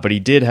 But he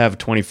did have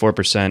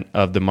 24%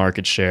 of the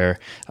market share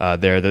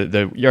there.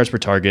 The yards per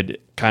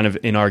target kind of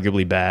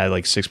inarguably bad,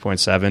 like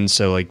 6.7.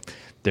 So like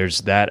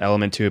there's that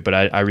element to it, but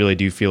I really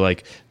do feel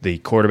like the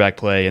quarterback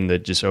play and the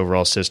just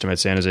overall system at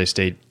San Jose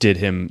State did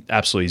him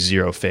absolutely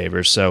zero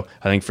favors. So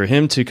I think for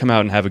him to come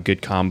out and have a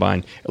good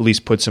combine at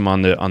least puts him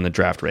on the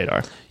draft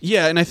radar.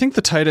 Yeah, and I think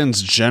the tight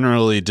ends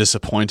generally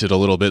disappointed a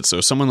little bit, so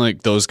someone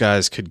like those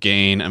guys could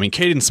gain. I mean,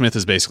 Caden Smith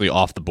is basically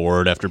off the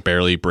board after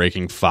barely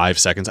breaking 5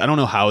 seconds. I don't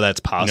know how that's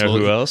possible. You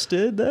know who else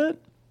did that?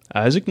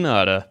 Isaac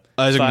Nada.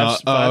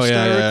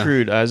 Five-star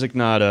recruit, Isaac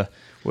Nada.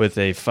 With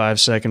a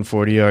 5-second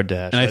 40-yard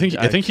dash. And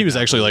I think he was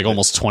actually like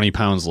almost 20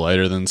 pounds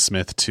lighter than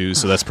Smith too,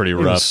 so that's pretty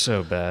rough. It was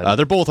so bad.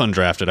 They're both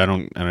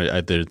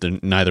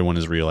undrafted. Neither one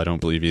is real. I don't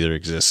believe either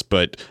exists.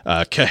 But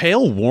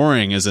Kahale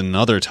Waring is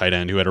another tight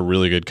end who had a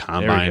really good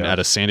combine out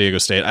of San Diego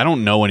State. I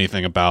don't know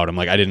anything about him.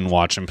 Like, I didn't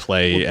watch him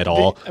play at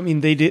all.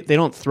 They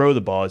don't throw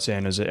the ball at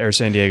San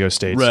Diego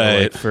State. Right. So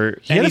like, for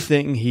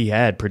anything he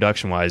had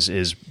production wise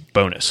is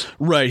bonus.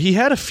 Right. He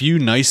had a few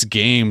nice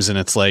games, and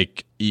it's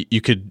like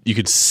you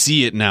could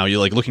see it now. You're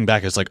like looking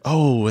back, it's like,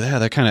 oh, yeah,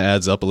 that kind of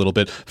adds up a little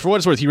bit. For what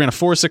it's worth, he ran a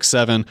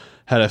 4.67,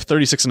 had a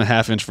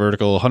 36.5-inch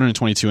vertical,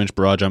 122-inch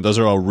broad jump. Those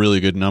are all really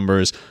good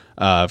numbers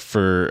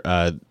for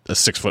a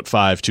 6'5",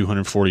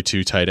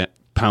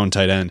 242-pound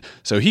tight end.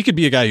 So he could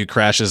be a guy who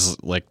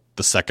crashes like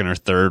the second or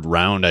third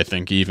round, I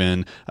think,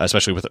 even,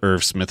 especially with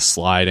Irv Smith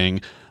sliding.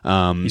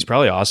 He's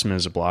probably awesome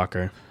as a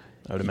blocker,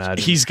 I would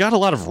imagine. He's got a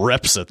lot of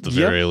reps at the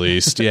very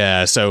least.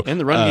 Yeah. So and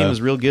the run game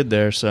is real good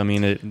there. So, I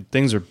mean,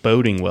 things are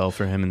boding well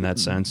for him in that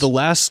sense. The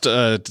last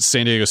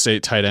San Diego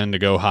State tight end to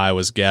go high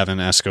was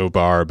Gavin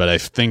Escobar, but I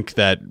think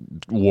that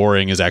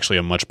Waring is actually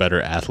a much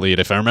better athlete.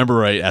 If I remember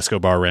right,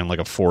 Escobar ran like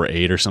a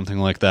 4.8 or something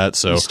like that.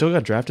 So he still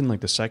got drafted in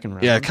like the second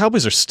round. Yeah,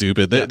 Cowboys are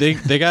stupid.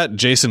 They got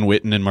Jason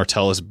Witten and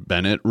Martellus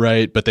Bennett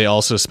right, but they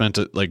also spent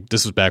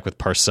this was back with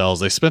Parcells.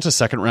 They spent a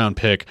second round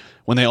pick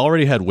when they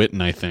already had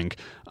Witten, I think,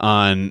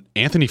 on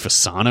Anthony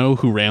Fasano,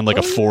 who ran like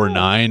a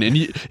 4.9, and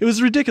it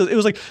was ridiculous. It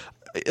was like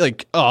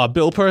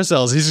Bill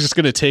Parcells, he's just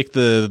going to take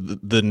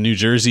the New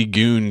Jersey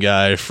goon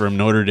guy from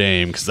Notre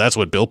Dame because that's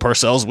what Bill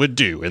Parcells would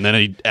do, and then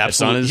he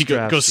absolutely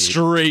goes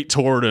straight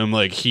toward him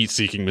like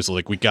heat-seeking missile.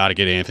 Like, we got to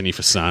get Anthony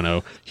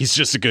Fasano. He's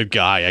just a good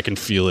guy. I can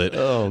feel it.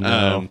 Oh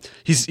no,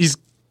 he's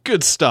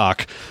good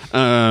stock,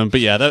 but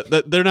yeah,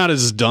 that they're not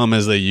as dumb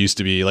as they used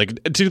to be.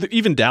 Like, to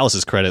even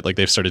Dallas's credit, like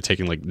they've started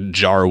taking like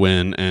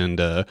Jarwin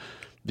and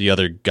the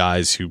other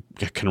guys who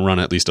can run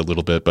at least a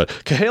little bit. But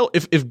Cahill,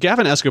 if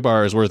Gavin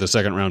Escobar is worth a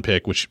second round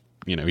pick, which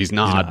he's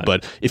not,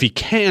 but if he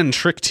can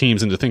trick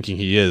teams into thinking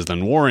he is,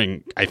 then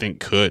Waring, I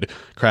think, could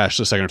crash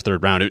the second or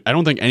third round. I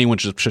don't think anyone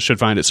should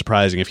find it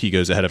surprising if he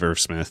goes ahead of Irv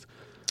Smith.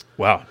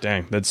 Wow,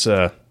 dang, that's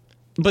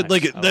But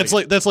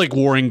that's like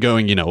Waring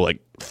going,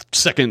 like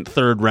second,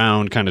 third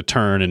round kind of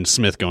turn, and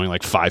Smith going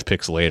like 5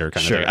 picks later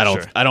kind of thing.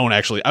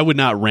 I would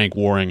not rank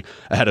Waring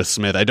ahead of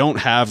Smith. I don't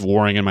have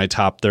Waring in my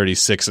top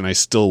 36, and I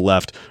still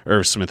left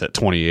Irv Smith at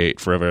 28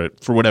 for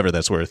whatever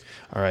that's worth.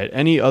 All right.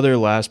 Any other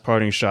last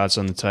parting shots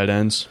on the tight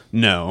ends?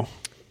 No,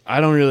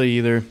 I don't really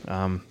either.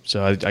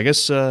 So I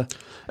guess.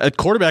 At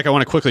quarterback, I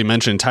want to quickly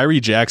mention Tyree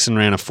Jackson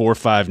ran a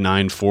 4.5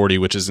 940,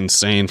 which is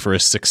insane for a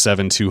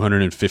 6'7",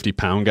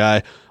 250-pound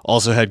guy.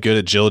 Also had good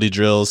agility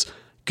drills,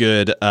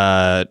 good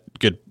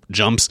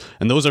jumps,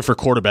 and those are for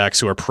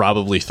quarterbacks who are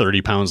probably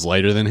 30 pounds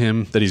lighter than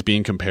him that he's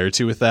being compared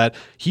to with that.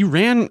 He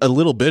ran a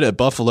little bit at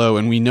Buffalo,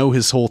 and we know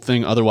his whole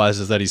thing otherwise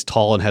is that he's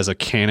tall and has a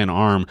cannon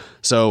arm.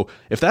 So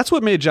if that's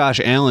what made Josh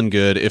Allen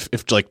good,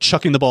 if like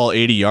chucking the ball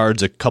 80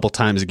 yards a couple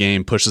times a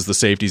game pushes the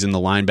safeties and the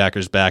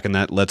linebackers back, and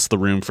that lets the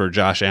room for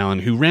Josh Allen,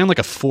 who ran like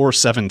a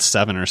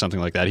 4.77 or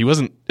something like that. He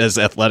wasn't as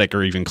athletic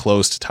or even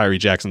close to Tyree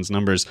Jackson's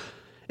numbers.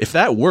 If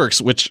that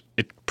works, which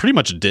it pretty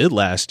much did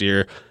last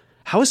year,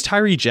 how is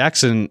Tyree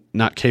Jackson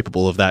not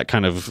capable of that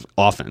kind of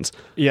offense?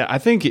 Yeah, I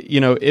think,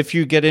 if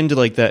you get into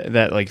like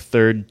that like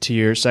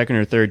second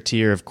or third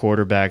tier of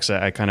quarterbacks,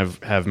 I kind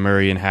of have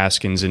Murray and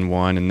Haskins in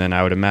one, and then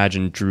I would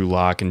imagine Drew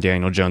Lock and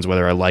Daniel Jones,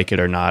 whether I like it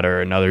or not,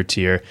 are another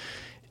tier.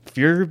 If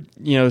you're,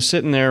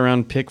 sitting there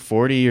around pick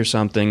 40 or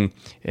something,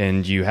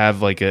 and you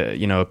have like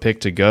a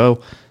pick to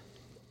go,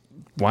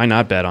 why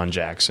not bet on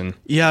Jackson?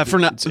 Yeah,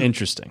 it's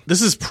interesting.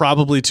 This is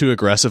probably too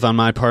aggressive on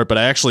my part, but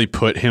I actually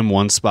put him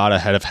one spot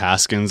ahead of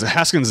Haskins.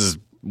 Haskins is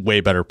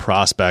way better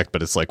prospect,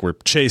 but it's like we're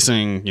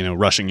chasing,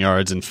 rushing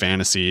yards in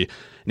fantasy.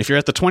 And if you're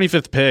at the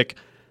 25th pick,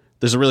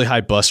 there's a really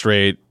high bust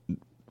rate.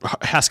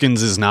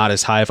 Haskins is not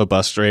as high of a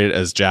bust rate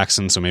as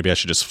Jackson, so maybe I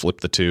should just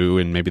flip the two,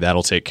 and maybe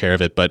that'll take care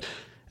of it. But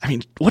I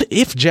mean, what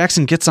if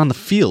Jackson gets on the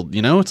field?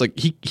 It's like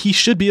he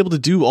should be able to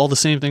do all the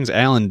same things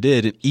Allen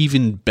did, and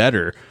even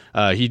better.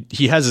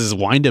 He has his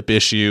windup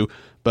issue,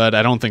 but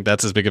I don't think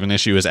that's as big of an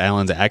issue as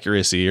Allen's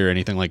accuracy or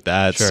anything like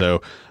that. Sure.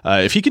 So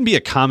if he can be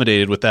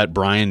accommodated with that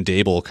Brian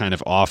Dable kind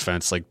of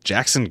offense, like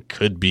Jackson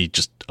could be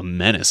just a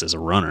menace as a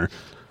runner,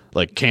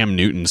 like Cam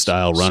Newton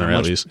style runner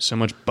at least. So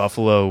much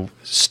Buffalo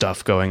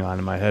stuff going on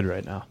in my head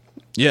right now.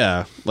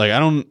 Yeah, like I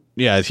don't.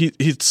 Yeah,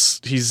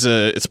 it's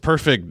a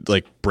perfect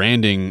like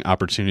branding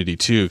opportunity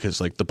too, because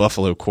like the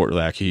Buffalo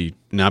quarterback, he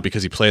not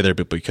because he played there,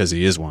 but because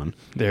he is one.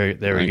 There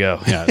we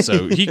go. Yeah,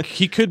 so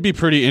he could be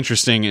pretty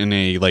interesting in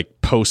a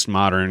like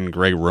postmodern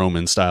Greg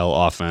Roman style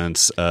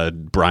offense,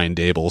 Brian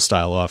Dable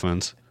style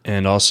offense,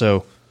 and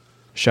also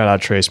shout out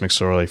Trace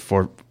McSorley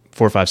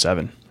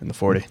 4.57 in the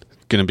 40.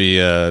 Going to be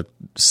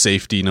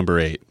safety number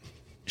 8.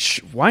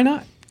 Why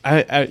not?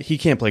 He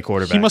can't play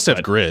quarterback. He must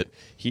have grit.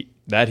 He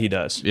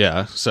does.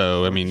 Yeah.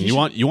 So I mean, you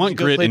want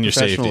grit in your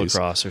safeties,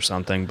 lacrosse or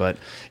something. But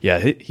yeah,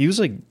 he was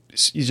like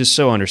he's just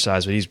so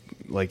undersized, but he's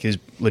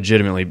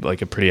legitimately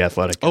like a pretty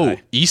athletic guy. Oh,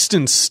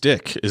 Easton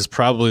Stick is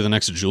probably the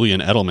next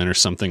Julian Edelman or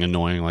something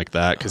annoying like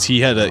that, because he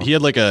had an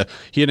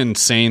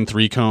insane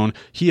 3-cone.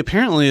 He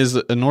apparently is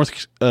a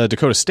North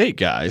Dakota State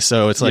guy,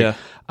 so it's like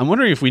I'm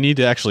wondering if we need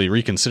to actually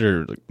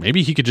reconsider. Like,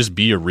 maybe he could just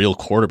be a real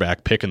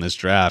quarterback pick in this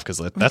draft, because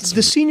that's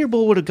the Senior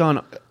Bowl would have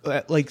gone.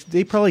 Like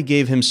they probably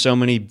gave him so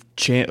many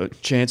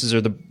chances,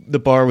 or the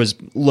bar was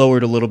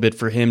lowered a little bit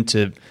for him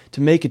to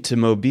make it to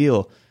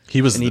Mobile.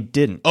 He was, and he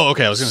didn't. Oh,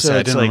 okay. I was going to say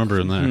I didn't remember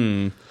him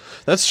there.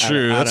 That's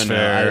true. That's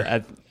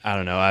fair. I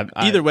don't know.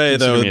 Either way,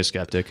 though, me a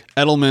skeptic.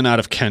 Edelman out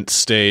of Kent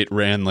State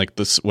ran like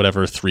this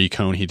whatever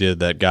 3-cone he did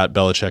that got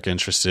Belichick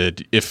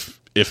interested. If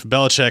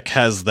Belichick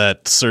has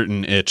that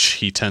certain itch,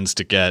 he tends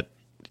to get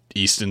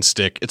Easton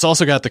Stick. It's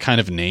also got the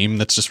kind of name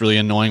that's just really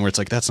annoying, where it's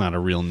like, that's not a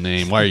real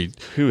name. Why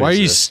are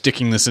you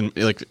sticking this in?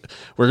 Like,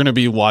 we're going to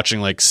be watching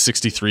like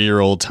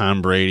 63-year-old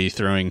Tom Brady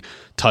throwing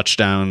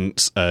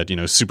touchdowns,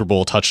 Super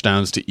Bowl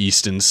touchdowns to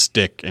Easton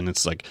Stick, and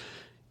it's like,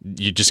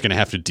 you're just going to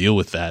have to deal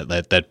with that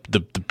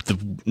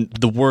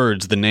the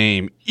words, the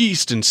name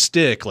Easton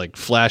Stick, like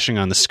flashing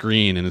on the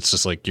screen, and it's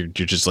just like you're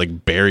just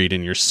like buried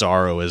in your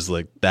sorrow as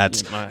like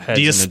that's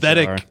the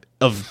aesthetic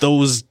of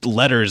those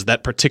letters,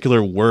 that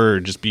particular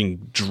word just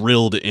being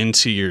drilled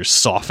into your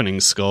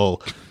softening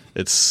skull.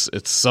 It's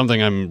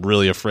something I'm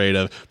really afraid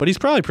of. But he's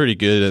probably pretty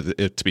good at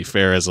it, to be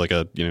fair, as like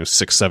a 6th,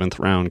 7th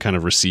round kind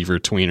of receiver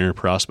tweener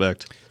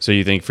prospect. So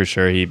you think for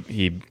sure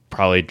he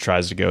probably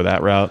tries to go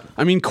that route?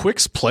 I mean,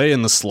 Quick's play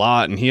in the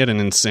slot, and he had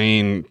an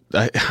insane.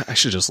 I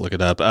should just look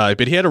it up.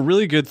 But he had a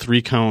really good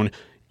 3-cone,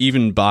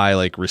 even by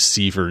like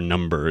receiver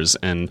numbers.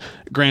 And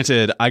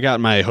granted, I got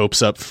my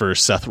hopes up for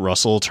Seth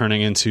Russell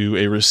turning into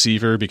a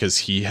receiver because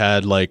he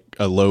had like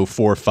a low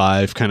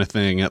 4.5 kind of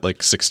thing at like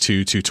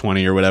 6'2",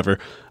 220 or whatever.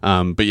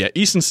 But yeah,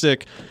 Easton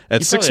Stick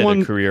at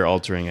 6'1",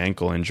 career-altering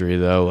ankle injury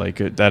though. Like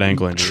that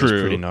ankle injury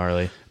is pretty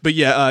gnarly. But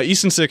yeah,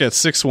 Easton Stick at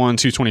 6'1",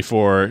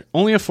 224,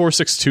 only a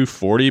 4.62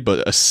 40,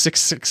 but a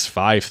 6.65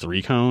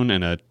 3-cone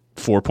and a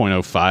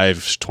 4.05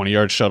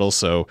 20-yard shuttle.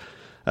 So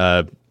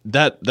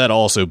that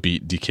also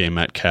beat DK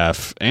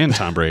Metcalf and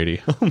Tom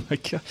Brady. Oh my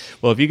god!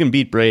 Well, if you can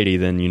beat Brady,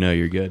 then you know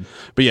you're good.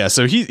 But yeah,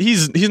 so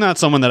he's not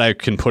someone that I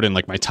can put in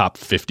like my top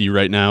 50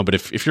 right now. But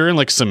if you're in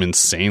like some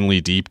insanely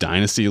deep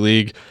dynasty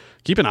league,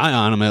 keep an eye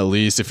on him at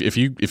least. If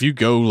you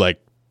go like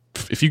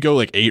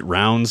 8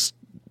 rounds,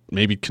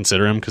 maybe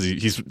consider him, because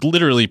he's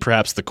literally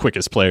perhaps the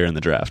quickest player in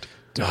the draft.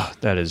 Oh,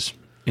 that is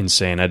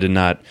insane. I did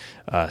not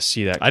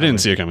see that coming. I didn't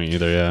see it coming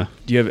either, yeah.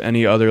 Do you have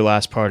any other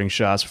last parting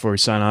shots before we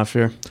sign off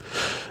here?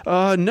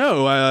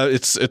 No. I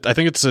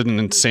think it's an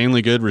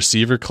insanely good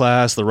receiver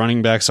class. The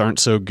running backs aren't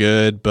so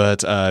good,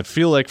 but I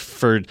feel like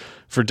for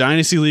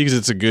dynasty leagues,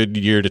 it's a good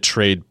year to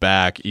trade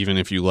back, even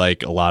if you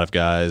like a lot of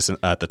guys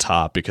at the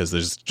top, because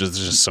there's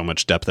just so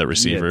much depth at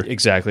receiver. Yeah,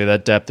 exactly.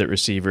 That depth at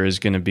receiver is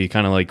going to be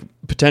kind of like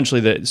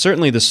potentially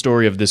certainly the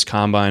story of this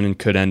combine, and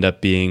could end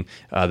up being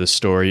the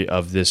story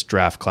of this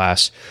draft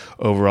class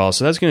overall.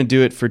 So that's going to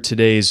do it for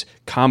today's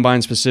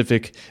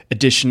combine-specific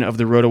edition of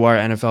the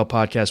RotoWire NFL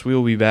podcast. We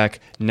will be back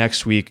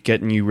next week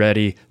getting you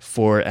ready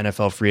for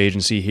NFL free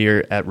agency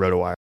here at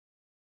RotoWire.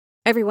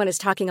 Everyone is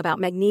talking about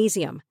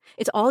magnesium.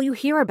 It's all you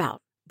hear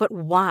about. But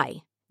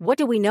why? What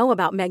do we know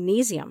about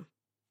magnesium?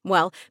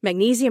 Well,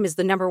 magnesium is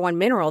the #1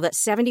 mineral that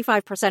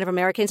 75% of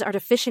Americans are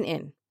deficient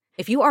in.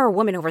 If you are a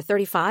woman over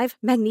 35,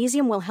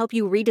 magnesium will help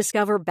you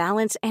rediscover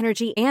balance,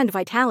 energy, and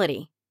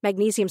vitality.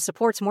 Magnesium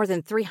supports more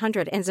than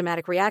 300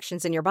 enzymatic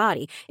reactions in your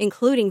body,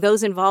 including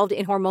those involved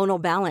in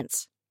hormonal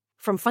balance.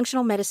 From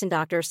functional medicine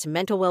doctors to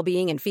mental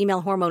well-being and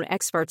female hormone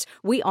experts,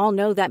 we all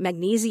know that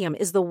magnesium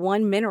is the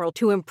one mineral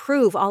to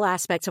improve all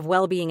aspects of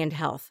well-being and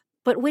health.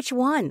 But which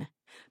one?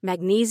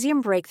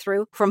 Magnesium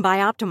Breakthrough from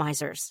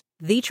Bioptimizers,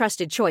 the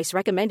trusted choice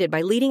recommended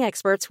by leading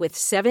experts with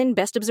 7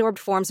 best-absorbed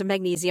forms of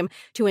magnesium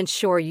to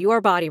ensure your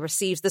body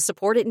receives the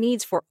support it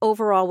needs for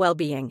overall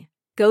well-being.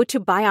 Go to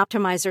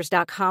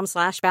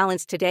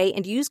bioptimizers.com/balance today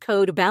and use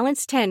code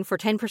BALANCE10 for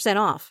 10%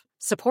 off.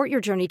 Support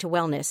your journey to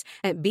wellness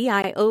at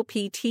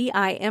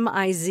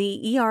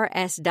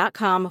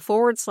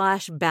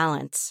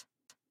bioptimizers.com/balance.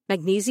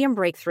 Magnesium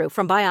Breakthrough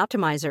from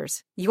Bioptimizers,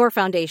 your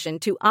foundation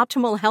to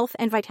optimal health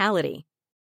and vitality.